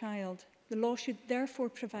for the child. The law should therefore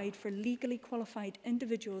provide for legally qualified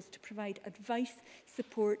individuals to provide advice,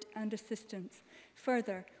 support and assistance.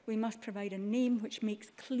 Further, we must provide a name which makes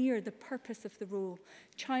clear the purpose of the role.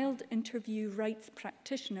 Child interview rights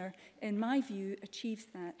practitioner, in my view, achieves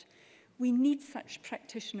that. We need such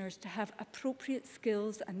practitioners to have appropriate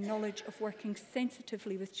skills and knowledge of working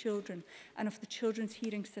sensitively with children and of the children's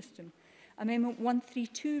hearing system. Amendment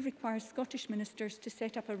 132 requires Scottish ministers to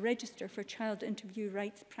set up a register for child interview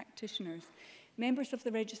rights practitioners. Members of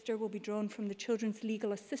the register will be drawn from the Children's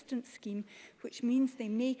Legal Assistance Scheme, which means they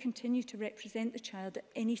may continue to represent the child at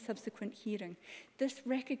any subsequent hearing. This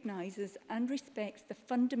recognises and respects the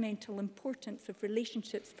fundamental importance of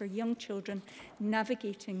relationships for young children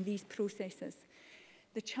navigating these processes.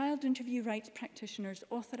 The Child Interview Rights Practitioners'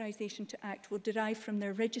 authorisation to act will derive from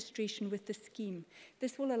their registration with the scheme.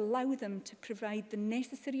 This will allow them to provide the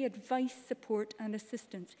necessary advice, support and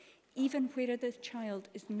assistance, even where the child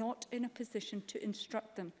is not in a position to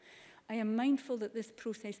instruct them. I am mindful that this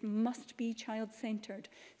process must be child-centred,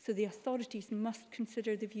 so the authorities must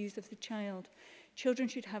consider the views of the child. Children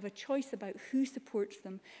should have a choice about who supports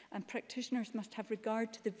them, and practitioners must have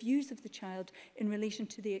regard to the views of the child in relation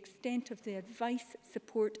to the extent of the advice,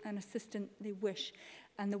 support and assistance they wish,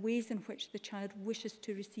 and the ways in which the child wishes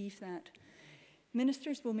to receive that.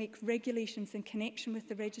 Ministers will make regulations in connection with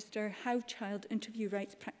the register how child interview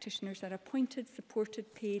rights practitioners are appointed,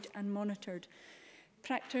 supported, paid and monitored.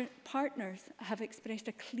 Partners have expressed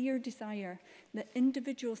a clear desire that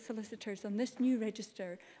individual solicitors on this new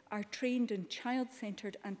register are trained in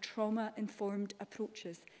child-centred and trauma-informed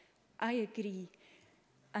approaches. I agree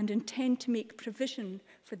and intend to make provision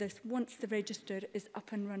for this once the register is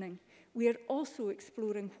up and running. We are also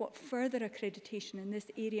exploring what further accreditation in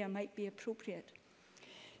this area might be appropriate.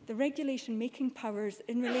 The regulation-making powers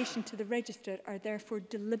in relation to the register are therefore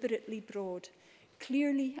deliberately broad.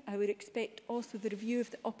 Clearly, I would expect also the review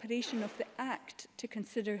of the operation of the Act to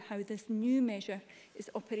consider how this new measure is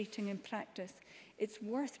operating in practice. It's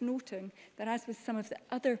worth noting that, as with some of the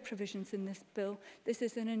other provisions in this bill, this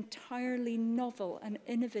is an entirely novel and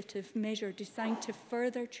innovative measure designed to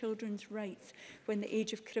further children's rights when the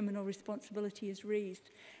age of criminal responsibility is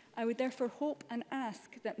raised. I would therefore hope and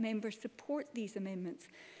ask that members support these amendments.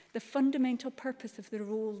 The fundamental purpose of the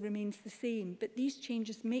role remains the same, but these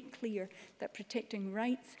changes make clear that protecting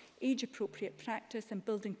rights, age-appropriate practice and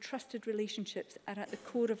building trusted relationships are at the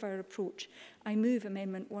core of our approach. I move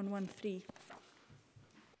Amendment 113.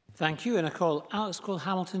 Thank you, and I call Alex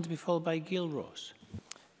Cole-Hamilton to be followed by Gail Ross.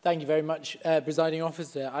 Thank you very much, Presiding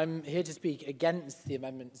Officer. I'm here to speak against the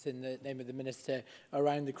amendments in the name of the Minister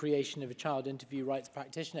around the creation of a child interview rights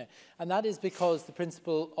practitioner. And that is because the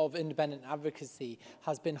principle of independent advocacy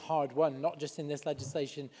has been hard won, not just in this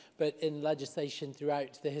legislation, but in legislation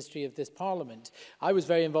throughout the history of this Parliament. I was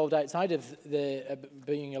very involved outside of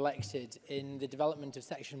being elected in the development of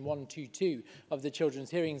Section 122 of the Children's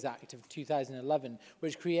Hearings Act of 2011,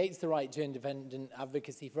 which creates the right to independent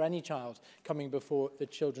advocacy for any child coming before the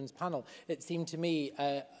Children's Panel. It seemed to me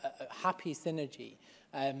a happy synergy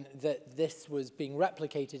that this was being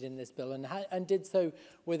replicated in this bill and did so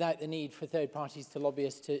without the need for third parties to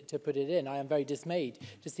lobbyists to put it in. I am very dismayed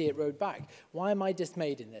to see it rowed back. Why am I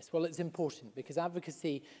dismayed in this? Well, it's important because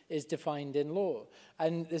advocacy is defined in law.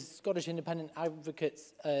 And the Scottish Independent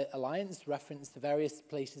Advocates Alliance referenced the various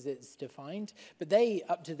places it's defined, but they,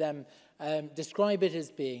 up to them, describe it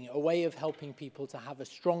as being a way of helping people to have a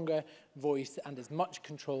stronger voice and as much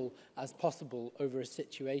control as possible over a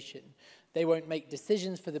situation. They won't make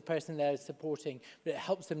decisions for the person they're supporting, but it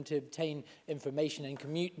helps them to obtain information and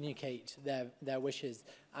communicate their wishes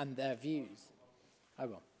and their views. I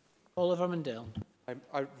will. Oliver Mundell.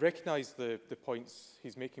 I recognise the points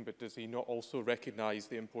he's making, but does he not also recognise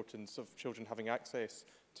the importance of children having access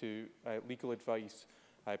to legal advice,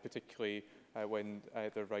 particularly when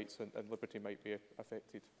their rights and liberty might be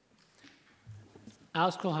affected?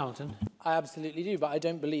 Alex Cole-Hamilton. I absolutely do, but I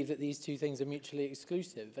don't believe that these two things are mutually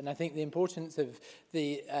exclusive. And I think the importance of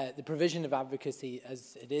the provision of advocacy,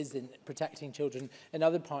 as it is in protecting children in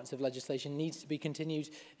other parts of legislation, needs to be continued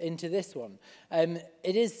into this one.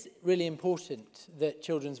 It is really important that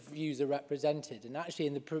children's views are represented. And actually,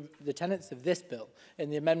 in the tenets of this bill, in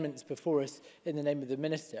the amendments before us in the name of the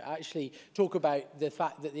Minister, actually talk about the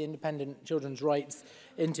fact that the independent children's rights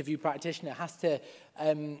interview practitioner has to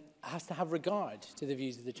have regard to the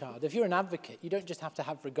views of the child. If you're an advocate, you don't just have to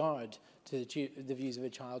have regard to the views of a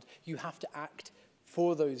child, you have to act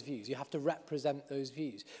for those views. You have to represent those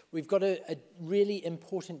views. We've got a really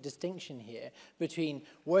important distinction here between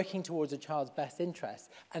working towards a child's best interests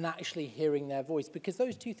and actually hearing their voice, because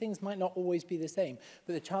those two things might not always be the same,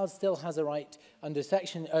 but the child still has a right under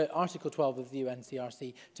Article 12 of the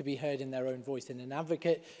UNCRC to be heard in their own voice, and an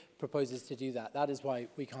advocate proposes to do that. That is why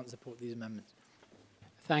we can't support these amendments.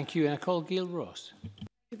 Thank you. And I call Gail Ross.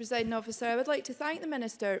 Presiding Officer, I would like to thank the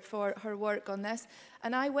Minister for her work on this,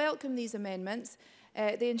 and I welcome these amendments.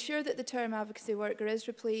 They ensure that the term advocacy worker is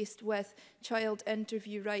replaced with child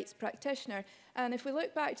interview rights practitioner. And if we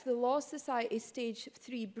look back to the Law Society Stage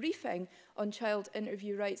 3 briefing on child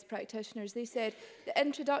interview rights practitioners, they said the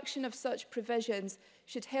introduction of such provisions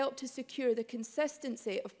should help to secure the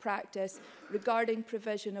consistency of practice regarding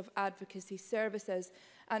provision of advocacy services.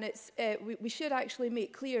 And we should actually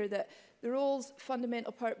make clear that the role's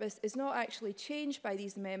fundamental purpose is not actually changed by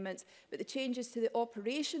these amendments, but the changes to the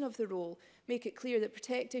operation of the role make it clear that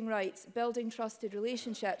protecting rights, building trusted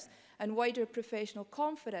relationships and wider professional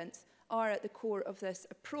confidence are at the core of this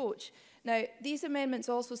approach. Now, these amendments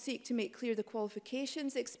also seek to make clear the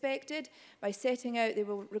qualifications expected by setting out they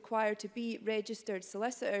will require to be registered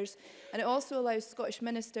solicitors, and it also allows Scottish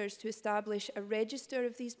ministers to establish a register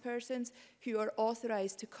of these persons who are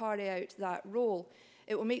authorised to carry out that role.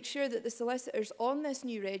 It will make sure that the solicitors on this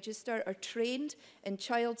new register are trained in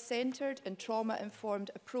child-centred and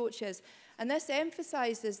trauma-informed approaches, and this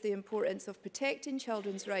emphasises the importance of protecting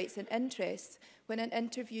children's rights and interests when an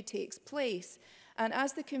interview takes place. And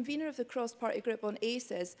as the convener of the cross-party group on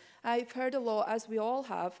ACEs, I've heard a lot, as we all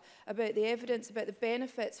have, about the evidence about the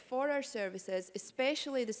benefits for our services,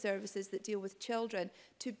 especially the services that deal with children,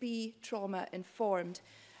 to be trauma-informed.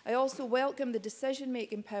 I also welcome the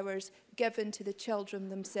decision-making powers given to the children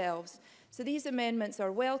themselves. So these amendments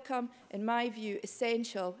are welcome, in my view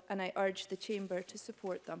essential, and I urge the Chamber to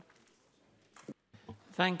support them.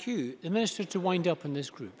 Thank you. The Minister to wind up on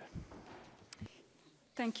this group.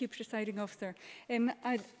 Thank you, Presiding Officer.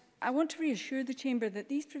 I want to reassure the Chamber that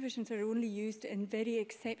these provisions are only used in very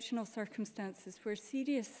exceptional circumstances where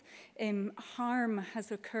serious harm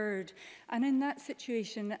has occurred. And in that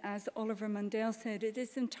situation, as Oliver Mundell said, it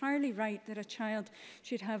is entirely right that a child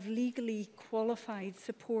should have legally qualified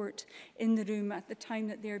support in the room at the time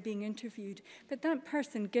that they are being interviewed. But that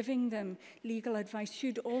person giving them legal advice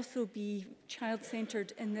should also be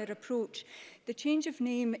child-centred in their approach. The change of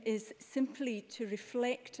name is simply to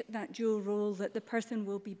reflect that dual role, that the person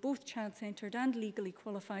will be both child-centred and legally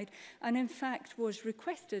qualified, and in fact was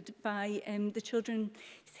requested by the Children's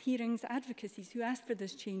Hearings advocacies who asked for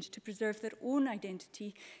this change to preserve their own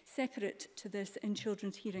identity separate to this in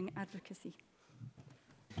children's hearing advocacy.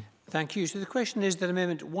 Thank you. So the question is that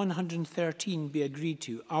Amendment 113 be agreed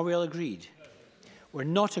to. Are we all agreed? We're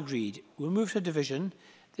not agreed. We'll move to division.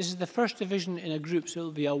 This is the first division in a group, so it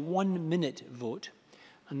will be a 1-minute vote,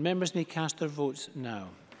 and members may cast their votes now.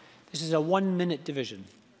 This is a 1-minute division.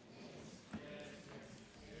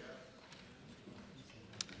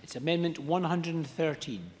 It's Amendment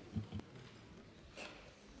 113.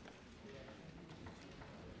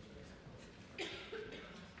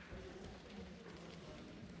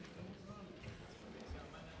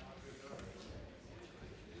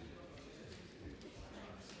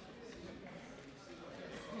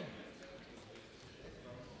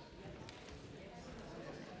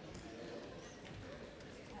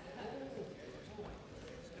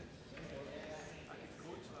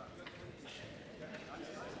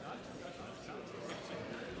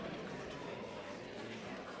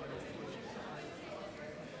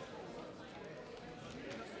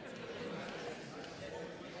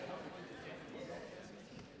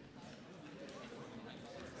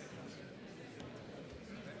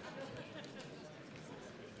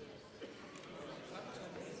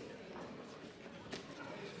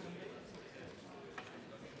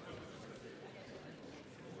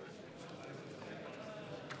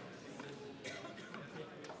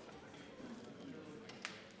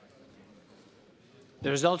 The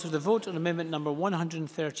result of the vote on amendment number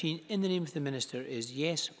 113 in the name of the Minister is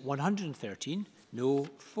yes 113, no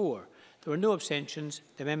 4. There were no abstentions.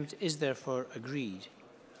 The amendment is therefore agreed.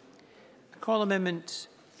 I call amendments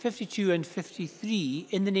 52 and 53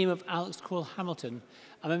 in the name of Alex Cole-Hamilton.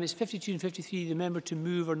 Amendments 52 and 53, the member to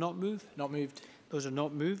move or not move? Not moved. Those are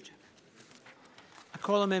not moved. I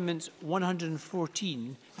call amendments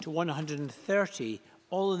 114 to 130,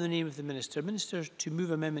 all in the name of the Minister. Minister to move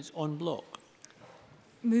amendments en bloc.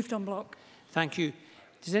 Moved en bloc. Thank you.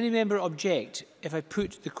 Does any member object if I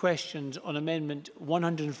put the questions on amendment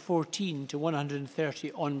 114 to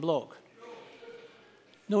 130 en bloc?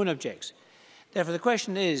 No one objects. Therefore, the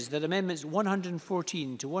question is that amendments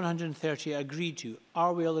 114 to 130 are agreed to.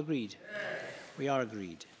 Are we all agreed? Yes. We are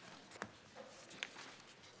agreed.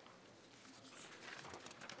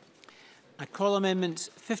 I call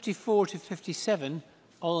amendments 54 to 57,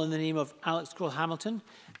 all in the name of Alex Cole-Hamilton.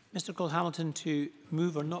 Mr. Cole-Hamilton to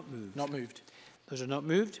move or not move? Not moved. Those are not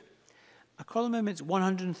moved. I call amendments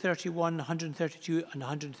 131, 132 and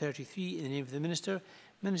 133 in the name of the Minister.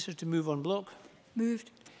 Minister to move en bloc.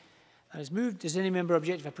 Moved. That is moved. Does any member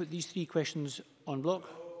object if I put these three questions en bloc?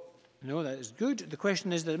 No, that is good. The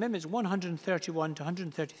question is that amendments 131 to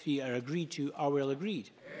 133 are agreed to. Are we all agreed?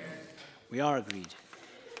 Yes. We are agreed.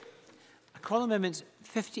 I call amendments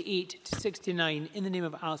 58 to 69 in the name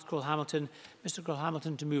of Alex Cole-Hamilton. Mr.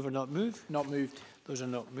 Cole-Hamilton to move or not move? Not moved. Those are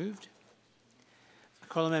not moved. I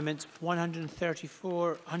call amendments 134,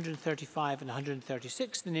 135 and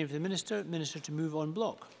 136 in the name of the Minister. Minister to move en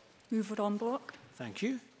bloc. Move it en bloc. Thank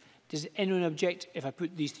you. Does anyone object if I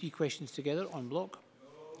put these three questions together en bloc?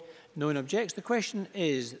 No one objects. The question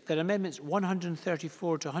is that amendments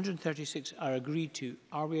 134 to 136 are agreed to.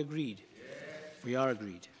 Are we agreed? Yes. We are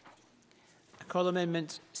agreed. I call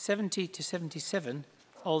amendments 70 to 77,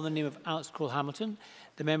 all in the name of Alex Cole-Hamilton.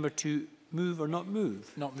 The member to move or not move?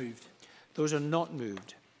 Not moved. Those are not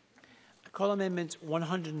moved. I call amendments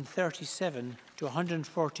 137 to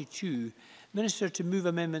 142. Minister to move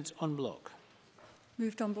amendments en bloc.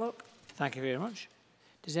 Moved en bloc. Thank you very much.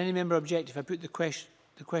 Does any member object if I put the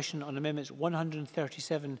question on amendments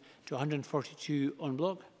 137 to 142 en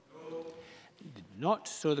bloc? No. Did not.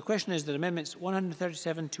 So the question is that amendments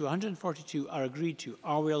 137 to 142 are agreed to.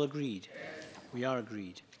 Are we all agreed? Yes. We are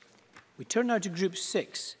agreed. We turn now to Group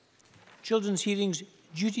 6. Children's Hearings,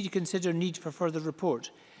 Duty to Consider Need for Further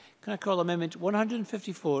Report. Can I call Amendment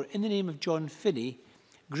 154 in the name of John Finney,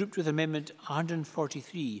 grouped with Amendment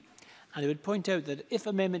 143? And I would point out that if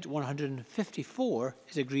Amendment 154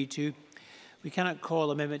 is agreed to, we cannot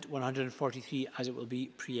call Amendment 143 as it will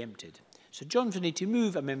be preempted. So John Finney to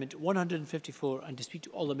move Amendment 154 and to speak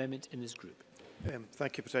to all amendments in this group.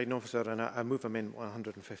 Thank you, Presiding Officer, and I move Amendment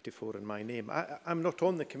 154 in my name. I'm not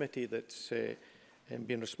on the committee that's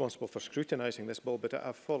been responsible for scrutinising this bill, but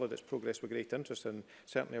I've followed its progress with great interest, and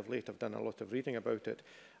certainly of late I've done a lot of reading about it.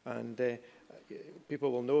 And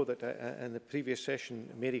people will know that in the previous session,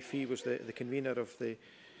 Mary Fee was the convener of the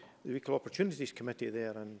Equal Opportunities Committee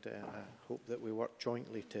there, and I hope that we work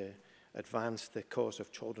jointly to advance the cause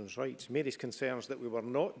of children's rights. Mary's concerns that we were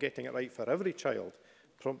not getting it right for every child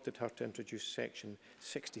prompted her to introduce Section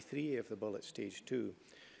 63A of the bill at Stage 2.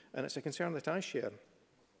 And it's a concern that I share.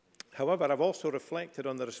 However, I've also reflected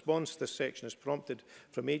on the response this section has prompted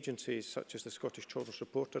from agencies such as the Scottish Children's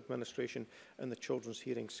Report Administration and the Children's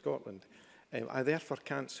Hearing Scotland. I therefore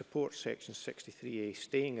can't support Section 63A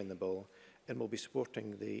staying in the bill and will be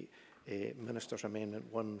supporting the Minister's Amendment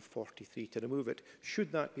 143 to remove it,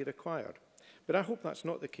 should that be required. But I hope that's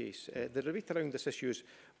not the case. The debate around this issue has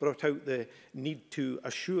brought out the need to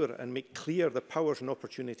assure and make clear the powers and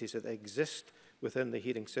opportunities that exist within the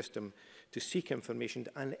hearing system to seek information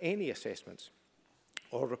and any assessments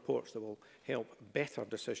or reports that will help better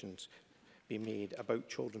decisions be made about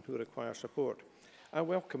children who require support. I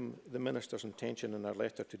welcome the Minister's intention in her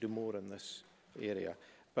letter to do more in this area,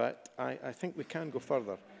 but I think we can go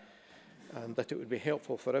further, and that it would be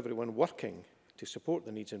helpful for everyone working to support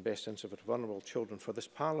the needs and best interests of vulnerable children for this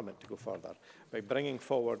Parliament to go further. By bringing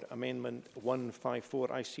forward Amendment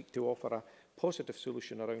 154, I seek to offer a positive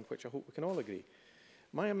solution around which I hope we can all agree.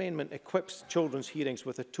 My amendment equips children's hearings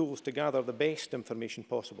with the tools to gather the best information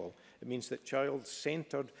possible. It means that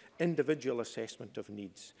child-centred individual assessment of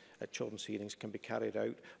needs at children's hearings can be carried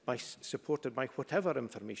out supported by whatever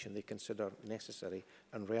information they consider necessary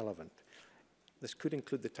and relevant. This could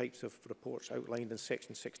include the types of reports outlined in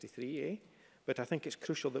Section 63A, but I think it's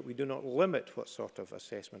crucial that we do not limit what sort of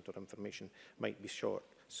assessment or information might be sought.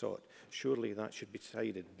 Surely that should be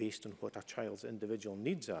decided based on what a child's individual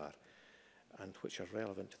needs are and which are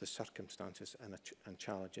relevant to the circumstances and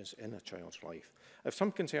challenges in a child's life. I have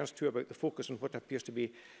some concerns too about the focus on what appears to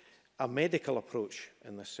be a medical approach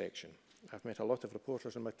in this section. I've met a lot of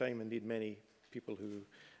reporters in my time, indeed many people who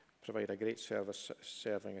provide a great service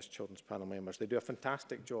serving as children's panel members. They do a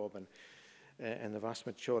fantastic job, and in the vast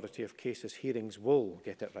majority of cases, hearings will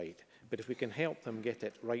get it right. But if we can help them get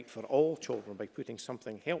it right for all children by putting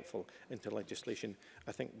something helpful into legislation,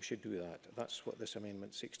 I think we should do that. That's what this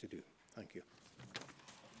amendment seeks to do. Thank you.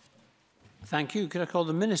 Thank you. Could I call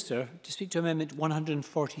the Minister to speak to Amendment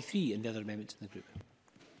 143 and the other amendments in the group?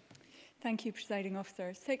 Thank you, Presiding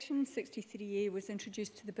Officer. Section 63A was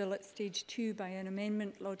introduced to the bill at Stage 2 by an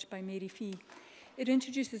amendment lodged by Mary Fee. It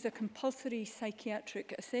introduces a compulsory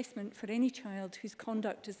psychiatric assessment for any child whose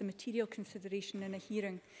conduct is a material consideration in a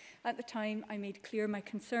hearing. At the time, I made clear my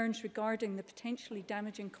concerns regarding the potentially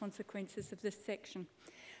damaging consequences of this section.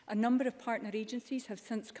 A number of partner agencies have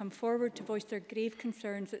since come forward to voice their grave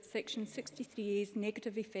concerns at Section 63A's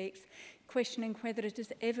negative effects, questioning whether it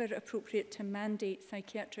is ever appropriate to mandate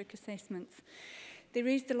psychiatric assessments. They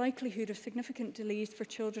raised the likelihood of significant delays for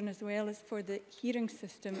children as well as for the hearing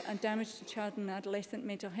system and damage to child and adolescent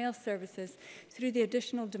mental health services through the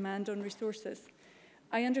additional demand on resources.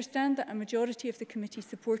 I understand that a majority of the committee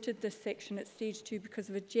supported this section at Stage 2 because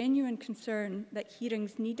of a genuine concern that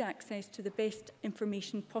hearings need access to the best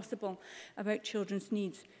information possible about children's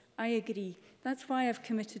needs. I agree. That's why I've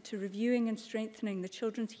committed to reviewing and strengthening the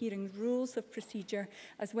children's hearing rules of procedure,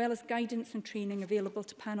 as well as guidance and training available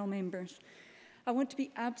to panel members. I want to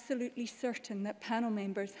be absolutely certain that panel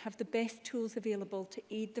members have the best tools available to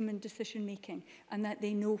aid them in decision making and that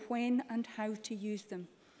they know when and how to use them.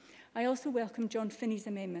 I also welcome John Finney's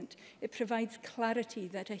amendment. It provides clarity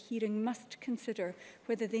that a hearing must consider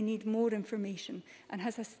whether they need more information and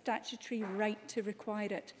has a statutory right to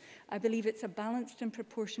require it. I believe it's a balanced and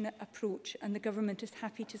proportionate approach, and the Government is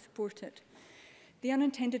happy to support it. The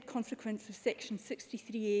unintended consequence of Section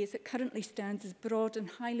 63A as it currently stands is broad and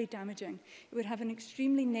highly damaging. It would have an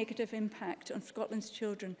extremely negative impact on Scotland's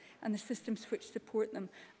children and the systems which support them,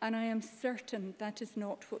 and I am certain that is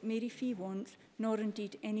not what Mary Fee wants, nor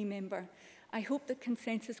indeed any member. I hope that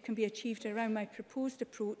consensus can be achieved around my proposed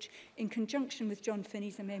approach in conjunction with John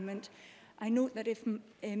Finney's amendment, I note that if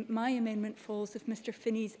my amendment falls, if Mr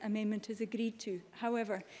Finney's amendment is agreed to.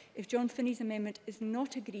 However, if John Finney's amendment is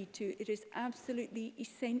not agreed to, it is absolutely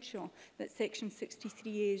essential that Section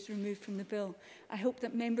 63A is removed from the bill. I hope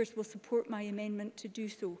that members will support my amendment to do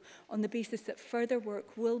so, on the basis that further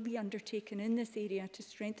work will be undertaken in this area to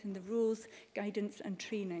strengthen the rules, guidance and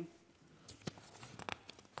training.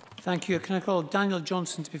 Thank you. Can I call Daniel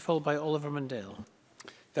Johnson to be followed by Oliver Mundell?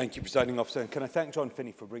 Thank you, Presiding Officer. And can I thank John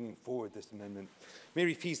Finney for bringing forward this amendment?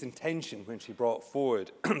 Mary Fee's intention when she brought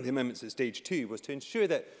forward the amendments at stage 2 was to ensure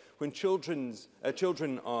that when children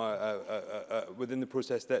are within the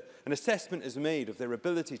process, that an assessment is made of their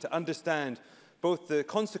ability to understand both the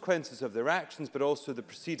consequences of their actions but also the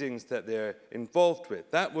proceedings that they're involved with.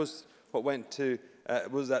 That was what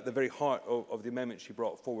was at the very heart of the amendment she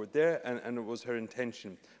brought forward there, and it was her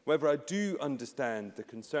intention. However, I do understand the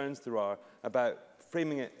concerns there are about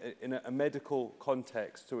framing it in a medical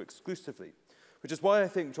context so exclusively, which is why I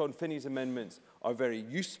think John Finney's amendments are very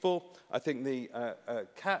useful. I think they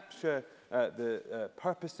capture the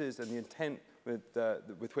purposes and the intent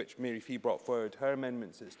with which Mary Fee brought forward her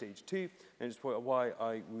amendments at stage 2, and it's why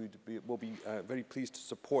I will be very pleased to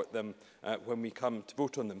support them when we come to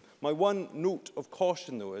vote on them. My one note of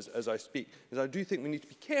caution, though, as I speak, is I do think we need to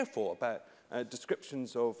be careful about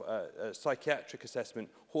descriptions of psychiatric assessment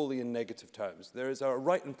wholly in negative terms. There is a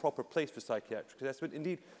right and proper place for psychiatric assessment.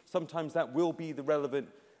 Indeed, sometimes that will be the relevant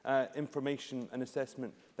information and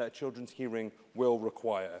assessment that children's hearing will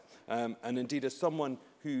require. And indeed, as someone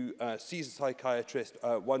who sees a psychiatrist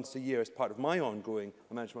once a year as part of my ongoing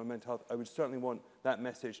management of mental health, I would certainly want that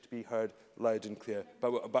message to be heard loud and clear.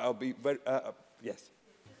 But I'll be very, yes.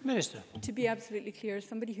 Minister. To be absolutely clear, as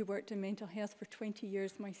somebody who worked in mental health for 20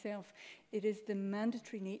 years myself, it is the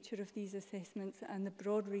mandatory nature of these assessments and the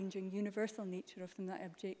broad-ranging, universal nature of them that I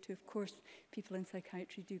object to. Of course, people in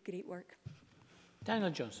psychiatry do great work. Daniel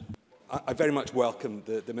Johnson. I very much welcome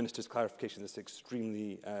the Minister's clarification. That's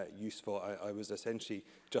extremely useful. I was essentially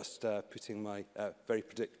just putting my very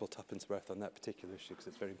predictable tuppence worth on that particular issue because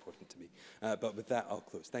it's very important to me. But with that, I'll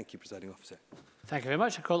close. Thank you, Presiding Officer. Thank you very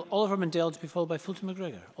much. I call Oliver Mundell to be followed by Fulton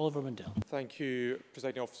McGregor. Oliver Mundell. Thank you,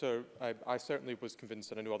 Presiding Officer. I certainly was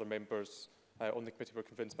convinced, and I know other members on the committee were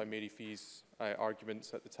convinced by Mary Fee's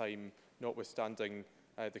arguments at the time, notwithstanding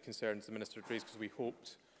the concerns the Minister had raised, because we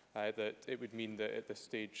hoped that it would mean that at this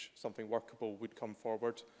stage something workable would come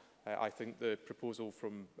forward. I think the proposal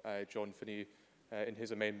from John Finney in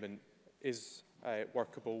his amendment is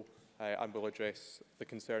workable and will address the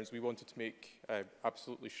concerns. We wanted to make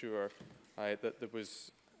absolutely sure that there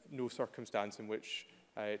was no circumstance in which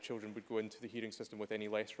children would go into the hearing system with any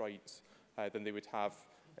less rights than they would have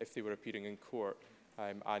if they were appearing in court,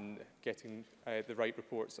 and getting the right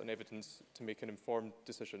reports and evidence to make an informed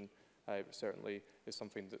decision certainly is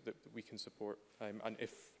something that we can support. And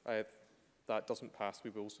if that doesn't pass, we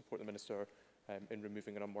will support the Minister in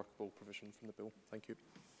removing an unworkable provision from the bill. Thank you.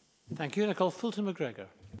 Thank you. And I call Fulton McGregor.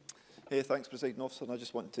 Thanks, Presiding Officer. And I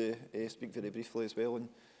just want to speak very briefly as well in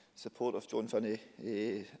support of John Finney's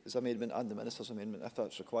amendment and the Minister's amendment, if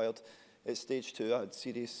that's required. At stage 2, I had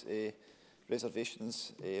serious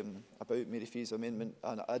reservations about Mary Fee's amendment,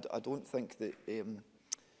 and I don't think that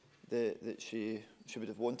that she would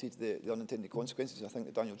have wanted the unintended consequences. I think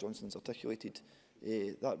that Daniel Johnson's articulated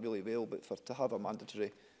that really well, but to have a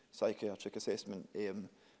mandatory psychiatric assessment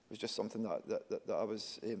was just something that I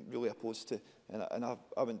was really opposed to. And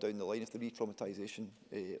I went down the line of the re-traumatisation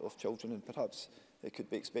of children, and perhaps it could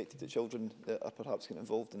be expected that children that are perhaps getting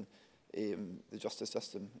involved in the justice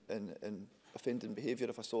system in offending behaviour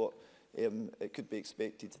of a sort, it could be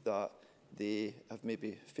expected that they have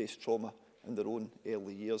maybe faced trauma in their own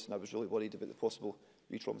early years, and I was really worried about the possible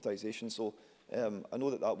re-traumatisation. So I know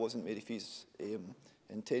that wasn't Mary Fee's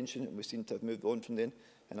intention, and we seem to have moved on from then,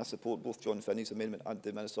 and I support both John Finney's amendment and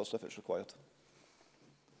the Minister's if it's required.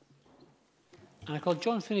 And I call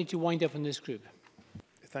John Finney to wind up in this group.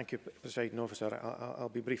 Thank you, Presiding Officer. I'll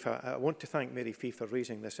be brief. I want to thank Mary Fee for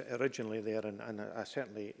raising this originally there, and I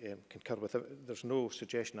certainly concur with it. There's no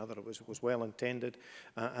suggestion other. It was well intended,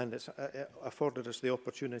 and it's afforded us the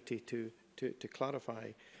opportunity to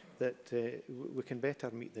clarify that we can better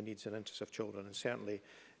meet the needs and interests of children, and certainly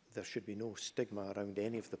there should be no stigma around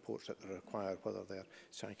any of the reports that are required, whether they're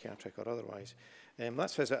psychiatric or otherwise.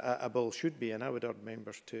 That's as a bill should be, and I would urge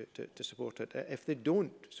members to support it. If they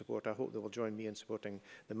don't support, I hope they will join me in supporting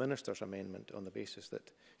the Minister's amendment on the basis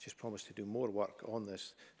that she's promised to do more work on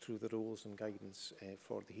this through the rules and guidance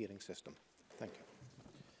for the hearing system. Thank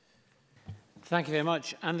you. Thank you very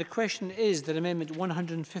much. And the question is that Amendment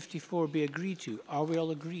 154 be agreed to. Are we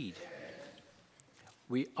all agreed?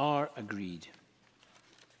 We are agreed.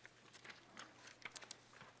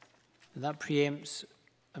 And that preempts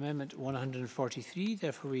Amendment 143.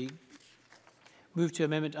 Therefore, we move to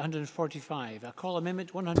Amendment 145. I call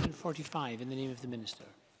Amendment 145 in the name of the Minister.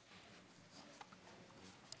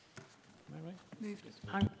 Am I right? Moved.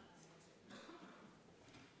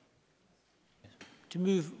 To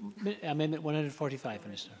move Amendment 145,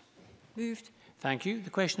 Minister. Moved. Thank you. The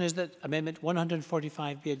question is that Amendment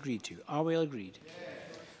 145 be agreed to. Are we all agreed?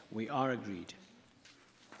 Yes. We are agreed.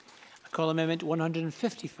 I call Amendment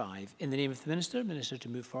 155 in the name of the Minister. Minister to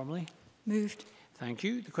move formally. Moved. Thank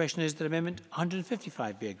you. The question is that Amendment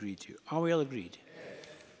 155 be agreed to. Are we all agreed? Yes.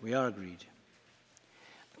 We are agreed.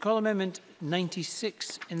 I call Amendment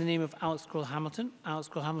 96 in the name of Alex Cole-Hamilton. Alex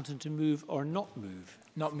Cole-Hamilton to move or not move?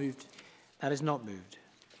 Not moved. That is not moved.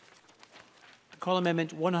 I call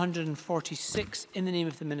Amendment 146 in the name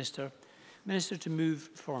of the Minister. Minister to move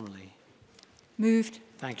formally. Moved.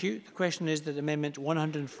 Thank you. The question is that Amendment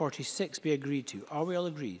 146 be agreed to. Are we all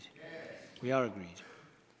agreed? Yes. We are agreed.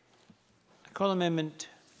 I call Amendment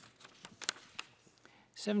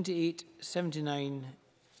 78, 79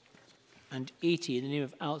 and 80 in the name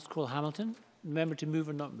of Alex Cole-Hamilton. Member to move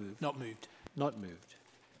or not move? Not moved. Not moved.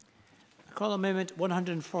 I call Amendment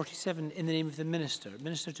 147 in the name of the Minister.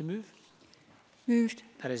 Minister to move? Moved.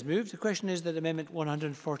 That is moved. The question is that Amendment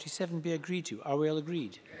 147 be agreed to. Are we all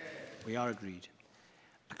agreed? Yes. We are agreed.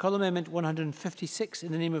 I call Amendment 156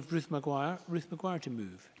 in the name of Ruth Maguire. Ruth Maguire to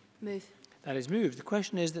move. Move. That is moved. The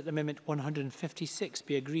question is that Amendment 156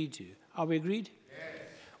 be agreed to. Are we agreed? Yes.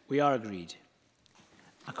 We are agreed.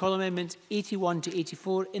 I call Amendments 81 to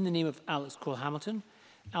 84 in the name of Alex Cole-Hamilton.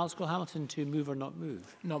 Alex Cole-Hamilton to move or not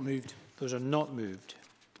move? Not moved. Those are not moved.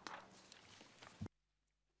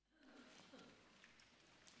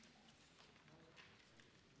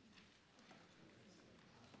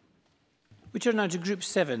 We turn now to Group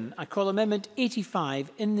 7. I call Amendment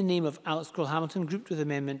 85 in the name of Alex Cole-Hamilton, grouped with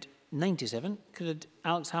Amendment 97. Could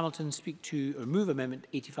Alex Hamilton speak to, or move Amendment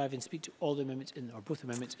 85 and speak to all the amendments, or both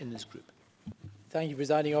amendments in this group? Thank you,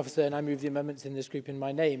 Presiding Officer, and I move the amendments in this group in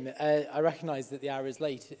my name. I recognise that the hour is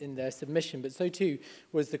late in their submission, but so too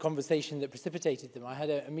was the conversation that precipitated them. I had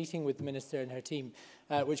a meeting with the Minister and her team,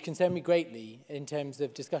 which concerned me greatly in terms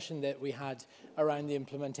of discussion that we had around the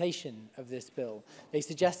implementation of this bill. They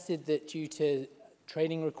suggested that due to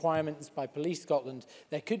training requirements by Police Scotland,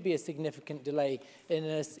 there could be a significant delay in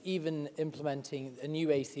us even implementing a new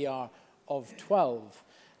ACR of 12.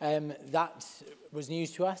 That was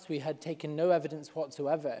news to us. We had taken no evidence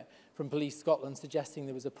whatsoever from Police Scotland suggesting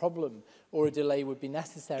there was a problem or a delay would be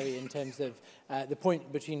necessary in terms of the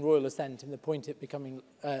point between Royal Assent and the point it becoming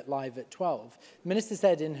live at 12. The Minister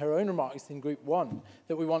said in her own remarks in Group 1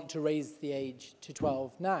 that we want to raise the age to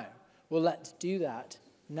 12 now. Well, let's do that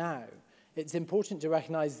now. It's important to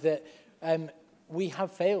recognise that we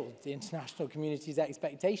have failed the international community's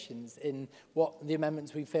expectations in what the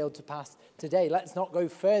amendments we failed to pass today. Let's not go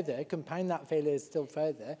further, compound that failure still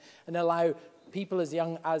further, and allow people as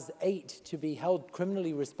young as 8 to be held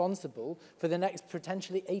criminally responsible for the next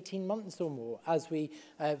potentially 18 months or more as we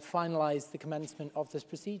finalise the commencement of this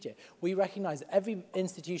procedure. We recognise every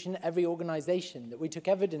institution, every organisation that we took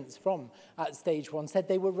evidence from at stage 1 said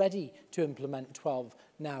they were ready to implement 12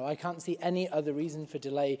 now. I can't see any other reason for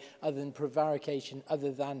delay other than prevarication,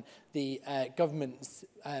 other than the government's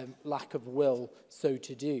lack of will so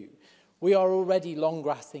to do. We are already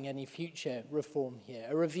long-grassing any future reform here.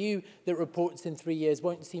 A review that reports in 3 years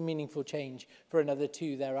won't see meaningful change for another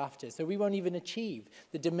 2 thereafter. So we won't even achieve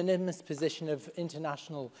the de minimis position of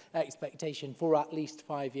international expectation for at least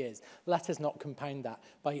 5 years. Let us not compound that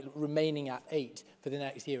by remaining at 8 for the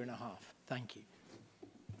next year and a half. Thank you.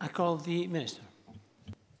 I call the Minister.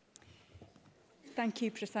 Thank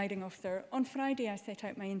you, Presiding Officer. On Friday, I set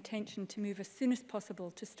out my intention to move as soon as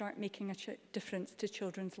possible to start making a difference to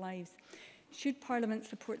children's lives. Should Parliament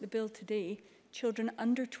support the bill today, children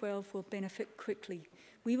under 12 will benefit quickly.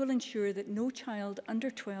 We will ensure that no child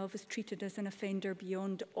under 12 is treated as an offender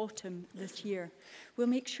beyond autumn this year. We'll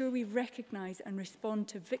make sure we recognise and respond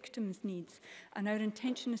to victims' needs, and our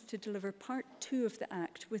intention is to deliver Part 2 of the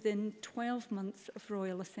Act within 12 months of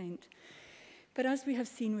Royal Assent. But as we have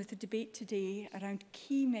seen with the debate today around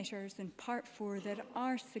key measures in Part 4, there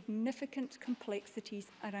are significant complexities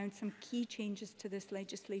around some key changes to this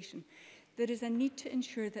legislation. There is a need to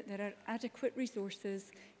ensure that there are adequate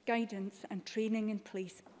resources, guidance and training in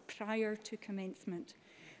place prior to commencement.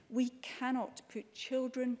 We cannot put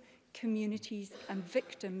children, communities and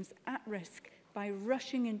victims at risk by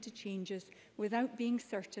rushing into changes without being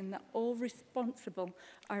certain that all responsible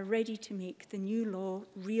are ready to make the new law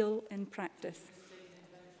real in practice.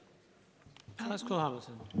 Alex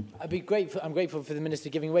Cole-Hamilton. I'm grateful for the Minister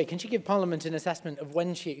giving way. Can she give Parliament an assessment of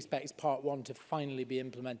when she expects Part 1 to finally be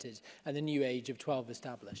implemented and the new age of 12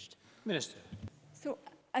 established? Minister. So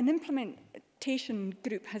an implementation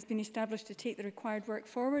group has been established to take the required work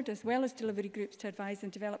forward, as well as delivery groups to advise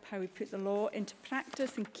and develop how we put the law into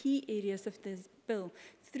practice in key areas of this bill.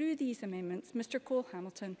 Through these amendments, Mr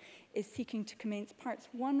Cole-Hamilton is seeking to commence parts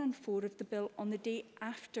 1 and 4 of the bill on the day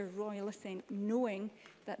after royal assent, knowing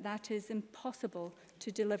that that is impossible to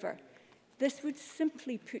deliver. This would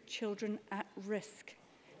simply put children at risk.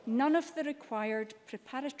 None of the required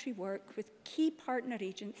preparatory work with key partner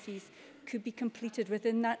agencies could be completed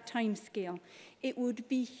within that timescale. It would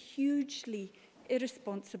be hugely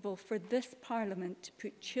irresponsible for this Parliament to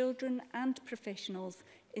put children and professionals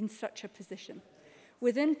in such a position.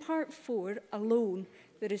 Within Part 4 alone,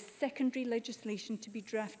 there is secondary legislation to be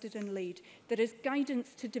drafted and laid. There is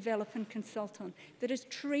guidance to develop and consult on. There is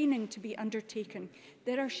training to be undertaken.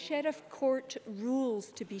 There are Sheriff Court rules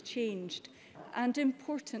to be changed. And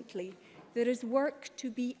importantly, there is work to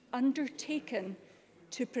be undertaken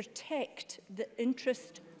to protect the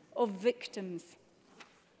interest of victims.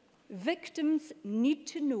 Victims need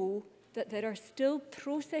to know that there are still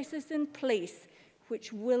processes in place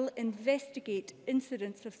which will investigate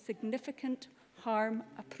incidents of significant harm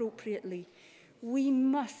appropriately. We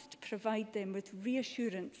must provide them with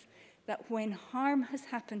reassurance that when harm has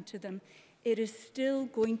happened to them, it is still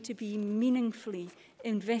going to be meaningfully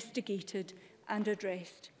investigated and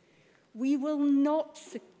addressed. We will not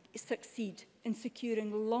succeed in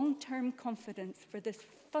securing long-term confidence for this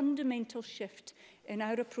fundamental shift in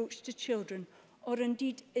our approach to children, or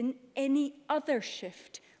indeed in any other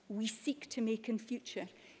shift we seek to make in future,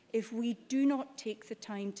 if we do not take the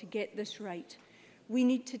time to get this right. We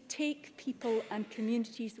need to take people and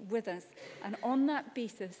communities with us, and on that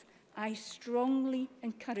basis, I strongly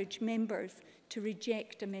encourage members to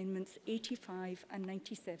reject Amendments 85 and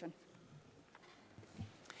 97.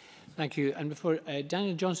 Thank you. And before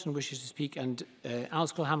Daniel Johnson wishes to speak, and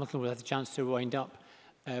Alex Cole-Hamilton will have the chance to wind up,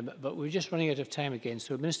 but we're just running out of time again.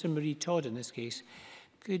 So Minister Marie Todd, in this case,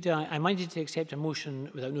 could I minded to accept a motion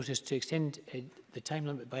without notice to extend the time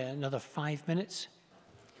limit by another 5 minutes?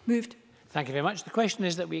 Moved. Thank you very much. The question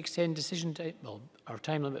is that we extend our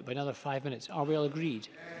time limit by another 5 minutes. Are we all agreed?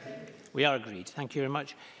 We are agreed. Thank you very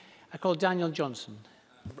much. I call Daniel Johnson.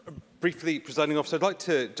 Briefly, Presiding Officer, I'd like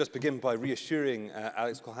to just begin by reassuring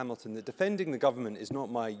Alex Cole-Hamilton that defending the government is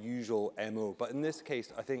not my usual MO, but in this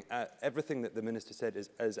case, I think everything that the Minister said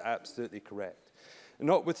is absolutely correct.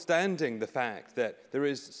 Notwithstanding the fact that there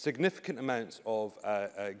is significant amounts of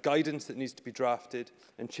guidance that needs to be drafted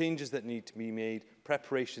and changes that need to be made,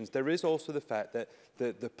 preparations, there is also the fact that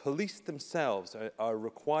the police themselves are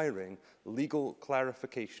requiring legal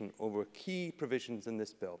clarification over key provisions in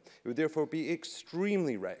this bill. It would therefore be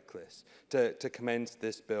extremely reckless to commence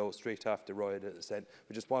this bill straight after royal assent,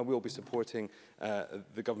 which is why we'll be supporting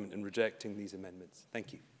the government in rejecting these amendments.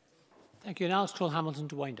 Thank you. Thank you. And Alex Cole-Hamilton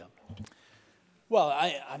to wind up. Well,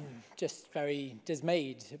 I'm just very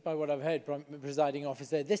dismayed by what I've heard, Presiding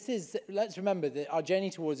Officer. Let's remember that our journey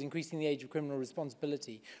towards increasing the age of criminal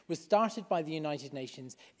responsibility was started by the United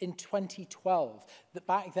Nations in 2012. That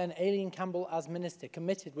back then, Aileen Campbell, as Minister,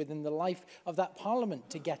 committed within the life of that Parliament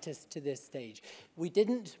to get us to this stage. We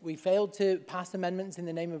didn't. We failed to pass amendments in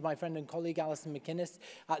the name of my friend and colleague, Alison McInnes,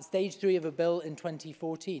 at stage 3 of a bill in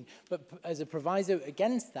 2014. But as a proviso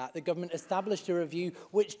against that, the government established a review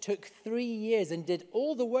which took 3 years and did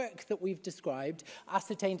all the work that we've described,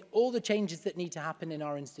 ascertained all the changes that need to happen in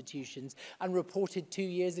our institutions, and reported 2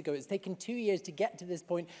 years ago. It's taken 2 years to get to this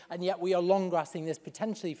point, and yet we are long-grassing this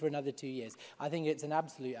potentially for another 2 years. I think it's an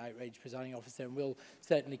absolute outrage, Presiding Officer, and we'll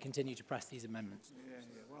certainly continue to press these amendments.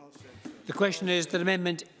 The question is that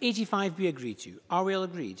Amendment 85 be agreed to. Are we all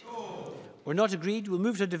agreed? No. We're not agreed. We'll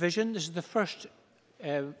move to division. This is the first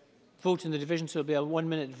vote in the division, so it'll be a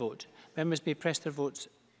 1-minute vote. Members may press their votes.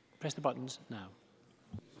 Press the buttons now.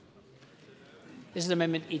 This is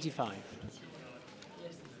Amendment 85.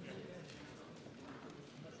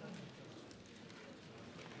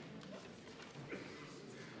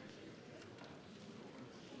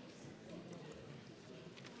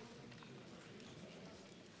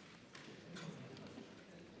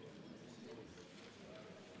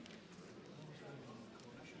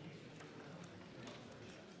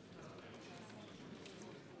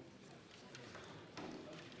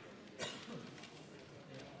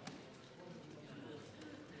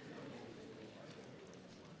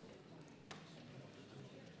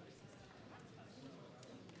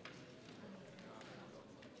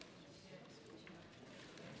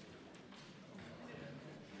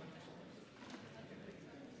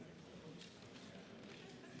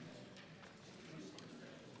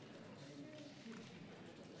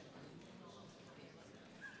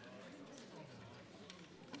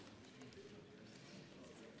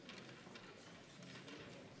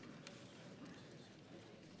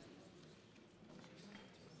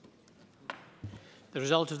 The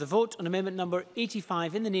result of the vote on amendment number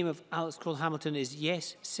 85 in the name of Alex Cole-Hamilton is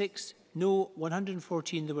yes 6, no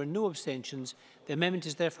 114. There were no abstentions. The amendment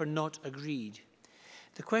is therefore not agreed.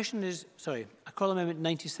 The question is, I call amendment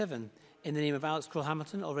 97 in the name of Alex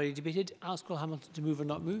Cole-Hamilton, already debated. Alex Cole-Hamilton to move or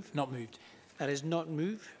not move? Not moved. That is not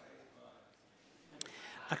move.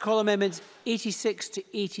 I call amendments 86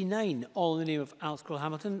 to 89, all in the name of Alex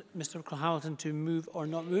Cole-Hamilton. Mr Cole-Hamilton to move or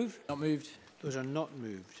not move? Not moved. Those are not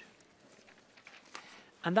moved.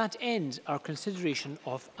 And that ends our consideration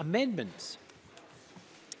of amendments.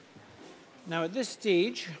 Now, at this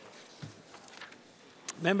stage,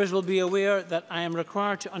 members will be aware that I am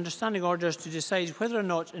required to understanding orders to decide whether or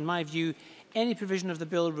not, in my view, any provision of the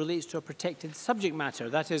bill relates to a protected subject matter.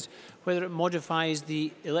 That is, whether it modifies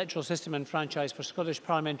the electoral system and franchise for Scottish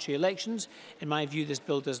parliamentary elections. In my view, this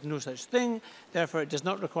bill does no such thing. Therefore, it does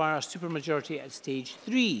not require a supermajority at stage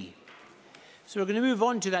 3. So we're going to move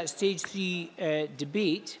on to that stage 3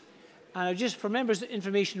 debate. And just for members'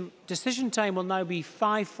 information, decision time will now be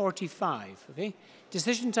 5:45. Okay?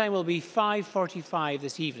 Decision time will be 5:45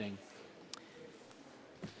 this evening.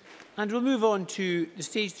 And we'll move on to the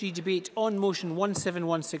stage 3 debate on motion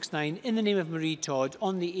 17169 in the name of Marie Todd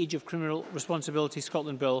on the Age of Criminal Responsibility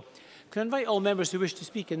Scotland Bill. Can I invite all members who wish to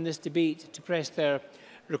speak in this debate to press their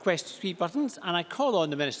request to speak buttons, and I call on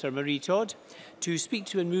the Minister, Marie Todd, to speak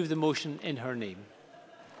to and move the motion in her name.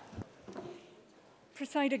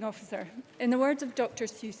 Presiding Officer, in the words of Dr.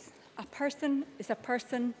 Seuss, a person is a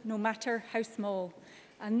person no matter how small.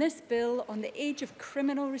 And this bill on the age of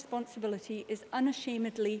criminal responsibility is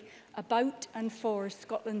unashamedly about and for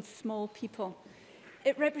Scotland's small people.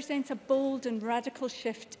 It represents a bold and radical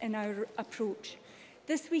shift in our approach.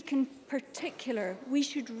 This week in particular, we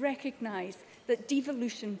should recognise that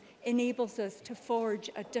devolution enables us to forge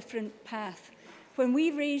a different path. When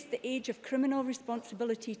we raise the age of criminal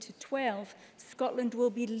responsibility to 12, Scotland will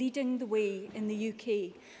be leading the way in the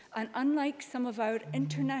UK. And unlike some of our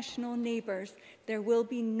international neighbours, there will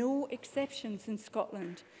be no exceptions in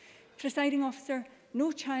Scotland. Presiding Officer,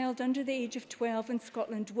 no child under the age of 12 in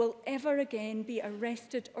Scotland will ever again be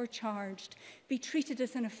arrested or charged, be treated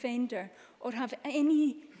as an offender, or have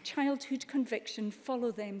any childhood conviction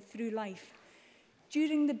follow them through life.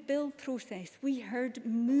 During the bill process, we heard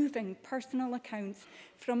moving personal accounts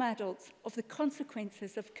from adults of the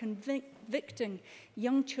consequences of convicting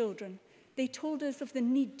young children. They told us of the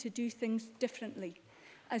need to do things differently.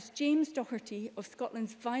 As James Doherty of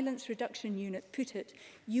Scotland's Violence Reduction Unit put it,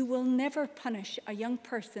 you will never punish a young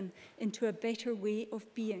person into a better way of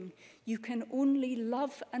being. You can only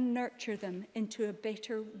love and nurture them into a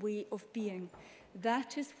better way of being.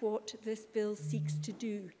 That is what this bill seeks to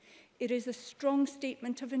do. It is a strong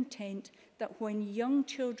statement of intent that when young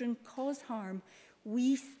children cause harm,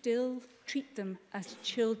 we still treat them as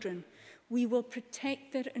children. We will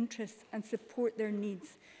protect their interests and support their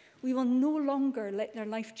needs. We will no longer let their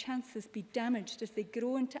life chances be damaged as they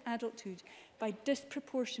grow into adulthood by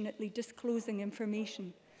disproportionately disclosing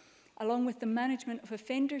information. Along with the Management of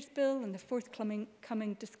Offenders Bill and the forthcoming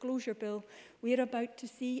Disclosure Bill, we are about to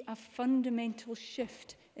see a fundamental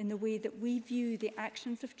shift in the way that we view the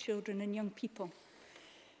actions of children and young people.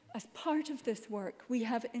 As part of this work, we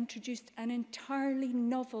have introduced an entirely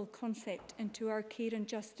novel concept into our care and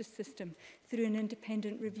justice system through an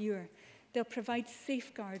independent reviewer. They'll provide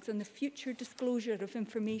safeguards on the future disclosure of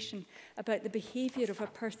information about the behaviour of a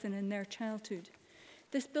person in their childhood.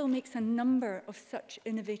 This bill makes a number of such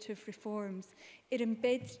innovative reforms. It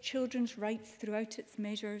embeds children's rights throughout its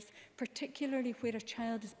measures, particularly where a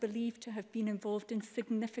child is believed to have been involved in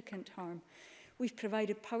significant harm. We've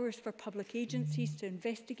provided powers for public agencies to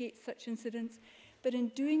investigate such incidents, but in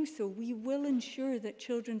doing so, we will ensure that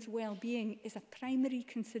children's well-being is a primary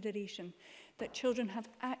consideration, that children have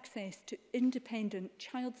access to independent,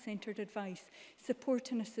 child-centred advice,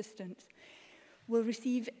 support and assistance, will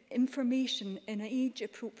receive information in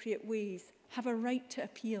age-appropriate ways, have a right to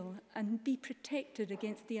appeal, and be protected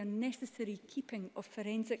against the unnecessary keeping of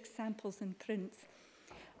forensic samples and prints.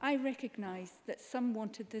 I recognise that some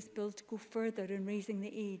wanted this bill to go further in raising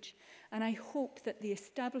the age, and I hope that the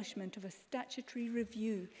establishment of a statutory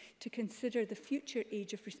review to consider the future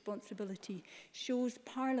age of responsibility shows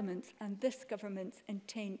Parliament's and this Government's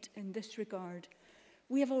intent in this regard.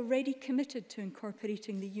 We have already committed to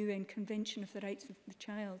incorporating the UN Convention of the Rights of the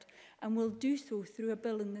Child, and will do so through a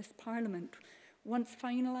bill in this Parliament. Once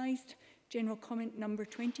finalised, General Comment number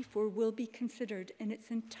 24 will be considered in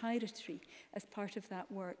its entirety as part of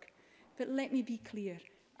that work. But let me be clear,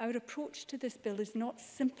 our approach to this bill is not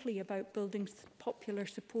simply about building popular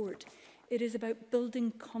support. It is about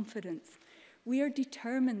building confidence. We are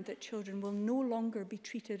determined that children will no longer be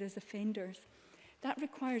treated as offenders. That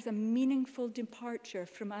requires a meaningful departure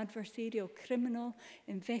from adversarial criminal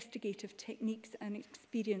investigative techniques and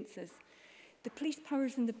experiences. The police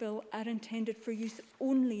powers in the bill are intended for use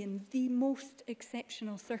only in the most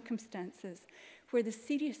exceptional circumstances, where the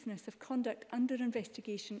seriousness of conduct under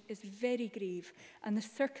investigation is very grave and the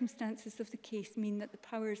circumstances of the case mean that the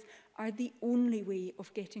powers are the only way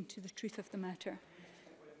of getting to the truth of the matter.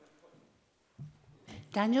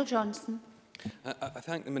 Daniel Johnson. I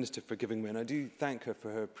thank the Minister for giving me, and I do thank her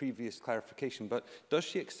for her previous clarification, but does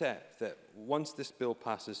she accept that once this bill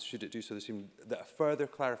passes, should it do so, that a further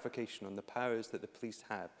clarification on the powers that the police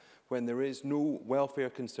have when there is no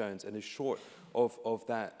welfare concerns and is short of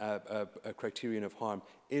that criterion of harm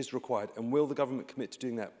is required? And will the government commit to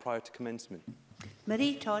doing that prior to commencement?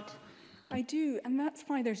 Marie Todd. I do, and that's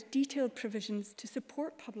why there's detailed provisions to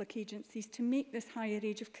support public agencies to make this higher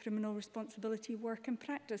age of criminal responsibility work in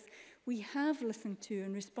practice. We have listened to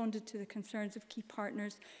and responded to the concerns of key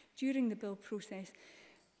partners during the bill process,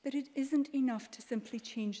 but it isn't enough to simply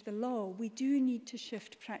change the law. We do need to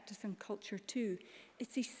shift practice and culture too.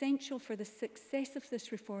 It's essential for the success of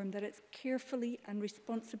this reform that it's carefully and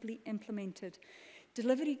responsibly implemented.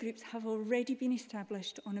 Delivery groups have already been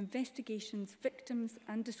established on investigations, victims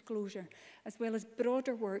and disclosure, as well as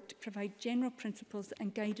broader work to provide general principles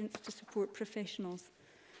and guidance to support professionals.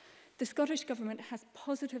 The Scottish Government has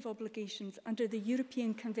positive obligations under the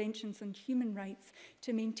European Conventions on Human Rights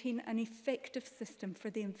to maintain an effective system for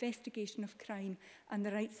the investigation of crime and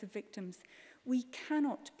the rights of victims. We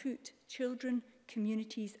cannot put children,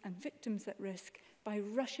 communities and victims at risk by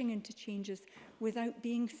rushing into changes without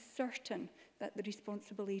being certain that the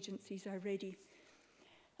responsible agencies are ready.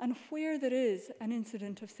 And where there is an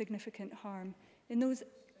incident of significant harm, in those...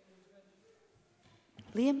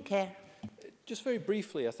 Liam Kerr. Just very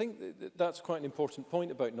briefly, I think that's quite an important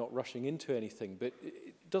point about not rushing into anything, but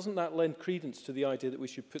doesn't that lend credence to the idea that we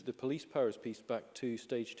should put the police powers piece back to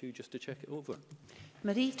stage 2 just to check it over?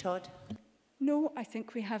 Marie Todd. No, I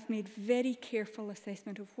think we have made very careful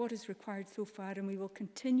assessment of what is required so far, and we will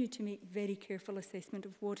continue to make very careful assessment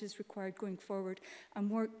of what is required going forward and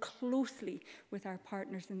work closely with our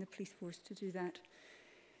partners in the police force to do that.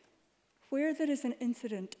 Where there is an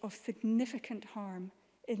incident of significant harm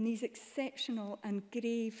in these exceptional and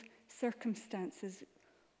grave circumstances,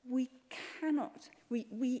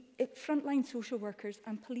 frontline social workers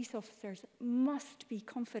and police officers must be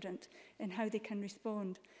confident in how they can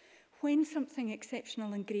respond. When something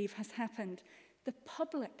exceptional and grave has happened, the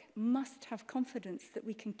public must have confidence that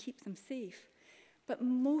we can keep them safe. But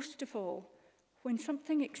most of all, when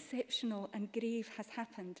something exceptional and grave has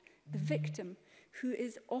happened, the victim, who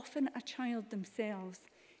is often a child themselves,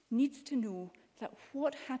 needs to know that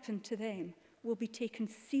what happened to them will be taken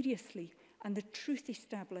seriously and the truth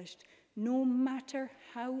established, no matter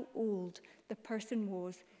how old the person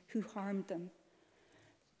was who harmed them.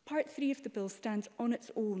 Part 3 of the bill stands on its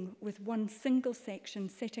own with one single section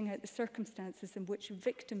setting out the circumstances in which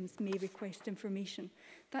victims may request information.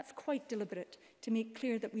 That's quite deliberate to make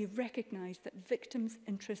clear that we recognise that victims'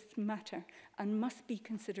 interests matter and must be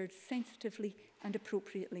considered sensitively and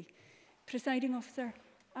appropriately. Presiding Officer,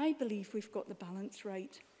 I believe we've got the balance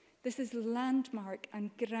right. This is landmark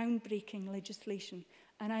and groundbreaking legislation,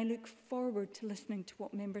 and I look forward to listening to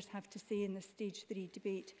what members have to say in this Stage 3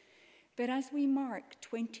 debate. But as we mark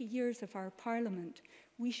 20 years of our Parliament,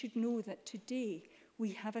 we should know that today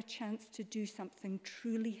we have a chance to do something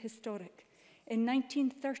truly historic. In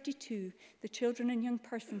 1932, the Children and Young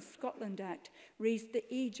Persons Scotland Act raised the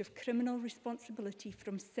age of criminal responsibility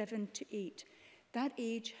from 7 to 8. That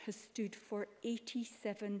age has stood for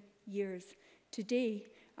 87 years. Today,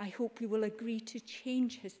 I hope we will agree to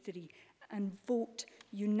change history and vote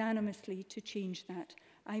unanimously to change that.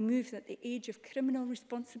 I move that the Age of Criminal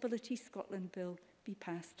Responsibility Scotland Bill be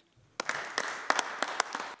passed.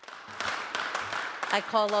 I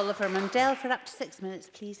call Oliver Mundell for up to 6 minutes,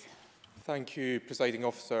 please. Thank you, Presiding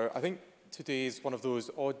Officer. I think today is one of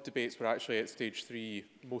those odd debates where actually at Stage 3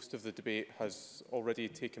 most of the debate has already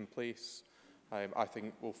taken place. I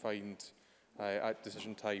think we'll find at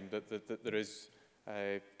decision time that there is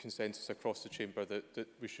consensus across the chamber that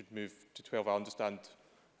we should move to 12. I understand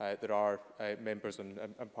there are members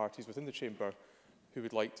and parties within the chamber who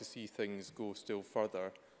would like to see things go still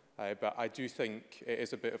further. But I do think it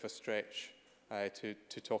is a bit of a stretch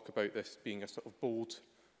to talk about this being a sort of bold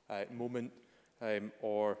moment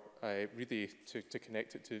or really to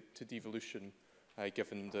connect it to devolution,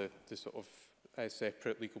 given the sort of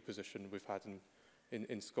separate legal position we've had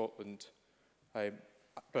in Scotland.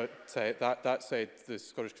 But that said, the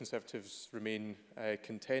Scottish Conservatives remain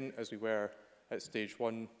content, as we were at Stage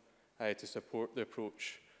 1, to support the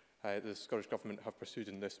approach the Scottish Government have pursued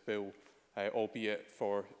in this bill, albeit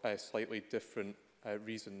for slightly different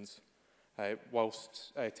reasons.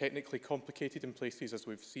 Whilst technically complicated in places, as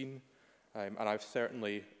we've seen, and I've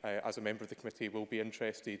certainly, as a member of the committee, will be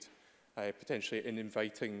interested potentially in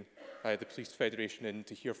inviting the Police Federation in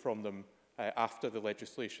to hear from them after the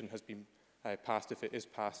legislation has been passed, if it is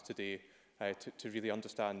passed today, to really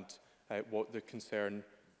understand what the concern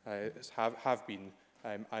have been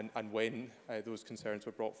and when those concerns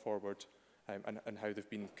were brought forward and how they've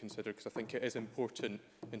been considered, because I think it is important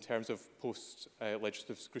in terms of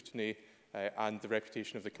post-legislative scrutiny and the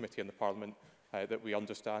reputation of the committee and the Parliament that we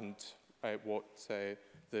understand what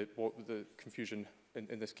the confusion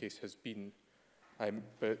in this case has been.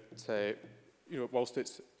 But you know, whilst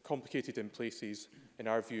it's complicated in places, in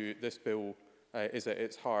our view, this bill is at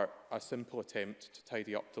its heart a simple attempt to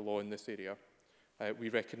tidy up the law in this area. We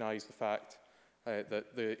recognise the fact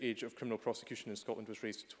that the age of criminal prosecution in Scotland was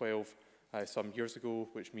raised to 12 some years ago,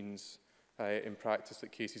 which means in practice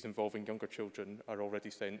that cases involving younger children are already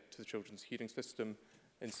sent to the children's hearing system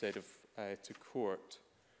instead of to court.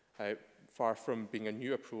 Far from being a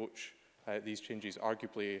new approach, these changes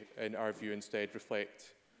arguably, in our view, instead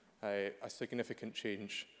reflect a significant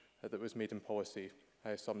change that was made in policy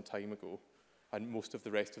some time ago. And most of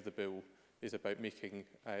the rest of the bill is about making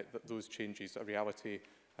those changes a reality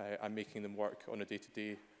and making them work on a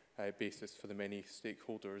day-to-day basis for the many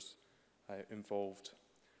stakeholders involved.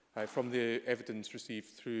 From the evidence received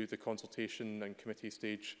through the consultation and committee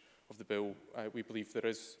stage of the bill, we believe there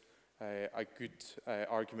is a good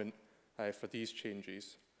argument for these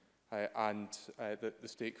changes and that the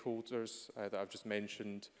stakeholders that I've just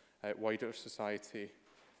mentioned, wider society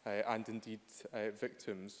and indeed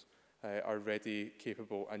victims are ready,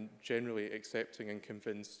 capable and generally accepting and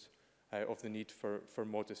convinced of the need for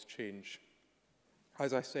modest change.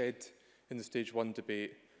 As I said in the Stage 1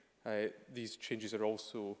 debate, these changes are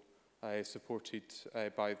also supported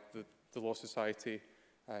by the Law Society,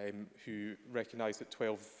 who recognise that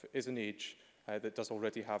 12 is an age that does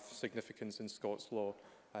already have significance in Scots law.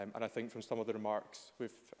 And I think from some of the remarks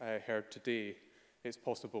we've heard today, it's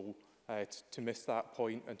possible to miss that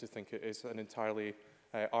point and to think it is an entirely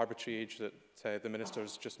arbitrary age that the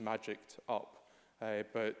Minister's just magicked up.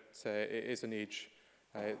 But it is an age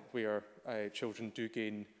where children do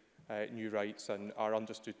gain new rights and are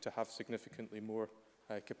understood to have significantly more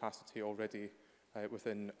capacity already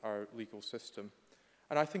within our legal system.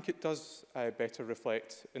 And I think it does better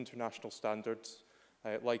reflect international standards.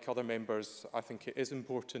 Like other members, I think it is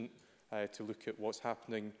important to look at what's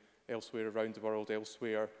happening elsewhere around the world,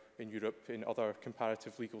 elsewhere in Europe, in other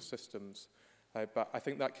comparative legal systems. But I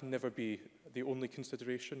think that can never be the only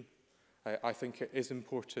consideration. I think it is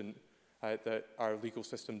important that our legal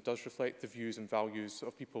system does reflect the views and values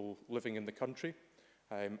of people living in the country.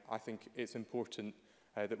 I think it's important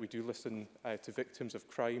that we do listen to victims of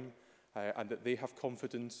crime and that they have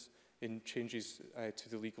confidence in changes to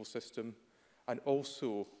the legal system. And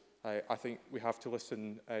also, I think we have to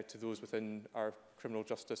listen to those within our criminal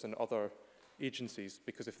justice and other agencies,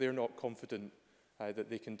 because if they're not confident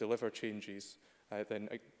that they can deliver changes, then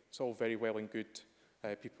it's all very well and good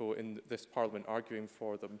people in this Parliament arguing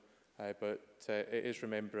for them, but it is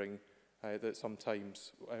remembering that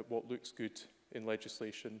sometimes what looks good in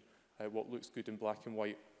legislation, what looks good in black and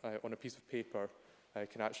white on a piece of paper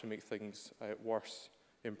can actually make things worse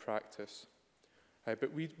in practice.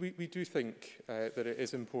 But we do think that it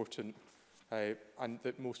is important and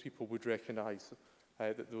that most people would recognise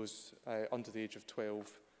that those under the age of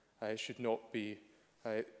 12 should not be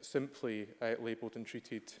simply labelled and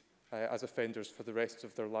treated as offenders for the rest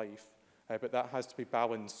of their life, but that has to be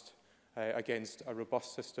balanced against a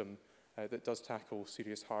robust system that does tackle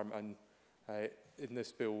serious harm. And in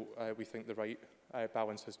this bill, we think the right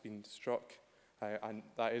balance has been struck, and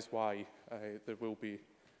that is why there will be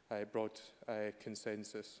broad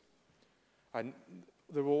consensus. And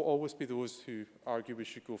there will always be those who argue we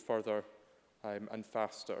should go further and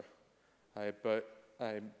faster, but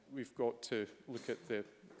we've got to look at the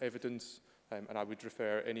evidence, and I would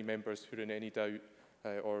refer any members who are in any doubt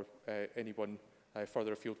or anyone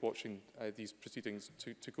further afield watching these proceedings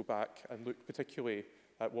to go back and look particularly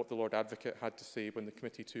at what the Lord Advocate had to say when the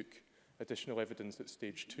committee took additional evidence at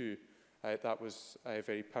Stage 2. That was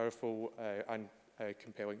very powerful and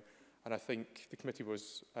compelling, and I think the committee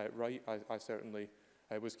was right. I certainly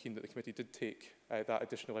was keen that the committee did take that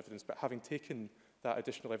additional evidence, but having taken that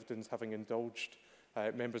additional evidence, having indulged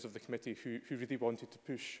members of the committee who really wanted to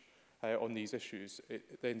push on these issues,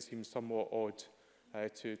 it then seems somewhat odd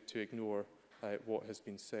to ignore what has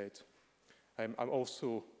been said. I'm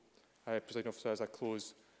also, Presiding Officer, as I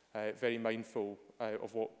close, very mindful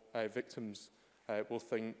of what victims will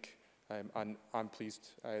think, and I'm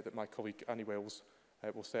pleased that my colleague Annie Wells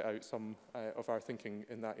will set out some of our thinking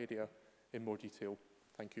in that area in more detail.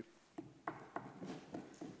 Thank you.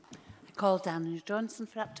 I call Daniel Johnson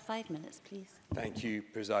for up to 5 minutes, please. Thank you,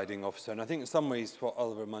 Presiding Officer. And I think in some ways what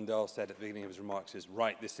Oliver Mundell said at the beginning of his remarks is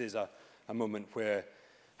right. This is a moment where,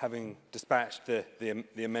 having dispatched the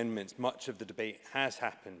amendments, much of the debate has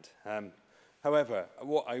happened. However,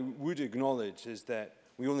 what I would acknowledge is that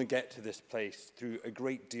we only get to this place through a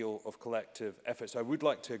great deal of collective effort. So I would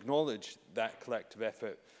like to acknowledge that collective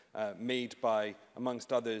effort made by,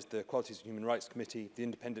 amongst others, the Equalities and Human Rights Committee, the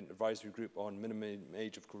Independent Advisory Group on Minimum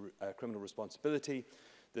Age of Criminal Responsibility,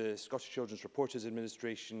 the Scottish Children's Reporters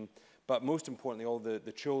Administration, but most importantly, all the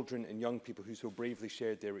children and young people who so bravely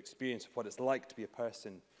shared their experience of what it's like to be a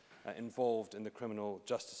person involved in the criminal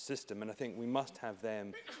justice system. And I think we must have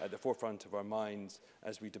them at the forefront of our minds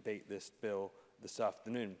as we debate this bill this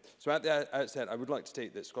afternoon. So at the outset, I would like to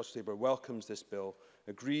state that Scottish Labour welcomes this bill,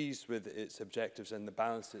 agrees with its objectives and the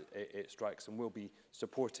balance it strikes, and will be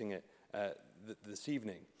supporting it this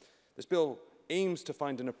evening. This bill aims to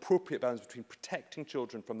find an appropriate balance between protecting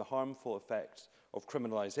children from the harmful effects of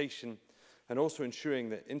criminalisation and also ensuring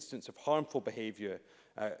that instances of harmful behaviour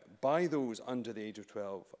by those under the age of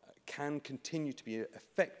 12 can continue to be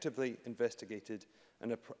effectively investigated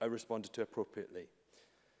and responded to appropriately.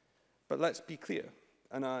 But let's be clear,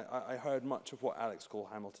 and I heard much of what Alex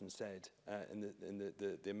Cole-Hamilton said in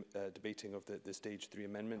the debating of the Stage 3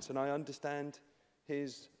 amendments, and I understand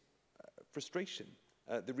his frustration.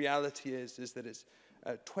 The reality is that it's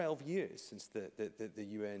 12 years since the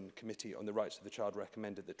UN Committee on the Rights of the Child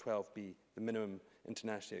recommended that 12 be the minimum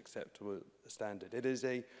internationally acceptable standard. It is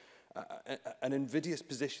an invidious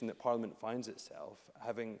position that Parliament finds itself,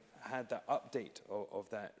 having had that update of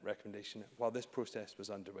that recommendation while this process was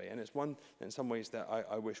underway. And it's one, in some ways, that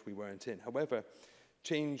I wish we weren't in. However,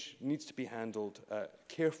 change needs to be handled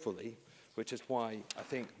carefully, which is why I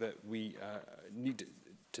think that we need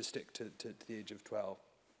to stick to the age of 12.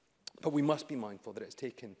 But we must be mindful that it's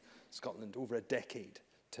taken Scotland over a decade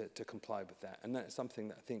to comply with that. And that's something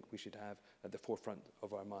that I think we should have at the forefront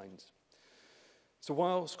of our minds. So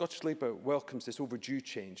while Scottish Labour welcomes this overdue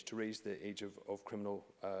change to raise the age of criminal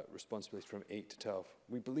responsibility from 8 to 12,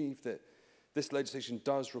 we believe that this legislation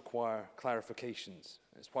does require clarifications.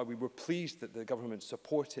 It's why we were pleased that the government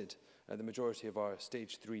supported the majority of our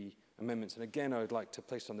Stage 3 amendments. And again, I would like to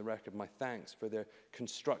place on the record my thanks for their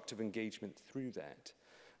constructive engagement through that.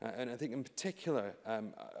 And I think in particular,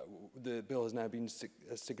 the bill has now been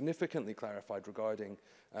significantly clarified regarding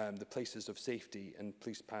the places of safety and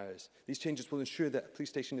police powers. These changes will ensure that a police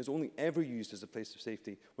station is only ever used as a place of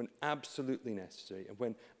safety when absolutely necessary and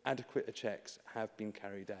when adequate checks have been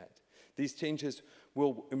carried out. These changes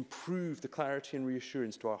will improve the clarity and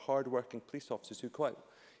reassurance to our hard-working police officers who quite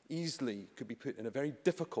easily could be put in a very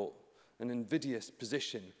difficult and invidious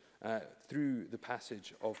position through the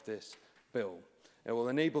passage of this bill. It will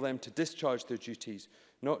enable them to discharge their duties,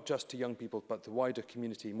 not just to young people, but the wider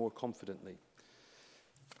community more confidently.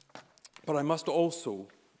 But I must also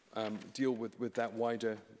deal with that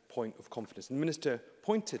wider point of confidence. And the Minister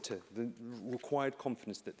pointed to the required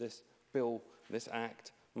confidence that this bill, this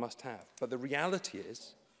Act, must have. But the reality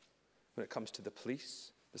is, when it comes to the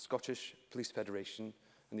police, the Scottish Police Federation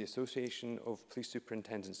and the Association of Police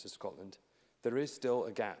Superintendents of Scotland, there is still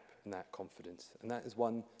a gap in that confidence. And that is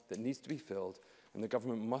one that needs to be filled. And the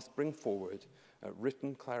government must bring forward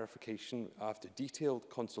written clarification after detailed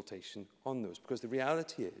consultation on those. Because the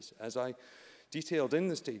reality is, as I detailed in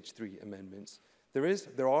the Stage 3 amendments,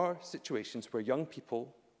 there are situations where young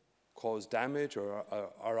people cause damage or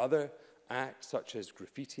other acts such as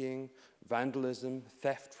graffitiing, vandalism,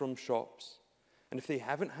 theft from shops. And if they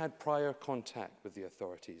haven't had prior contact with the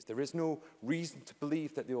authorities, there is no reason to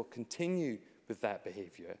believe that they will continue with that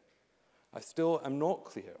behaviour. I still am not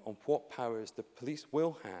clear on what powers the police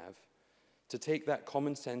will have to take that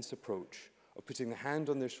common sense approach of putting the hand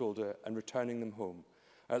on their shoulder and returning them home.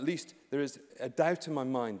 At least there is a doubt in my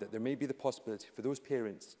mind that there may be the possibility for those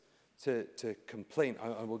parents to complain.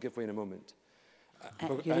 I will give way in a moment.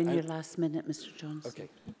 You're in your last minute, Mr. Johnson.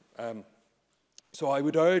 Okay. So I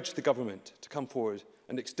would urge the government to come forward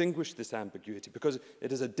and extinguish this ambiguity, because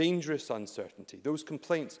it is a dangerous uncertainty. Those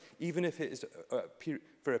complaints, even if it is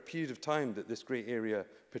for a period of time that this grey area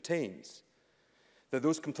pertains, that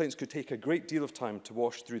those complaints could take a great deal of time to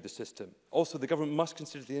wash through the system. Also, the government must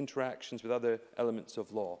consider the interactions with other elements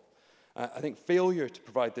of law. I think failure to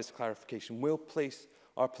provide this clarification will place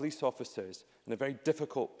our police officers in a very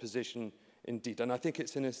difficult position indeed. And I think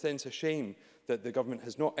it's in a sense a shame that the government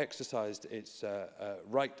has not exercised its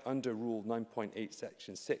right under Rule 9.8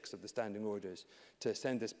 Section 6 of the Standing Orders to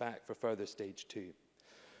send this back for further stage 2.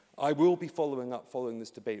 I will be following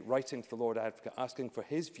this debate, writing to the Lord Advocate, asking for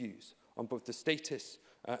his views on both the status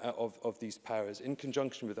of these powers in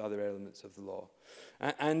conjunction with other elements of the law,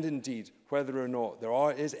 and indeed whether or not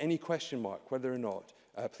there is any question mark whether or not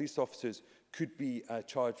police officers could be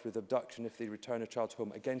charged with abduction if they return a child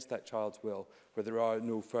home against that child's will, where there are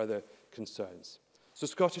no further concerns. So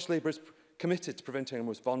Scottish Labour is committed to preventing our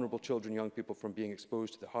most vulnerable children and young people from being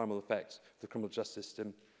exposed to the harmful effects of the criminal justice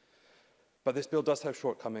system. But this bill does have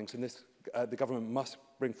shortcomings, and the government must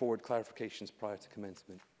bring forward clarifications prior to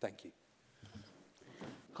commencement. Thank you.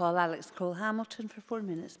 Call Alex Cole-Hamilton for 4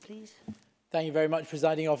 minutes, please. Thank you very much,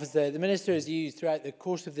 Presiding Officer. The Minister has used throughout the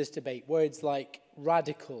course of this debate words like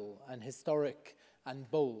radical and historic and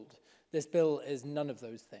bold. This bill is none of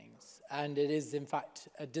those things, and it is, in fact,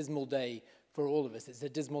 a dismal day for all of us. It's a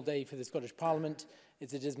dismal day for the Scottish Parliament.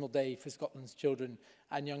 It's a dismal day for Scotland's children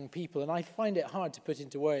and young people, and I find it hard to put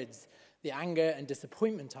into words the anger and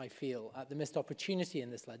disappointment I feel at the missed opportunity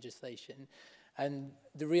in this legislation and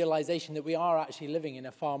the realization that we are actually living in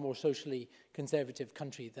a far more socially conservative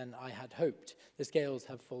country than I had hoped. The scales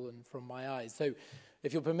have fallen from my eyes. So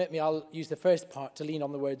if you'll permit me, I'll use the first part to lean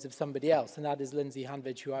on the words of somebody else, and that is Lindsay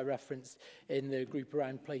Hanvidge, who I referenced in the group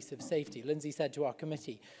around place of safety. Lindsay said to our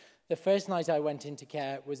committee, the first night I went into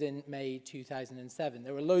care was in May 2007.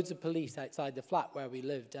 There were loads of police outside the flat where we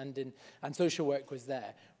lived, and social work was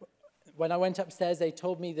there. When I went upstairs, they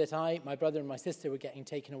told me that my brother and my sister were getting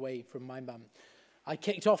taken away from my mum. I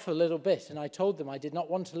kicked off a little bit and I told them I did not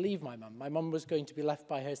want to leave my mum. My mum was going to be left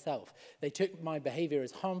by herself. They took my behaviour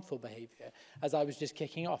as harmful behaviour, as I was just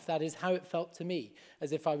kicking off. That is how it felt to me,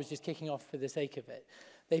 as if I was just kicking off for the sake of it.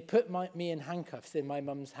 They put me in handcuffs in my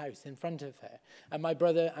mum's house in front of her, and my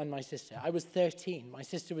brother and my sister. I was 13, my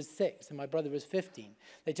sister was 6, and my brother was 15.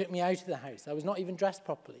 They took me out of the house. I was not even dressed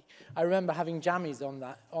properly. I remember having jammies on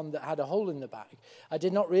that had a hole in the back. I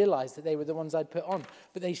did not realise that they were the ones I'd put on,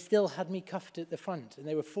 but they still had me cuffed at the front, and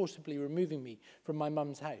they were forcibly removing me from my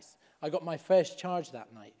mum's house. I got my first charge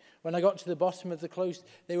that night. When I got to the bottom of the close,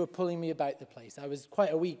 they were pulling me about the place. I was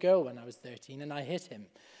quite a weak girl when I was 13, and I hit him.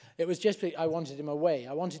 It was just I wanted him away.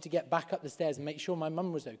 I wanted to get back up the stairs and make sure my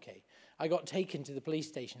mum was okay. I got taken to the police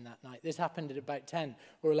station that night. This happened at about 10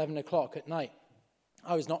 or 11 o'clock at night.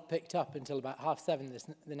 I was not picked up until about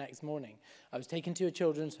 7:30 the next morning. I was taken to a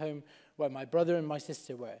children's home where my brother and my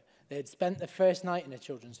sister were. They had spent the first night in a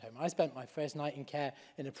children's home. I spent my first night in care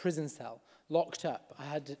in a prison cell, locked up. I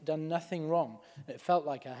had done nothing wrong. It felt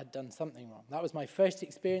like I had done something wrong. That was my first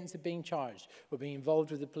experience of being charged or being involved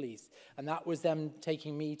with the police. And that was them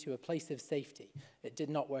taking me to a place of safety. It did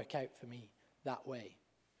not work out for me that way.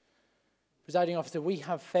 Presiding Officer, we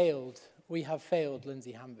have failed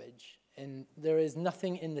Lindsay Hanvidge. And there is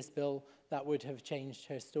nothing in this bill that would have changed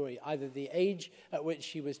her story, either the age at which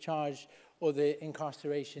she was charged or the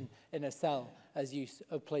incarceration in a cell as use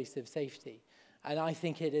of place of safety. And I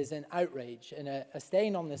think it is an outrage and a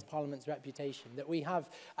stain on this Parliament's reputation that we have,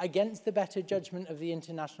 against the better judgment of the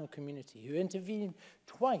international community, who intervened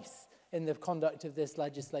twice in the conduct of this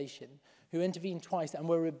legislation, who intervened twice and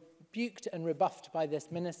were rebuked and rebuffed by this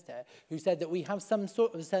minister, who said that we have some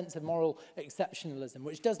sort of sense of moral exceptionalism,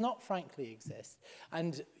 which does not frankly exist,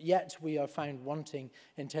 and yet we are found wanting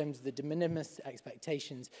in terms of the de minimis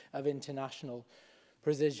expectations of international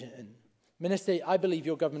precision. Minister, I believe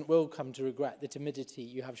your government will come to regret the timidity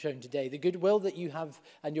you have shown today, the goodwill that you have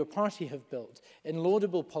and your party have built in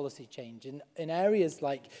laudable policy change in areas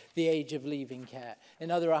like the age of leaving care, in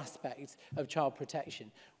other aspects of child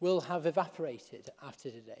protection, will have evaporated after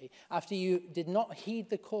today, after you did not heed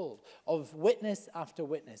the call of witness after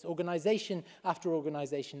witness, organisation after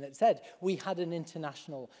organisation that said we had an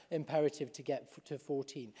international imperative to get to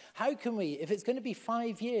 14. How can we, if it's going to be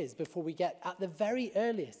 5 years before we get at the very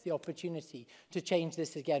earliest the opportunity to change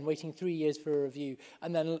this again, waiting 3 years for a review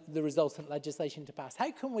and then the resultant legislation to pass? How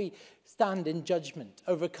can we stand in judgment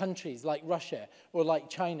over countries like Russia or like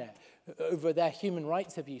China over their human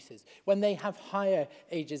rights abuses when they have higher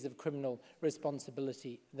ages of criminal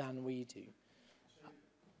responsibility than we do?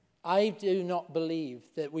 I do not believe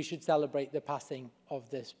that we should celebrate the passing of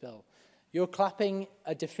this bill. You're clapping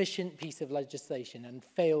a deficient piece of legislation and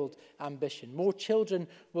failed ambition. More children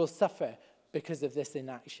will suffer because of this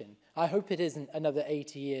inaction. I hope it isn't another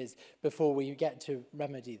 80 years before we get to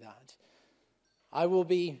remedy that. I will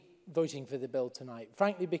be voting for the bill tonight.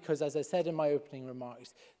 Frankly, because, as I said in my opening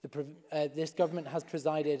remarks, this government has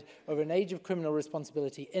presided over an age of criminal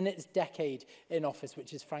responsibility in its decade in office,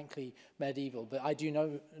 which is frankly medieval. But I do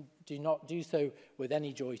not do so with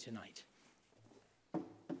any joy tonight.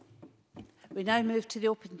 We now move to the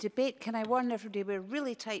open debate. Can I warn everybody we're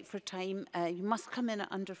really tight for time. You must come in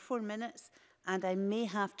at under 4 minutes, and I may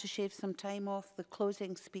have to shave some time off the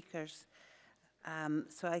closing speakers.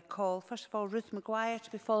 So I call, first of all, Ruth Maguire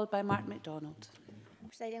to be followed by Mark MacDonald.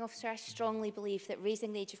 Presiding Officer, I strongly believe that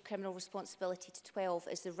raising the age of criminal responsibility to 12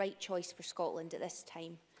 is the right choice for Scotland at this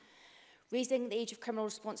time. Raising the age of criminal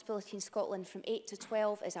responsibility in Scotland from 8 to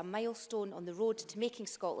 12 is a milestone on the road to making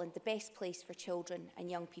Scotland the best place for children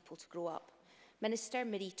and young people to grow up. Minister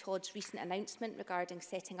Marie Todd's recent announcement regarding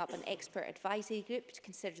setting up an expert advisory group to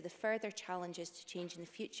consider the further challenges to change in the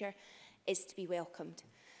future is to be welcomed.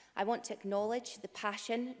 I want to acknowledge the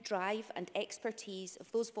passion, drive and expertise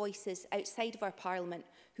of those voices outside of our Parliament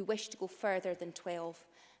who wish to go further than 12,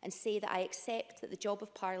 and say that I accept that the job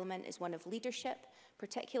of Parliament is one of leadership,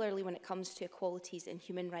 particularly when it comes to equalities and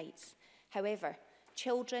human rights. However,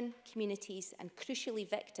 children, communities and crucially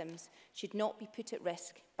victims should not be put at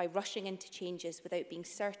risk by rushing into changes without being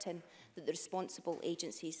certain that the responsible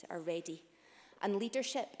agencies are ready. And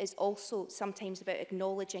leadership is also sometimes about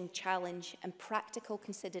acknowledging challenge and practical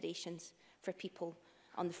considerations for people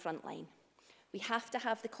on the front line. We have to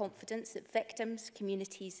have the confidence that victims,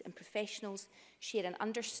 communities and professionals share an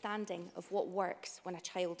understanding of what works when a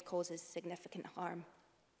child causes significant harm.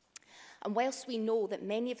 And whilst we know that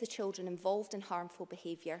many of the children involved in harmful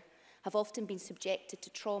behaviour have often been subjected to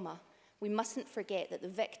trauma, we mustn't forget that the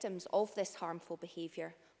victims of this harmful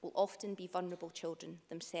behaviour will often be vulnerable children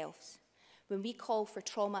themselves. When we call for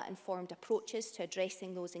trauma-informed approaches to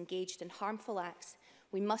addressing those engaged in harmful acts,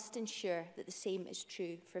 we must ensure that the same is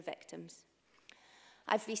true for victims.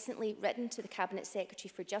 I've recently written to the Cabinet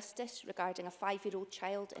Secretary for Justice regarding a 5-year-old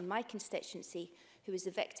child in my constituency who was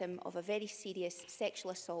the victim of a very serious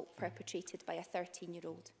sexual assault perpetrated by a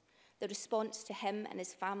 13-year-old. The response to him and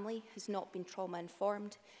his family has not been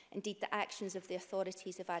trauma-informed. Indeed, the actions of the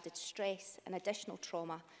authorities have added stress and additional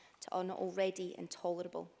trauma to an already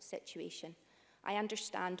intolerable situation. I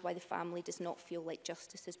understand why the family does not feel like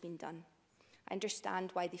justice has been done. I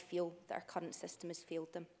understand why they feel that our current system has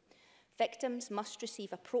failed them. Victims must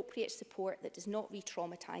receive appropriate support that does not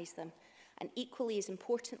re-traumatise them, and equally as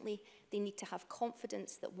importantly, they need to have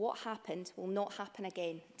confidence that what happened will not happen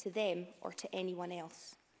again to them or to anyone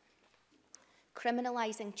else.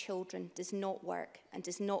 Criminalising children does not work and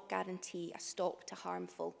does not guarantee a stop to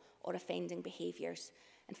harmful or offending behaviours.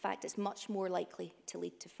 In fact, it's much more likely to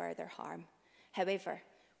lead to further harm. However,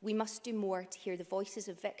 we must do more to hear the voices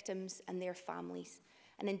of victims and their families,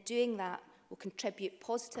 and in doing that, will contribute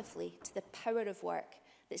positively to the power of work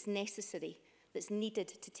that's necessary, that's needed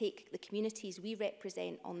to take the communities we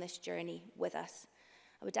represent on this journey with us.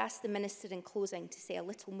 I would ask the Minister in closing to say a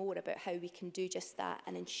little more about how we can do just that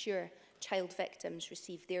and ensure child victims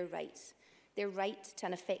receive their right to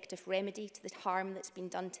an effective remedy to the harm that's been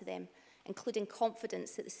done to them, including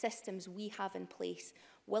confidence that the systems we have in place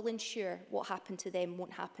will ensure what happened to them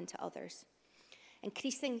won't happen to others.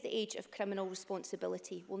 Increasing the age of criminal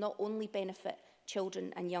responsibility will not only benefit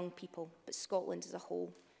children and young people, but Scotland as a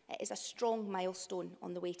whole. It is a strong milestone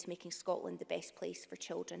on the way to making Scotland the best place for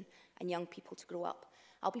children and young people to grow up.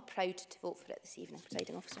 I'll be proud to vote for it this evening,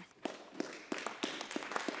 Presiding Officer.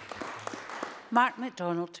 Mark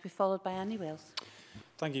MacDonald to be followed by Annie Wells.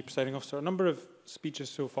 Thank you, Presiding Officer. A number of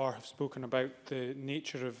speeches so far have spoken about the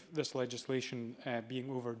nature of this legislation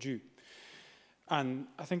being overdue. And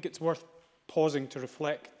I think it's worth pausing to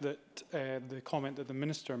reflect that the comment that the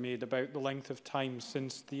Minister made about the length of time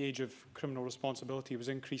since the age of criminal responsibility was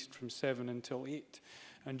increased from 7 until 8.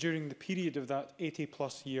 And during the period of that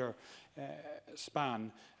 80-plus year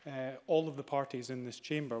span, all of the parties in this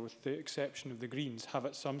chamber, with the exception of the Greens, have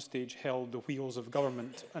at some stage held the wheels of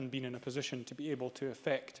government and been in a position to be able to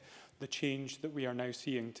effect the change that we are now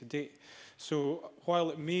seeing today. So while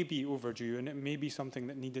it may be overdue and it may be something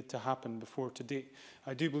that needed to happen before today,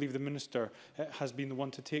 I do believe the Minister has been the one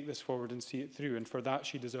to take this forward and see it through, and for that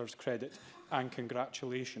she deserves credit and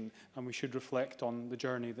congratulation, and we should reflect on the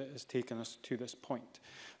journey that has taken us to this point.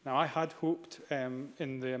 Now, I had hoped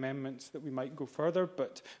in the amendments that we might go further,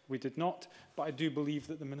 but we did not. But I do believe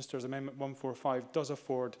that the Minister's Amendment 145 does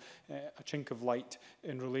afford a chink of light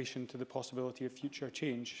in relation to the possibility of future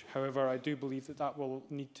change. However, I do believe that that will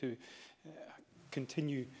need to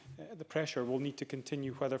continue, the pressure will need to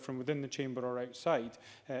continue, whether from within the chamber or outside,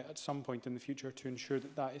 at some point in the future to ensure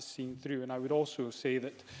that that is seen through. And I would also say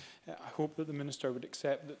that I hope that the Minister would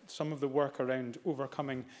accept that some of the work around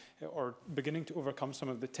overcoming or beginning to overcome some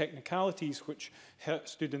of the technicalities which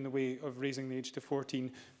stood in the way of raising the age to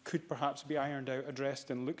 14 could perhaps be ironed out,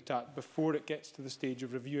 addressed and looked at before it gets to the stage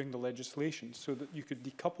of reviewing the legislation, so that you could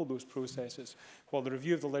decouple those processes. While the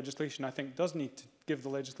review of the legislation, I think, does need to give the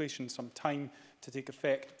legislation some time to take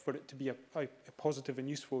effect for it to be a positive and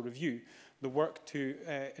useful review, the work to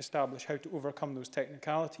establish how to overcome those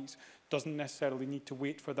technicalities doesn't necessarily need to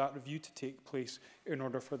wait for that review to take place in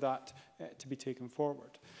order for that to be taken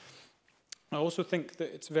forward. I also think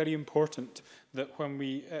that it's very important that when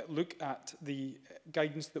we look at the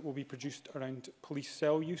guidance that will be produced around police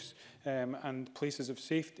cell use and places of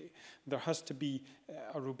safety, there has to be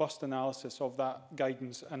a robust analysis of that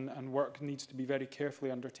guidance, and work needs to be very carefully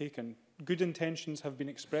undertaken. Good intentions have been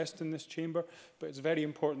expressed in this chamber, but it's very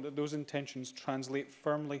important that those intentions translate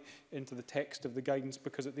firmly into the text of the guidance,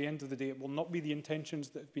 because at the end of the day it will not be the intentions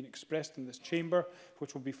that have been expressed in this chamber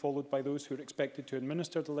which will be followed by those who are expected to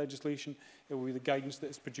administer the legislation. It will be the guidance that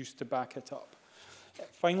is produced to back it up.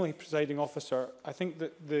 Finally, Presiding Officer, I think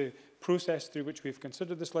that the process through which we've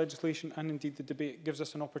considered this legislation and indeed the debate gives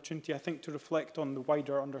us an opportunity, I think, to reflect on the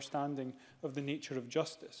wider understanding of the nature of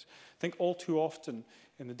justice. I think all too often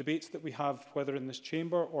in the debates that we have, whether in this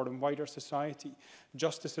chamber or in wider society,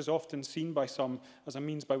 justice is often seen by some as a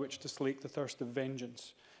means by which to slake the thirst of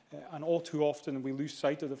vengeance. And all too often we lose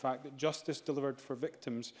sight of the fact that justice delivered for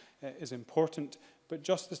victims is important, but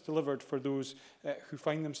justice delivered for those who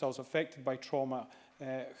find themselves affected by trauma,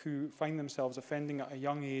 who find themselves offending at a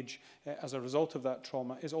young age as a result of that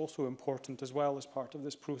trauma, is also important as well as part of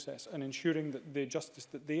this process, and ensuring that the justice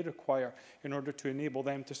that they require in order to enable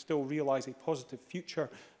them to still realise a positive future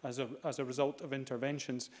as a result of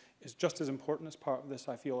interventions is just as important as part of this,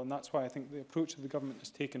 I feel, and that's why I think the approach that the government has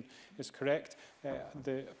taken is correct.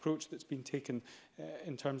 The approach that's been taken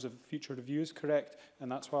in terms of future review is correct,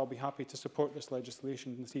 and that's why I'll be happy to support this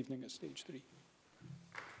legislation this evening at stage 3.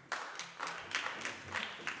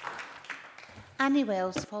 Annie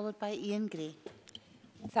Wells, followed by Ian Gray.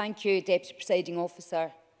 Thank you, Deputy Presiding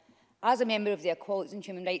Officer. As a member of the Equalities and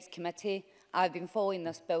Human Rights Committee, I have been following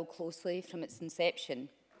this bill closely from its inception.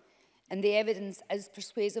 And the evidence is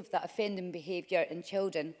persuasive that offending behaviour in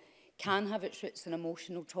children can have its roots in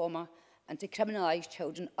emotional trauma, and to criminalise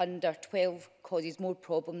children under 12 causes more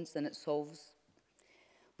problems than it solves.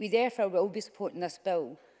 We therefore will be supporting this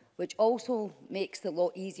bill, which also makes the law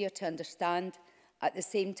easier to understand. At the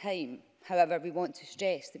same time, however, we want to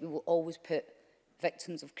stress that we will always put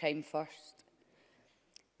victims of crime first.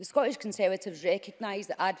 The Scottish Conservatives recognise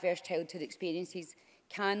that adverse childhood experiences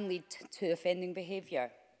can lead to offending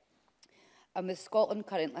behaviour. And with Scotland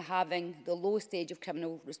currently having the lowest age of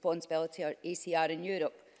criminal responsibility, or ACR, in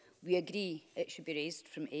Europe, we agree it should be raised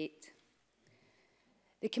from 8.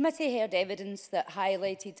 The committee heard evidence that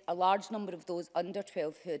highlighted a large number of those under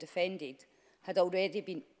 12 who had offended had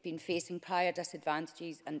already been facing prior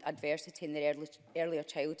disadvantages and adversity in their earlier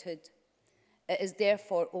childhood. It is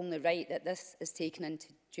therefore only right that this is taken into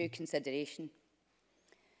due consideration.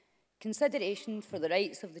 Consideration for the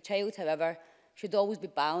rights of the child, however, should always be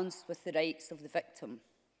balanced with the rights of the victim.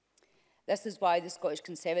 This is why the Scottish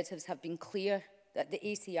Conservatives have been clear that the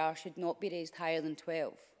ACR should not be raised higher than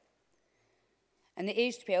 12. And the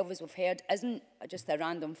age 12, as we've heard, isn't just a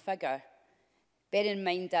random figure. Bear in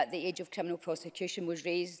mind that the age of criminal prosecution was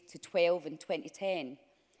raised to 12 in 2010.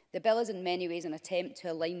 The bill is in many ways an attempt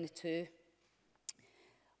to align the two,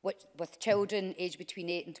 with children aged between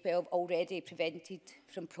 8 and 12 already prevented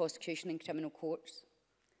from prosecution in criminal courts.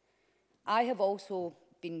 I have also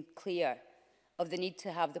been clear of the need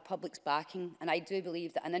to have the public's backing, and I do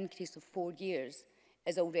believe that an increase of 4 years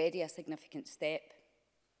is already a significant step.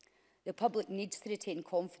 The public needs to retain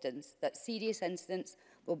confidence that serious incidents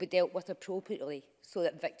will be dealt with appropriately so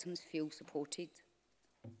that victims feel supported.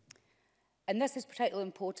 And this is particularly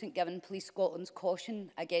important given Police Scotland's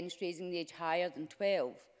caution against raising the age higher than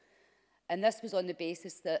 12. And this was on the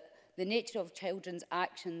basis that the nature of children's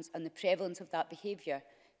actions and the prevalence of that behaviour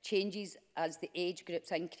changes as the age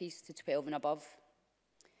groups increase to 12 and above.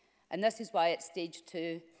 And this is why at stage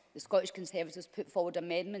 2, the Scottish Conservatives put forward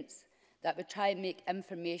amendments that would try and make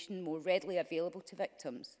information more readily available to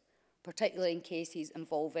victims, particularly in cases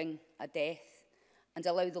involving a death, and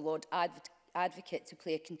allow the Lord Advocate to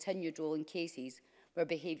play a continued role in cases where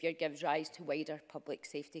behaviour gives rise to wider public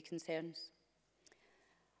safety concerns.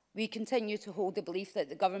 We continue to hold the belief that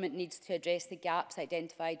the government needs to address the gaps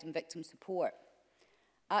identified in victim support.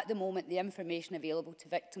 At the moment, the information available to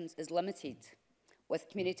victims is limited, with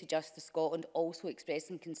Community Justice Scotland also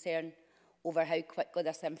expressing concern over how quickly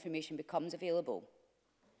this information becomes available.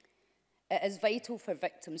 It is vital for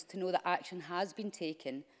victims to know that action has been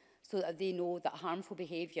taken so that they know that harmful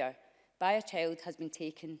behaviour by a child has been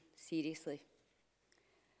taken seriously.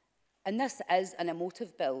 And this is an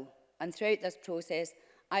emotive bill, and throughout this process,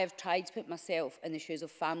 I have tried to put myself in the shoes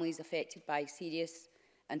of families affected by serious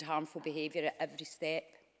and harmful behaviour at every step.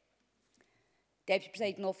 Deputy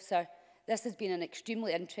Presiding Officer, this has been an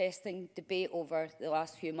extremely interesting debate over the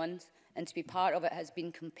last few months, and to be part of it has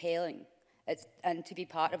been compelling. And to be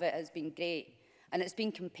part of it has been great. And it's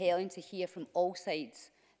been compelling to hear from all sides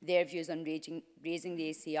their views on raising the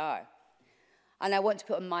ACR. And I want to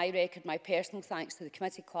put on my record my personal thanks to the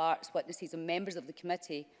committee clerks, witnesses and members of the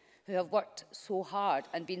committee who have worked so hard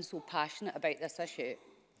and been so passionate about this issue.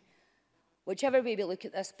 Whichever way we look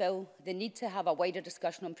at this bill, they need to have a wider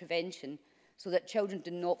discussion on prevention so that children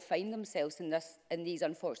do not find themselves in these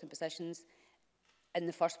unfortunate positions in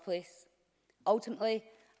the first place. Ultimately,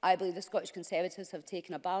 I believe the Scottish Conservatives have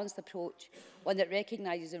taken a balanced approach, one that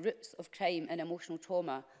recognises the roots of crime and emotional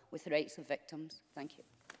trauma with the rights of victims. Thank you.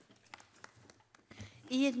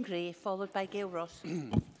 Ian Gray, followed by Gail Ross.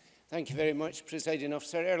 Thank you very much, Presiding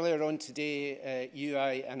Officer. Earlier on today,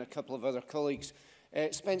 I and a couple of other colleagues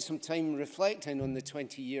spent some time reflecting on the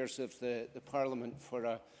 20 years of the Parliament for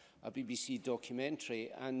a BBC documentary,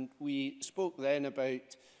 and we spoke then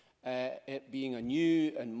about it being a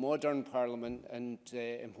new and modern Parliament and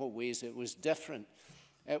in what ways it was different.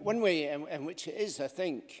 One way in which it is, I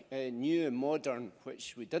think, new and modern,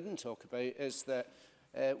 which we didn't talk about, is that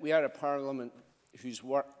we are a Parliament whose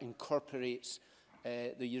work incorporates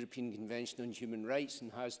the European Convention on Human Rights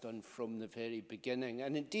and has done from the very beginning.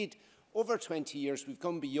 And indeed, over 20 years, we've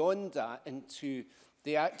gone beyond that into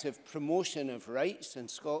the active promotion of rights in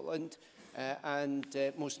Scotland and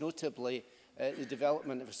most notably the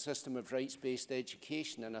development of a system of rights-based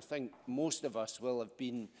education. And I think most of us will have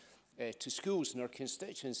been to schools in our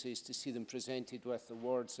constituencies to see them presented with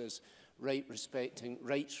awards as rights-respecting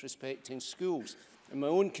schools. In my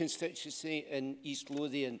own constituency in East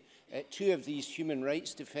Lothian, two of these human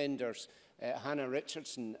rights defenders, Hannah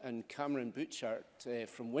Richardson and Cameron Butchart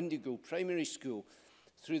from Windigo Primary School,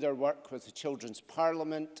 through their work with the Children's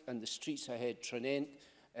Parliament and the Streets Ahead Trinent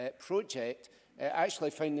project, actually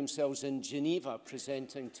found themselves in Geneva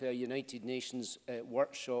presenting to a United Nations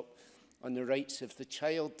workshop on the rights of the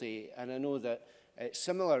Child Day. And I know that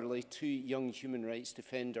similarly, two young human rights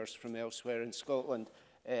defenders from elsewhere in Scotland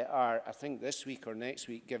are, I think this week or next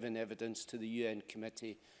week, giving evidence to the UN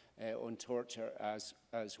Committee on Torture as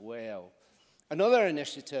well. Another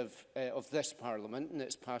initiative of this Parliament in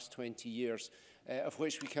its past 20 years, of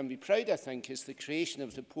which we can be proud, I think, is the creation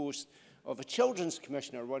of the post of a Children's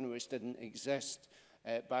Commissioner, one which didn't exist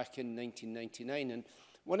back in 1999. And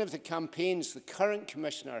one of the campaigns the current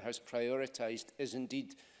Commissioner has prioritised is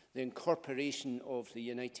indeed the incorporation of the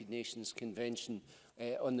United Nations Convention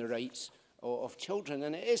on the Rights of Children.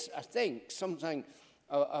 And it is, I think, something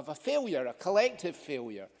of a failure, a collective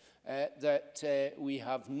failure, that we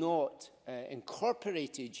have not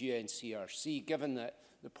incorporated UNCRC, given that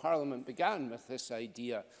the Parliament began with this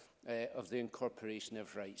idea of the incorporation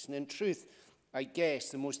of rights. And in truth, I guess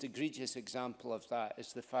the most egregious example of that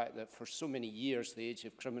is the fact that for so many years the age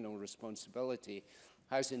of criminal responsibility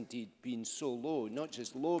has indeed been so low, not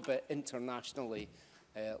just low, but internationally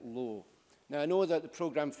low. Now, I know that the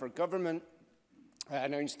Programme for Government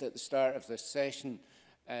announced at the start of this session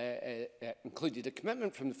included a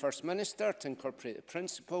commitment from the First Minister to incorporate the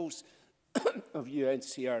principles of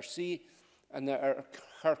UNCRC, and that at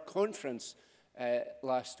her conference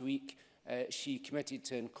last week, she committed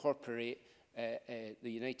to incorporate the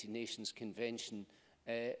United Nations Convention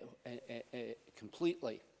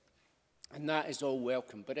completely. And that is all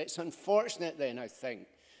welcome. But it's unfortunate then, I think,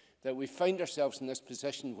 that we find ourselves in this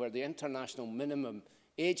position where the international minimum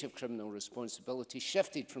age of criminal responsibility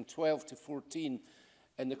shifted from 12 to 14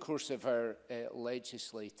 in the course of our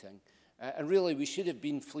legislating. And really, we should have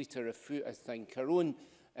been fleeter of foot, I think. Our own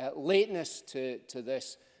lateness to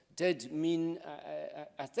this did mean,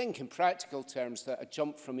 I think in practical terms, that a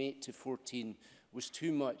jump from 8 to 14 was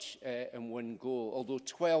too much in one go, although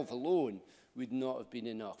 12 alone would not have been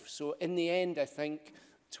enough. So in the end, I think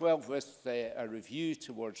 12 with a review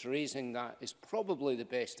towards raising that is probably the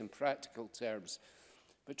best in practical terms.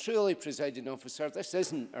 But truly, Presiding Officer, this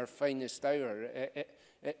isn't our finest hour.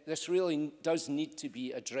 This really does need to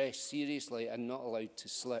be addressed seriously and not allowed to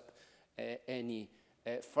slip any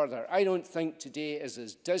further. I don't think today is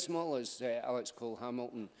as dismal as Alex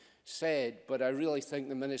Cole-Hamilton said, but I really think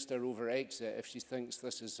the Minister over-eggs it if she thinks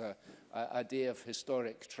this is a day of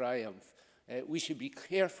historic triumph. We should be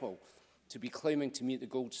careful to be claiming to meet the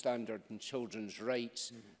gold standard in children's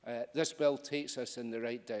rights. This bill takes us in the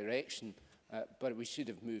right direction, but we should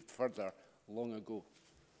have moved further long ago.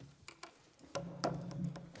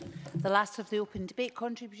 The last of the open debate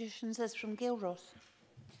contributions is from Gail Ross.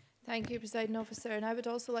 Thank you, Presiding Officer. And I would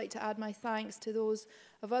also like to add my thanks to those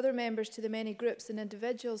of other members, to the many groups and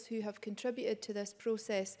individuals who have contributed to this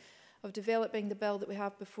process of developing the bill that we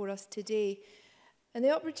have before us today. And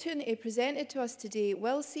the opportunity presented to us today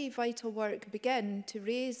will see vital work begin to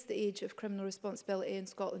raise the age of criminal responsibility in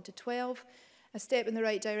Scotland to 12, a step in the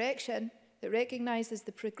right direction that recognises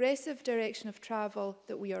the progressive direction of travel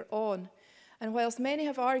that we are on. And whilst many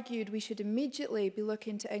have argued we should immediately be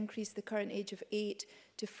looking to increase the current age of 8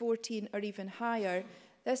 to 14 or even higher,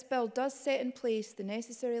 this bill does set in place the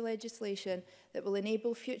necessary legislation that will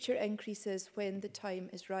enable future increases when the time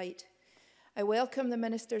is right. I welcome the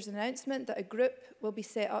Minister's announcement that a group will be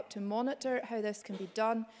set up to monitor how this can be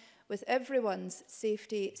done, with everyone's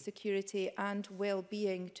safety, security and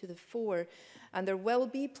well-being to the fore. And there will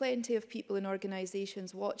be plenty of people and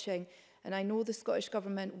organisations watching, and I know the Scottish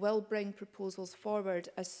Government will bring proposals forward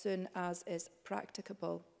as soon as is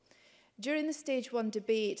practicable. During the Stage 1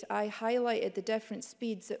 debate, I highlighted the different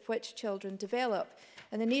speeds at which children develop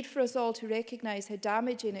and the need for us all to recognise how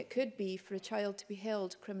damaging it could be for a child to be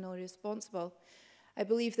held criminally responsible. I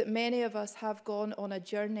believe that many of us have gone on a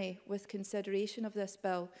journey with consideration of this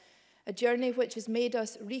bill, a journey which has made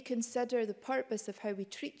us reconsider the purpose of how we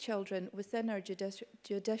treat children within our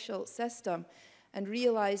judicial system, and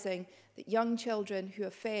realising that young children who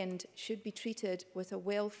offend should be treated with a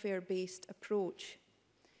welfare-based approach.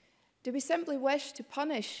 Do we simply wish to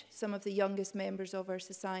punish some of the youngest members of our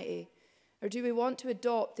society? Or do we want to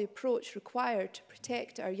adopt the approach required to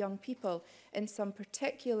protect our young people in some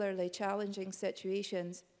particularly challenging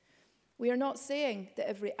situations? We are not saying that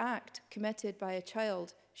every act committed by a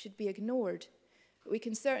child should be ignored, but we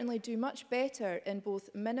can certainly do much better in both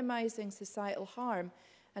minimising societal harm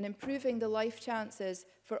and improving the life chances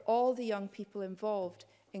for all the young people involved,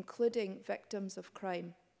 including victims of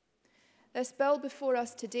crime. This bill before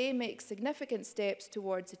us today makes significant steps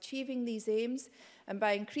towards achieving these aims, and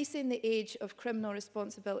by increasing the age of criminal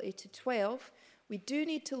responsibility to 12, we do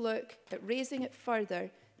need to look at raising it further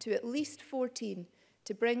to at least 14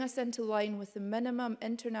 to bring us into line with the minimum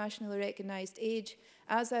internationally recognised age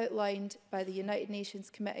as outlined by the United Nations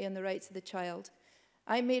Committee on the Rights of the Child.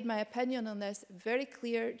 I made my opinion on this very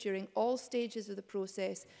clear during all stages of the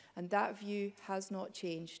process, and that view has not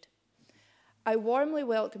changed. I warmly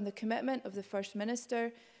welcome the commitment of the First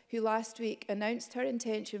Minister, who last week announced her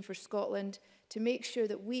intention for Scotland to make sure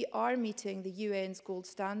that we are meeting the UN's gold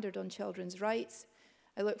standard on children's rights.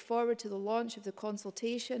 I look forward to the launch of the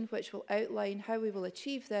consultation, which will outline how we will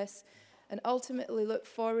achieve this, and ultimately look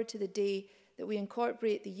forward to the day that we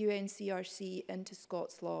incorporate the UNCRC into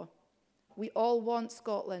Scots law. We all want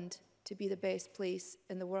Scotland to be the best place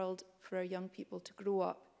in the world for our young people to grow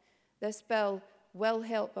up. This bill will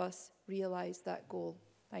help us realise that goal.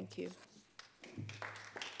 Thank you.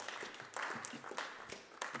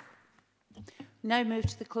 Now move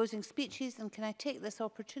to the closing speeches, and can I take this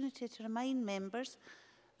opportunity to remind members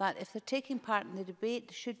that if they're taking part in the debate,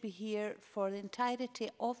 they should be here for the entirety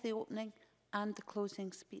of the opening and the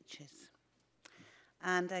closing speeches.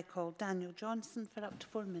 And I call Daniel Johnson for up to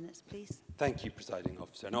 4 minutes, please. Thank you, Presiding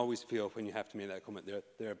Officer. And I always feel when you have to make that comment,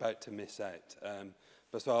 they're about to miss out.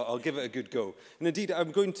 But so I'll give it a good go. And indeed,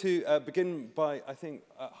 I'm going to begin by, I think,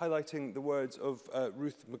 highlighting the words of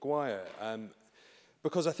Ruth Maguire,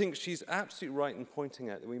 because I think she's absolutely right in pointing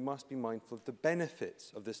out that we must be mindful of the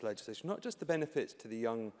benefits of this legislation, not just the benefits to the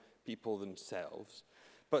young people themselves,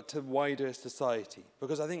 but to wider society.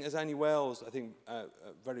 Because I think, as Annie Wells,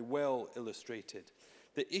 very well illustrated,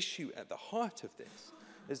 the issue at the heart of this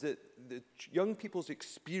is that the young people's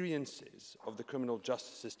experiences of the criminal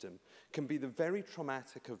justice system can be the very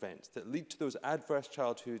traumatic events that lead to those adverse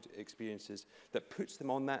childhood experiences that puts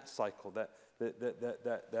them on that cycle, that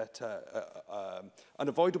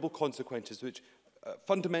unavoidable consequences which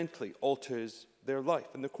fundamentally alters their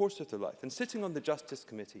life and the course of their life. And sitting on the Justice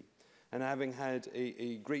Committee, and having had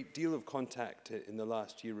a great deal of contact in the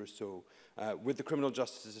last year or so with the criminal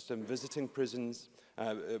justice system, visiting prisons,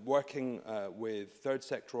 working with third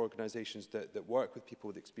sector organisations that work with people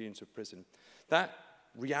with experience of prison, that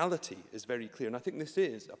reality is very clear. And I think this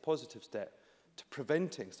is a positive step to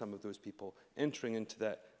preventing some of those people entering into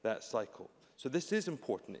that cycle. So this is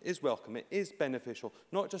important, it is welcome, it is beneficial,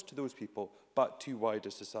 not just to those people, but to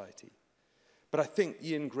wider society. But I think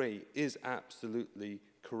Ian Gray is absolutely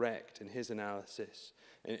correct in his analysis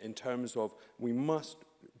in terms of we must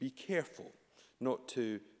be careful not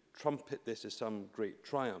to trumpet this as some great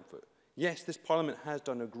triumph. Yes, this Parliament has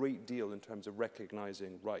done a great deal in terms of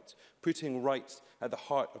recognising rights, putting rights at the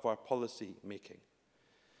heart of our policy making.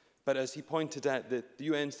 But as he pointed out, the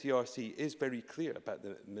UNCRC is very clear about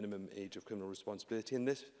the minimum age of criminal responsibility, and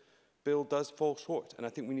this bill does fall short. And I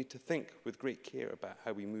think we need to think with great care about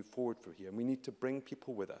how we move forward from here. And we need to bring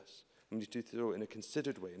people with us. We need to do it in a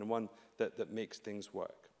considered way, and one that makes things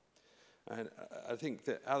work. And I think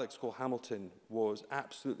that Alex Cole-Hamilton was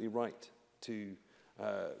absolutely right to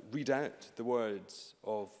read out the words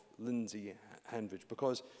of Lindsay Handridge,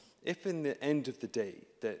 because if in the end of the day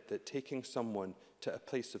that taking someone to a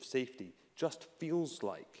place of safety just feels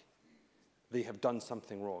like they have done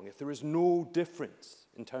something wrong, if there is no difference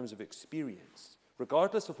in terms of experience,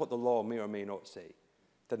 regardless of what the law may or may not say,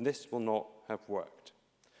 then this will not have worked.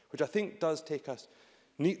 Which I think does take us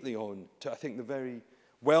neatly on to, I think, the very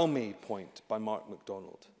well-made point by Mark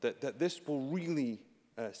MacDonald, that this will really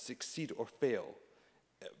succeed or fail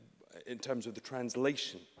in terms of the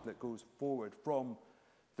translation that goes forward from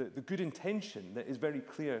the good intention that is very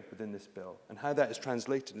clear within this bill, and how that is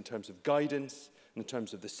translated in terms of guidance, in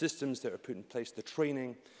terms of the systems that are put in place, the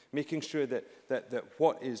training, making sure that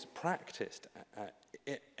what is practiced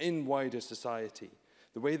in wider society,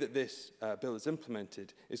 the way that this bill is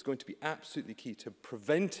implemented, is going to be absolutely key to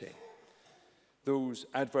preventing those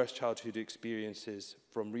adverse childhood experiences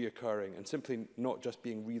from reoccurring and simply not just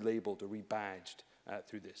being relabeled or rebadged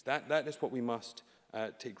through this. That is what we must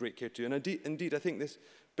take great care to. And indeed, I think this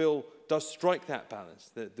bill does strike that balance.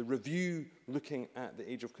 The review looking at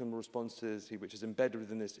the age of criminal responsibility, which is embedded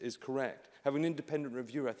within this, is correct. Having an independent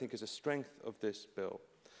review, I think, is a strength of this bill.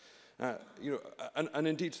 And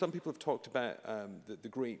indeed, some people have talked about the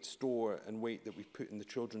great store and weight that we've put in the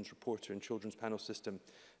Children's Reporter and Children's Panel system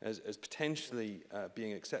as potentially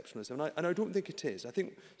being exceptionalism. And I don't think it is. I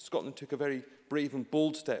think Scotland took a very brave and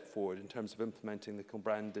bold step forward in terms of implementing the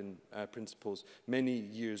Kilbrandon principles many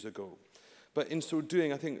years ago. But in so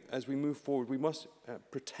doing, I think as we move forward, we must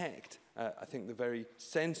protect, I think, the very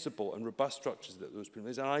sensible and robust structures that those put in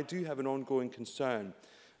place. And I do have an ongoing concern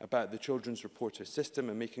about the Children's Reporter system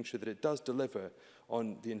and making sure that it does deliver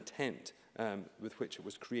on the intent with which it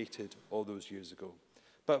was created all those years ago.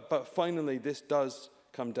 But finally, this does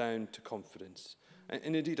come down to confidence.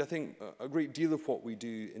 And indeed, I think a great deal of what we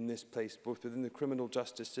do in this place, both within the criminal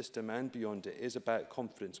justice system and beyond it, is about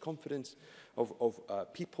confidence. Confidence of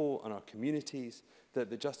people and our communities, that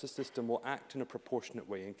the justice system will act in a proportionate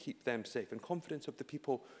way and keep them safe. And confidence of the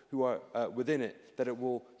people who are within it, that it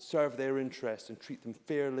will serve their interests and treat them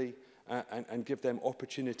fairly and give them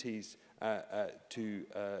opportunities to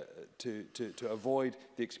avoid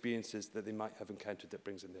the experiences that they might have encountered that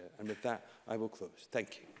brings them there. And with that, I will close.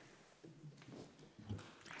 Thank you.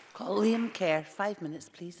 Liam Kerr, 5 minutes,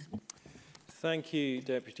 please. Thank you,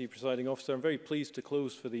 Deputy Presiding Officer. I'm very pleased to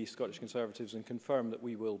close for the Scottish Conservatives and confirm that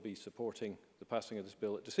we will be supporting the passing of this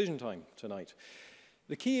bill at decision time tonight.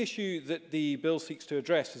 The key issue that the bill seeks to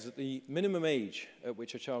address is that the minimum age at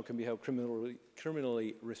which a child can be held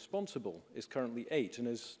criminally responsible is currently 8, and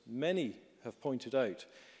as many have pointed out,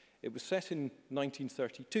 it was set in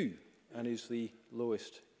 1932 and is the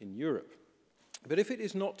lowest in Europe. But if it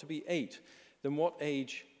is not to be 8, then what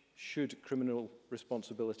age should criminal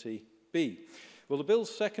responsibility be? Well, the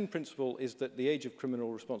bill's second principle is that the age of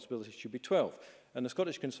criminal responsibility should be 12, and the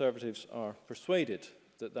Scottish Conservatives are persuaded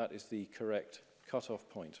that that is the correct cut-off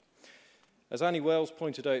point. As Annie Wells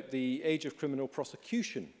pointed out, the age of criminal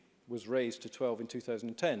prosecution was raised to 12 in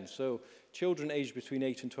 2010, so children aged between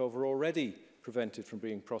 8 and 12 are already prevented from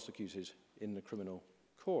being prosecuted in the criminal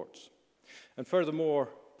courts. And furthermore,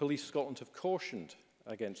 Police Scotland have cautioned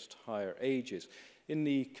against higher ages. In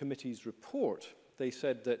the committee's report, they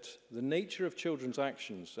said that the nature of children's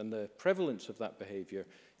actions and the prevalence of that behaviour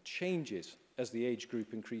changes as the age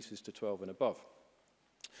group increases to 12 and above.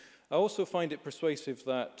 I also find it persuasive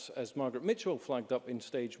that, as Margaret Mitchell flagged up in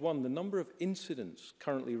stage 1, the number of incidents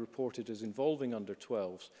currently reported as involving under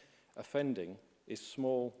 12s offending is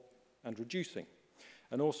small and reducing.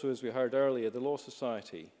 And also, as we heard earlier, the Law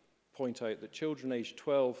Society point out that children aged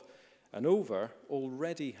 12 and over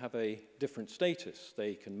already have a different status.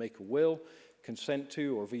 They can make a will, consent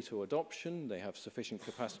to or veto adoption. They have sufficient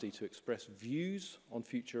capacity to express views on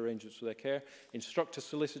future arrangements for their care, instruct a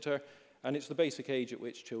solicitor, and it's the basic age at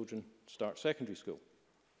which children start secondary school.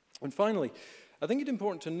 And finally, I think it's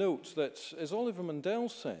important to note that, as Oliver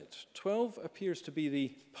Mundell said, 12 appears to be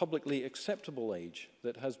the publicly acceptable age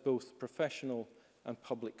that has both professional and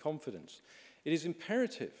public confidence. It is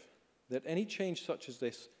imperative that any change such as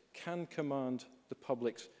this can command the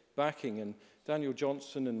public's backing, and Daniel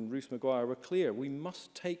Johnson and Ruth Maguire were clear, we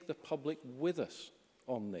must take the public with us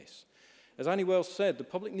on this. As Annie Wells said, the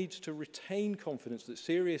public needs to retain confidence that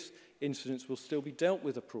serious incidents will still be dealt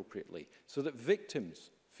with appropriately so that victims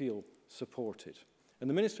feel supported. And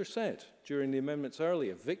the Minister said during the amendments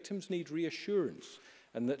earlier, victims need reassurance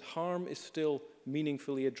and that harm is still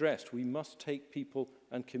meaningfully addressed. We must take people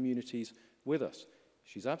and communities with us.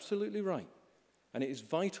 She's absolutely right. And it is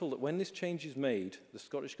vital that when this change is made, the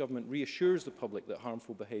Scottish Government reassures the public that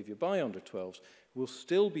harmful behaviour by under-12s will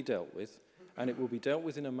still be dealt with, and it will be dealt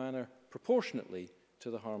with in a manner proportionately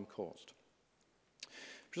to the harm caused.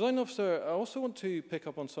 Presiding Officer, I also want to pick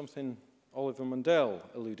up on something Oliver Mundell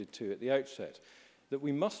alluded to at the outset, that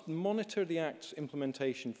we must monitor the Act's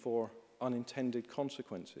implementation for unintended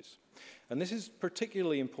consequences. And this is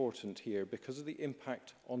particularly important here because of the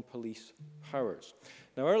impact on police powers.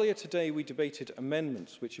 Now, earlier today we debated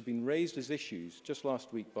amendments which have been raised as issues just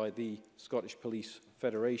last week by the Scottish Police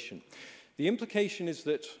Federation. The implication is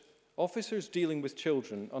that officers dealing with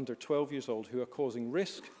children under 12 years old who are causing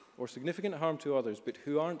risk or significant harm to others but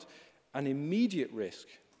who aren't an immediate risk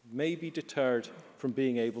may be deterred from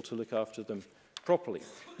being able to look after them properly.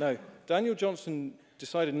 Now, Daniel Johnson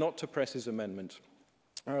decided not to press his amendment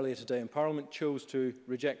earlier today, and Parliament chose to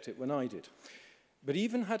reject it when I did. But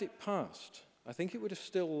even had it passed, I think it would have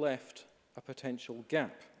still left a potential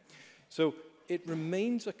gap. So it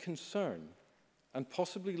remains a concern and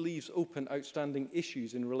possibly leaves open outstanding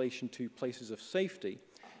issues in relation to places of safety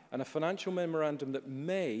and a financial memorandum that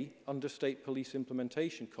may understate police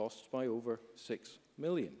implementation costs by over £6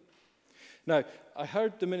 million. Now, I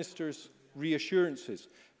heard the Minister's reassurances,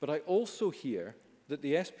 but I also hear that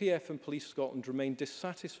the SPF and Police Scotland remain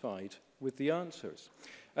dissatisfied with the answers.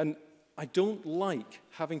 And I don't like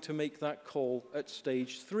having to make that call at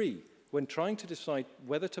stage 3 when trying to decide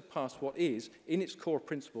whether to pass what is, in its core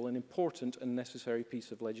principle, an important and necessary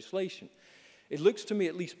piece of legislation. It looks to me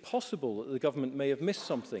at least possible that the government may have missed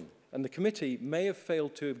something, and the committee may have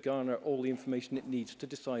failed to garner all the information it needs to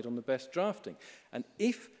decide on the best drafting. And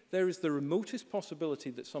if there is the remotest possibility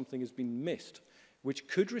that something has been missed, which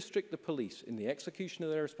could restrict the police in the execution of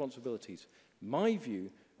their responsibilities, my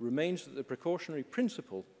view remains that the precautionary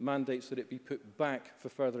principle mandates that it be put back for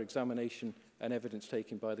further examination and evidence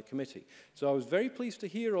taken by the committee. So I was very pleased to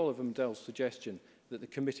hear Oliver Mundell's suggestion that the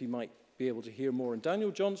committee might be able to hear more. And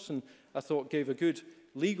Daniel Johnson, I thought, gave a good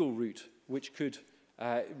legal route which could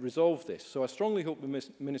resolve this. So I strongly hope the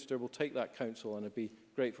Minister will take that counsel, and I'd be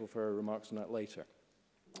grateful for her remarks on that later.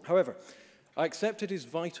 However, I accept it is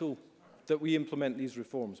vital that we implement these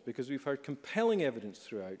reforms because we've heard compelling evidence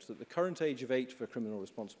throughout that the current age of 8 for criminal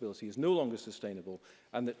responsibility is no longer sustainable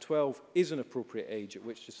and that 12 is an appropriate age at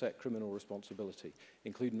which to set criminal responsibility,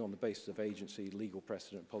 including on the basis of agency, legal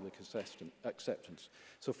precedent, public acceptance.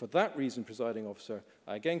 So for that reason, Presiding Officer,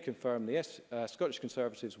 I again confirm the Scottish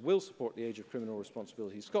Conservatives will support the Age of Criminal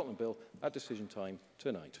Responsibility Scotland Bill at decision time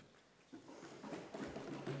tonight.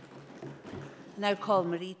 I now call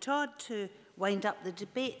Marie Todd to wind up the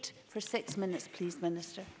debate. For 6 minutes, please,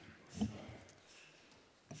 Minister.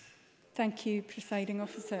 Thank you, Presiding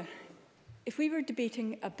Officer. If we were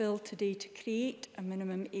debating a bill today to create a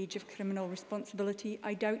minimum age of criminal responsibility,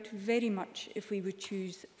 I doubt very much if we would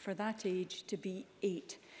choose for that age to be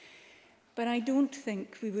 8. But I don't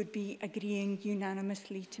think we would be agreeing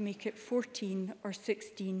unanimously to make it 14 or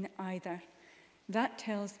 16 either. That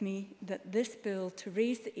tells me that this bill to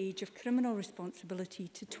raise the age of criminal responsibility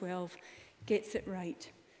to 12 gets it right.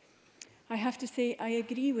 I have to say I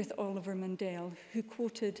agree with Oliver Mundell, who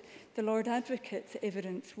quoted the Lord Advocate's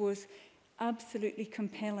evidence was absolutely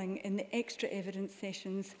compelling in the extra evidence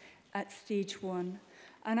sessions at stage 1.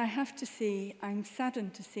 And I have to say, I'm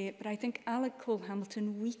saddened to say it, but I think Alec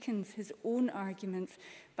Cole-Hamilton weakens his own arguments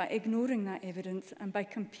by ignoring that evidence and by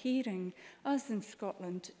comparing us in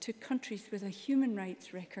Scotland to countries with a human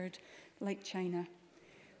rights record like China.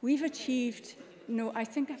 We've achieved, no, I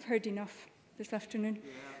think I've heard enough this afternoon.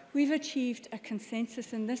 We've achieved a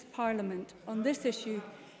consensus in this Parliament on this issue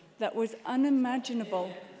that was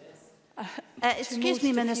unimaginable excuse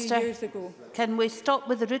me, Minister. Years ago. Can we stop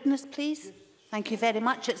with the rudeness, please? Thank you very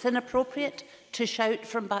much. It's inappropriate to shout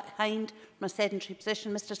from behind from a sedentary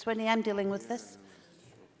position. Mr Swinney, I'm dealing with this.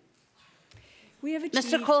 We have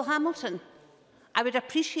Mr Cole-Hamilton, I would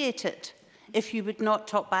appreciate it if you would not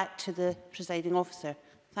talk back to the presiding officer.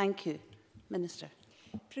 Thank you. Minister.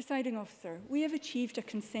 Presiding Officer, we have achieved a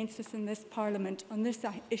consensus in this Parliament on this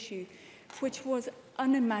issue, which was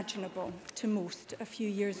unimaginable to most a few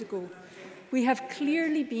years ago. We have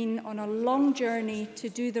clearly been on a long journey to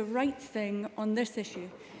do the right thing on this issue,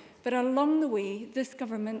 but along the way, this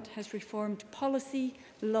government has reformed policy,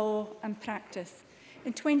 law and practice.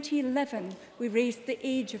 In 2011, we raised the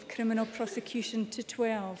age of criminal prosecution to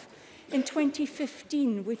 12. In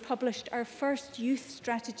 2015, we published our first youth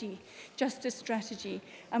strategy, justice strategy,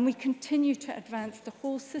 and we continue to advance the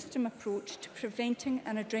whole system approach to preventing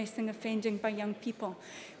and addressing offending by young people.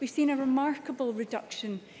 We've seen a remarkable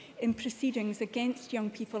reduction in proceedings against young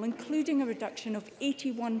people, including a reduction of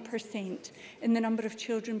 81% in the number of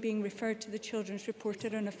children being referred to the Children's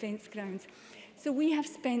Reporter on offence grounds. So we have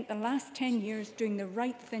spent the last 10 years doing the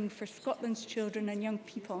right thing for Scotland's children and young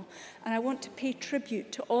people, and I want to pay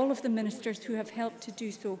tribute to all of the ministers who have helped to do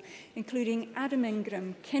so, including Adam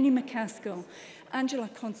Ingram, Kenny McCaskill, Angela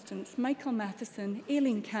Constance, Michael Matheson,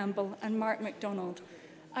 Aileen Campbell and Mark MacDonald.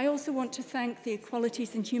 I also want to thank the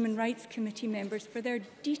Equalities and Human Rights Committee members for their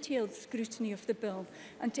detailed scrutiny of the bill,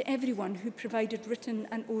 and to everyone who provided written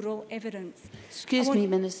and oral evidence. Excuse me,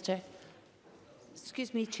 Minister.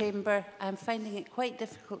 Excuse me, Chamber. I'm finding it quite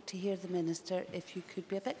difficult to hear the Minister. If you could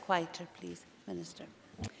be a bit quieter, please, Minister.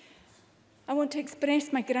 I want to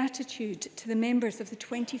express my gratitude to the members of the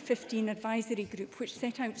 2015 Advisory Group, which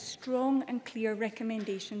set out strong and clear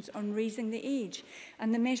recommendations on raising the age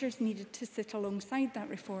and the measures needed to sit alongside that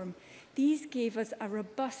reform. These gave us a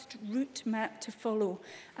robust route map to follow,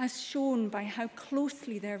 as shown by how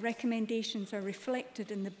closely their recommendations are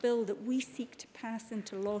reflected in the bill that we seek to pass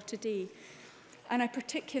into law today. And I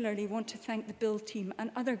particularly want to thank the Bill team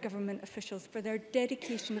and other government officials for their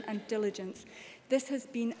dedication and diligence. This has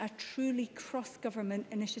been a truly cross-government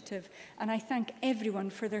initiative, and I thank everyone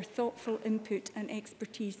for their thoughtful input and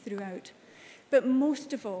expertise throughout. But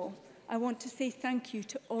most of all, I want to say thank you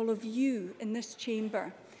to all of you in this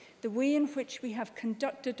chamber. The way in which we have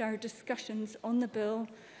conducted our discussions on the bill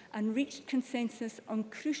and reached consensus on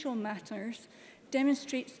crucial matters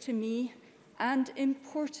demonstrates to me, and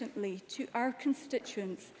importantly to our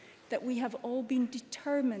constituents, that we have all been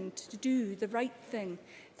determined to do the right thing.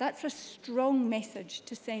 That's a strong message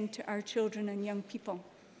to send to our children and young people.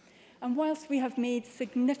 And whilst we have made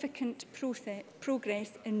significant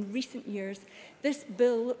progress in recent years, this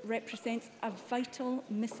bill represents a vital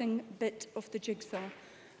missing bit of the jigsaw.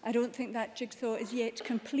 I don't think that jigsaw is yet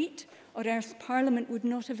complete, or else Parliament would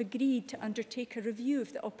not have agreed to undertake a review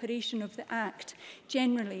of the operation of the Act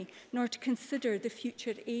generally, nor to consider the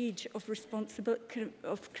future age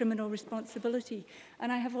of criminal responsibility.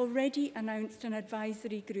 And I have already announced an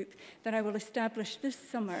advisory group that I will establish this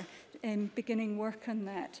summer, beginning work on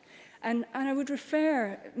that. And I would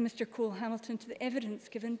refer Mr Cole-Hamilton to the evidence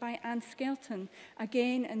given by Anne Skelton,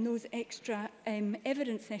 again in those extra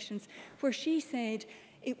evidence sessions, where she said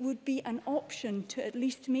it would be an option to at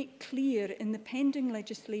least make clear in the pending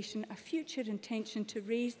legislation a future intention to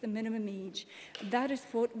raise the minimum age. That is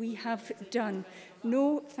what we have done.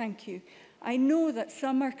 No, thank you. I know that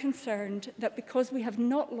some are concerned that because we have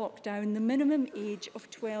not locked down the minimum age of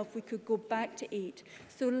 12, we could go back to 8.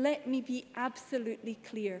 So let me be absolutely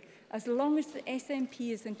clear. As long as the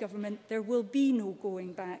SNP is in government, there will be no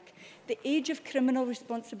going back. The age of criminal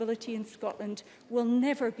responsibility in Scotland will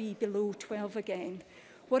never be below 12 again.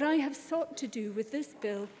 What I have sought to do with this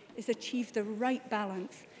bill is achieve the right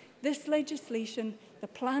balance. This legislation, the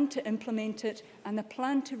plan to implement it, and the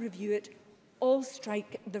plan to review it all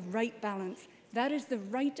strike the right balance. That is the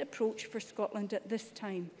right approach for Scotland at this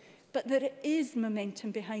time. But there is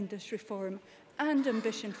momentum behind this reform and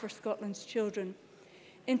ambition for Scotland's children.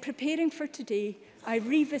 In preparing for today, I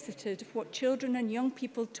revisited what children and young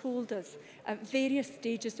people told us at various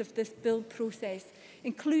stages of this bill process,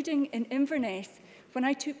 including in Inverness, when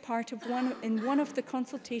I took part in one of the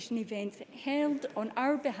consultation events held on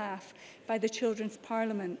our behalf by the Children's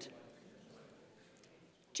Parliament.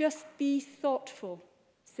 "Just be thoughtful,"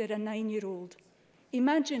 said a 9-year-old.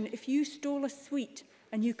 "Imagine if you stole a sweet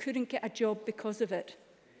and you couldn't get a job because of it."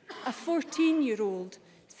 A 14-year-old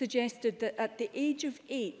suggested that at the age of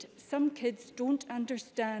 8, some kids don't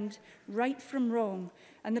understand right from wrong,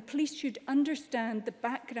 and the police should understand the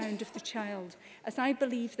background of the child, as I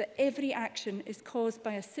believe that every action is caused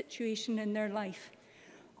by a situation in their life.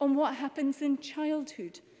 On what happens in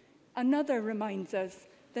childhood, another reminds us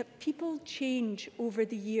that people change over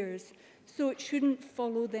the years, so it shouldn't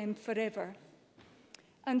follow them forever.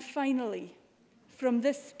 And finally, from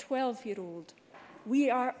this 12-year-old, we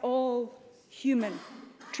are all human.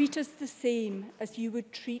 Treat us the same as you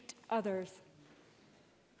would treat others.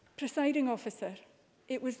 Presiding officer,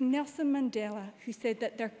 it was Nelson Mandela who said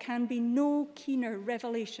that there can be no keener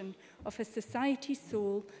revelation of a society's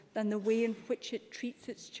soul than the way in which it treats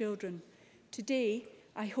its children. Today,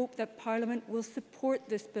 I hope that Parliament will support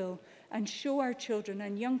this bill and show our children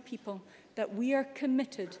and young people that we are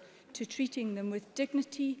committed to treating them with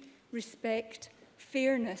dignity, respect,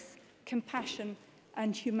 fairness, compassion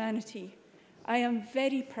and humanity. I am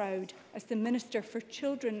very proud, as the Minister for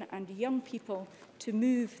Children and Young People, to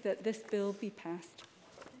move that this bill be passed.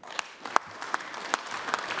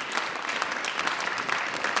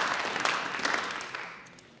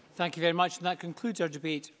 Thank you very much. And that concludes our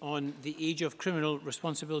debate on the Age of Criminal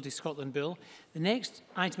Responsibility Scotland Bill. The next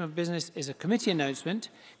item of business is a committee announcement.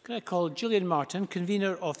 Can I call Gillian Martin,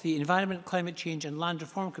 convener of the Environment, Climate Change and Land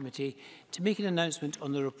Reform Committee, to make an announcement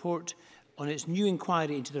on the report on its new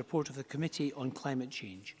inquiry into the report of the Committee on Climate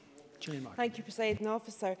Change. Gillian Martin. Thank you, Presiding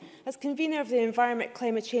Officer. As convener of the Environment,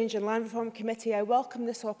 Climate Change and Land Reform Committee, I welcome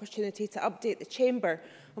this opportunity to update the Chamber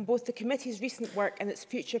on both the committee's recent work and its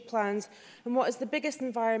future plans on what is the biggest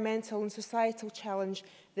environmental and societal challenge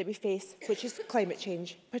that we face, which is climate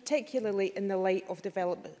change, particularly in the light of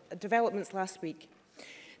developments last week.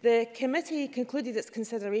 The committee concluded its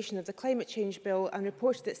consideration of the Climate Change Bill and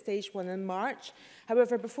reported at stage 1 in March.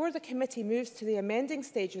 However, before the committee moves to the amending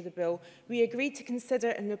stage of the bill, we agreed to consider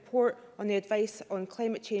and report on the advice on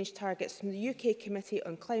climate change targets from the UK Committee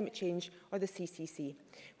on Climate Change, or the CCC,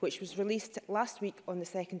 which was released last week on the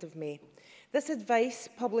 2nd of May. This advice,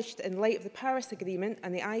 published in light of the Paris Agreement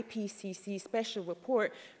and the IPCC special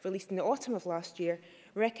report released in the autumn of last year,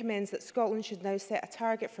 recommends that Scotland should now set a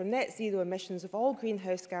target for net zero emissions of all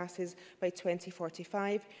greenhouse gases by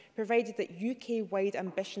 2045, provided that UK-wide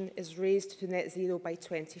ambition is raised to net zero by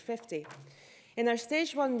 2050. In our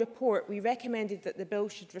Stage 1 report, we recommended that the bill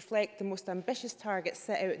should reflect the most ambitious targets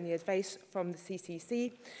set out in the advice from the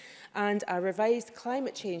CCC, and a revised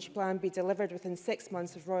climate change plan be delivered within 6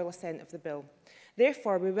 months of royal assent of the bill.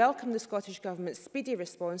 Therefore, we welcome the Scottish Government's speedy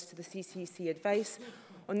response to the CCC advice.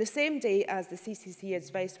 On the same day as the CCC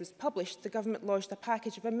advice was published, the Government lodged a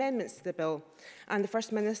package of amendments to the bill, and the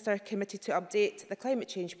First Minister committed to update the climate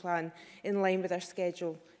change plan in line with our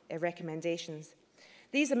schedule recommendations.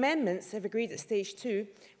 These amendments, if agreed at stage 2,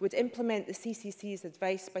 would implement the CCC's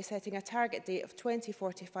advice by setting a target date of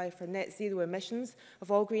 2045 for net zero emissions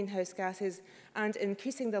of all greenhouse gases and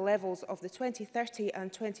increasing the levels of the 2030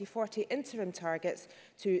 and 2040 interim targets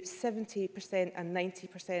to 70% and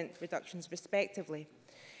 90% reductions respectively.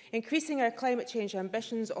 Increasing our climate change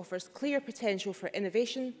ambitions offers clear potential for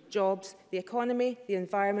innovation, jobs, the economy, the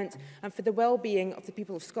environment and for the well-being of the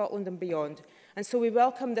people of Scotland and beyond. And so we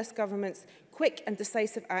welcome this Government's quick and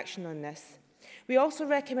decisive action on this. We also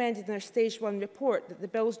recommended in our Stage 1 report that the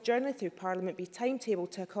bill's journey through Parliament be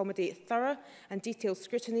timetabled to accommodate thorough and detailed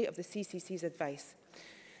scrutiny of the CCC's advice.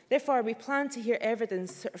 Therefore, we plan to hear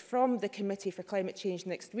evidence from the Committee for Climate Change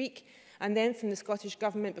next week and then from the Scottish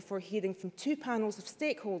Government before hearing from 2 panels of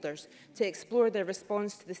stakeholders to explore their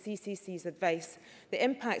response to the CCC's advice, the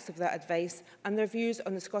impacts of that advice and their views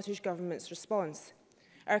on the Scottish Government's response.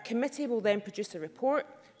 Our committee will then produce a report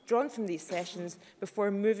drawn from these sessions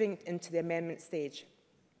before moving into the amendment stage.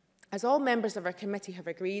 As all members of our committee have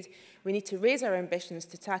agreed, we need to raise our ambitions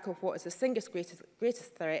to tackle what is the single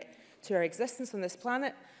greatest threat to our existence on this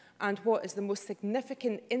planet and what is the most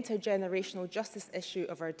significant intergenerational justice issue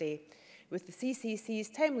of our day. With the CCC's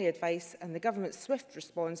timely advice and the Government's swift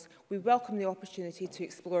response, we welcome the opportunity to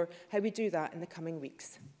explore how we do that in the coming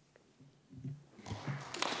weeks.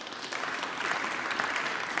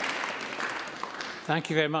 Thank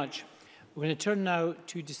you very much. We're going to turn now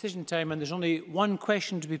to decision time, and there's only one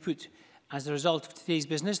question to be put as a result of today's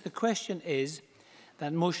business. The question is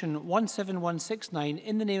that motion 17169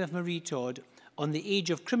 in the name of Marie Todd on the Age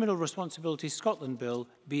of Criminal Responsibility Scotland Bill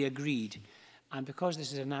be agreed. And because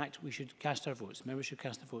this is an act, we should cast our votes. Members should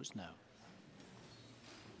cast their votes now.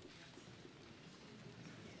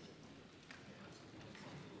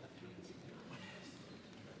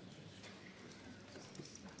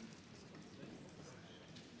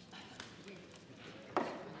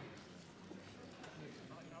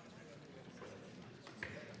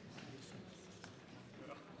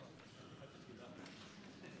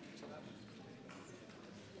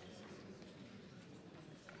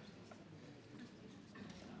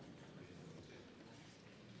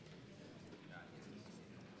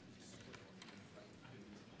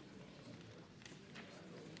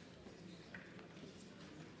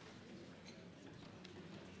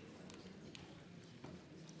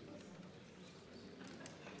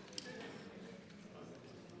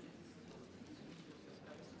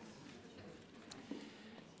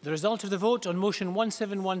 The result of the vote on motion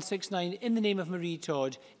 17169 in the name of Marie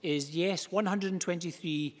Todd is yes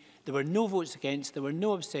 123. There were no votes against, there were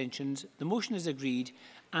no abstentions. The motion is agreed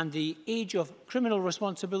and the Age of Criminal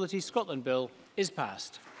Responsibility Scotland Bill is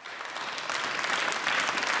passed.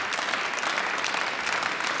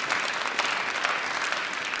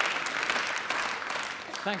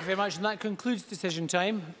 Thank you very much, and that concludes decision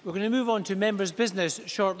time. We're going to move on to members' business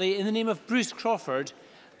shortly in the name of Bruce Crawford,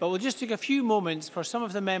 but we'll just take a few moments for some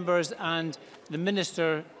of the members and the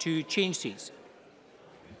Minister to change seats.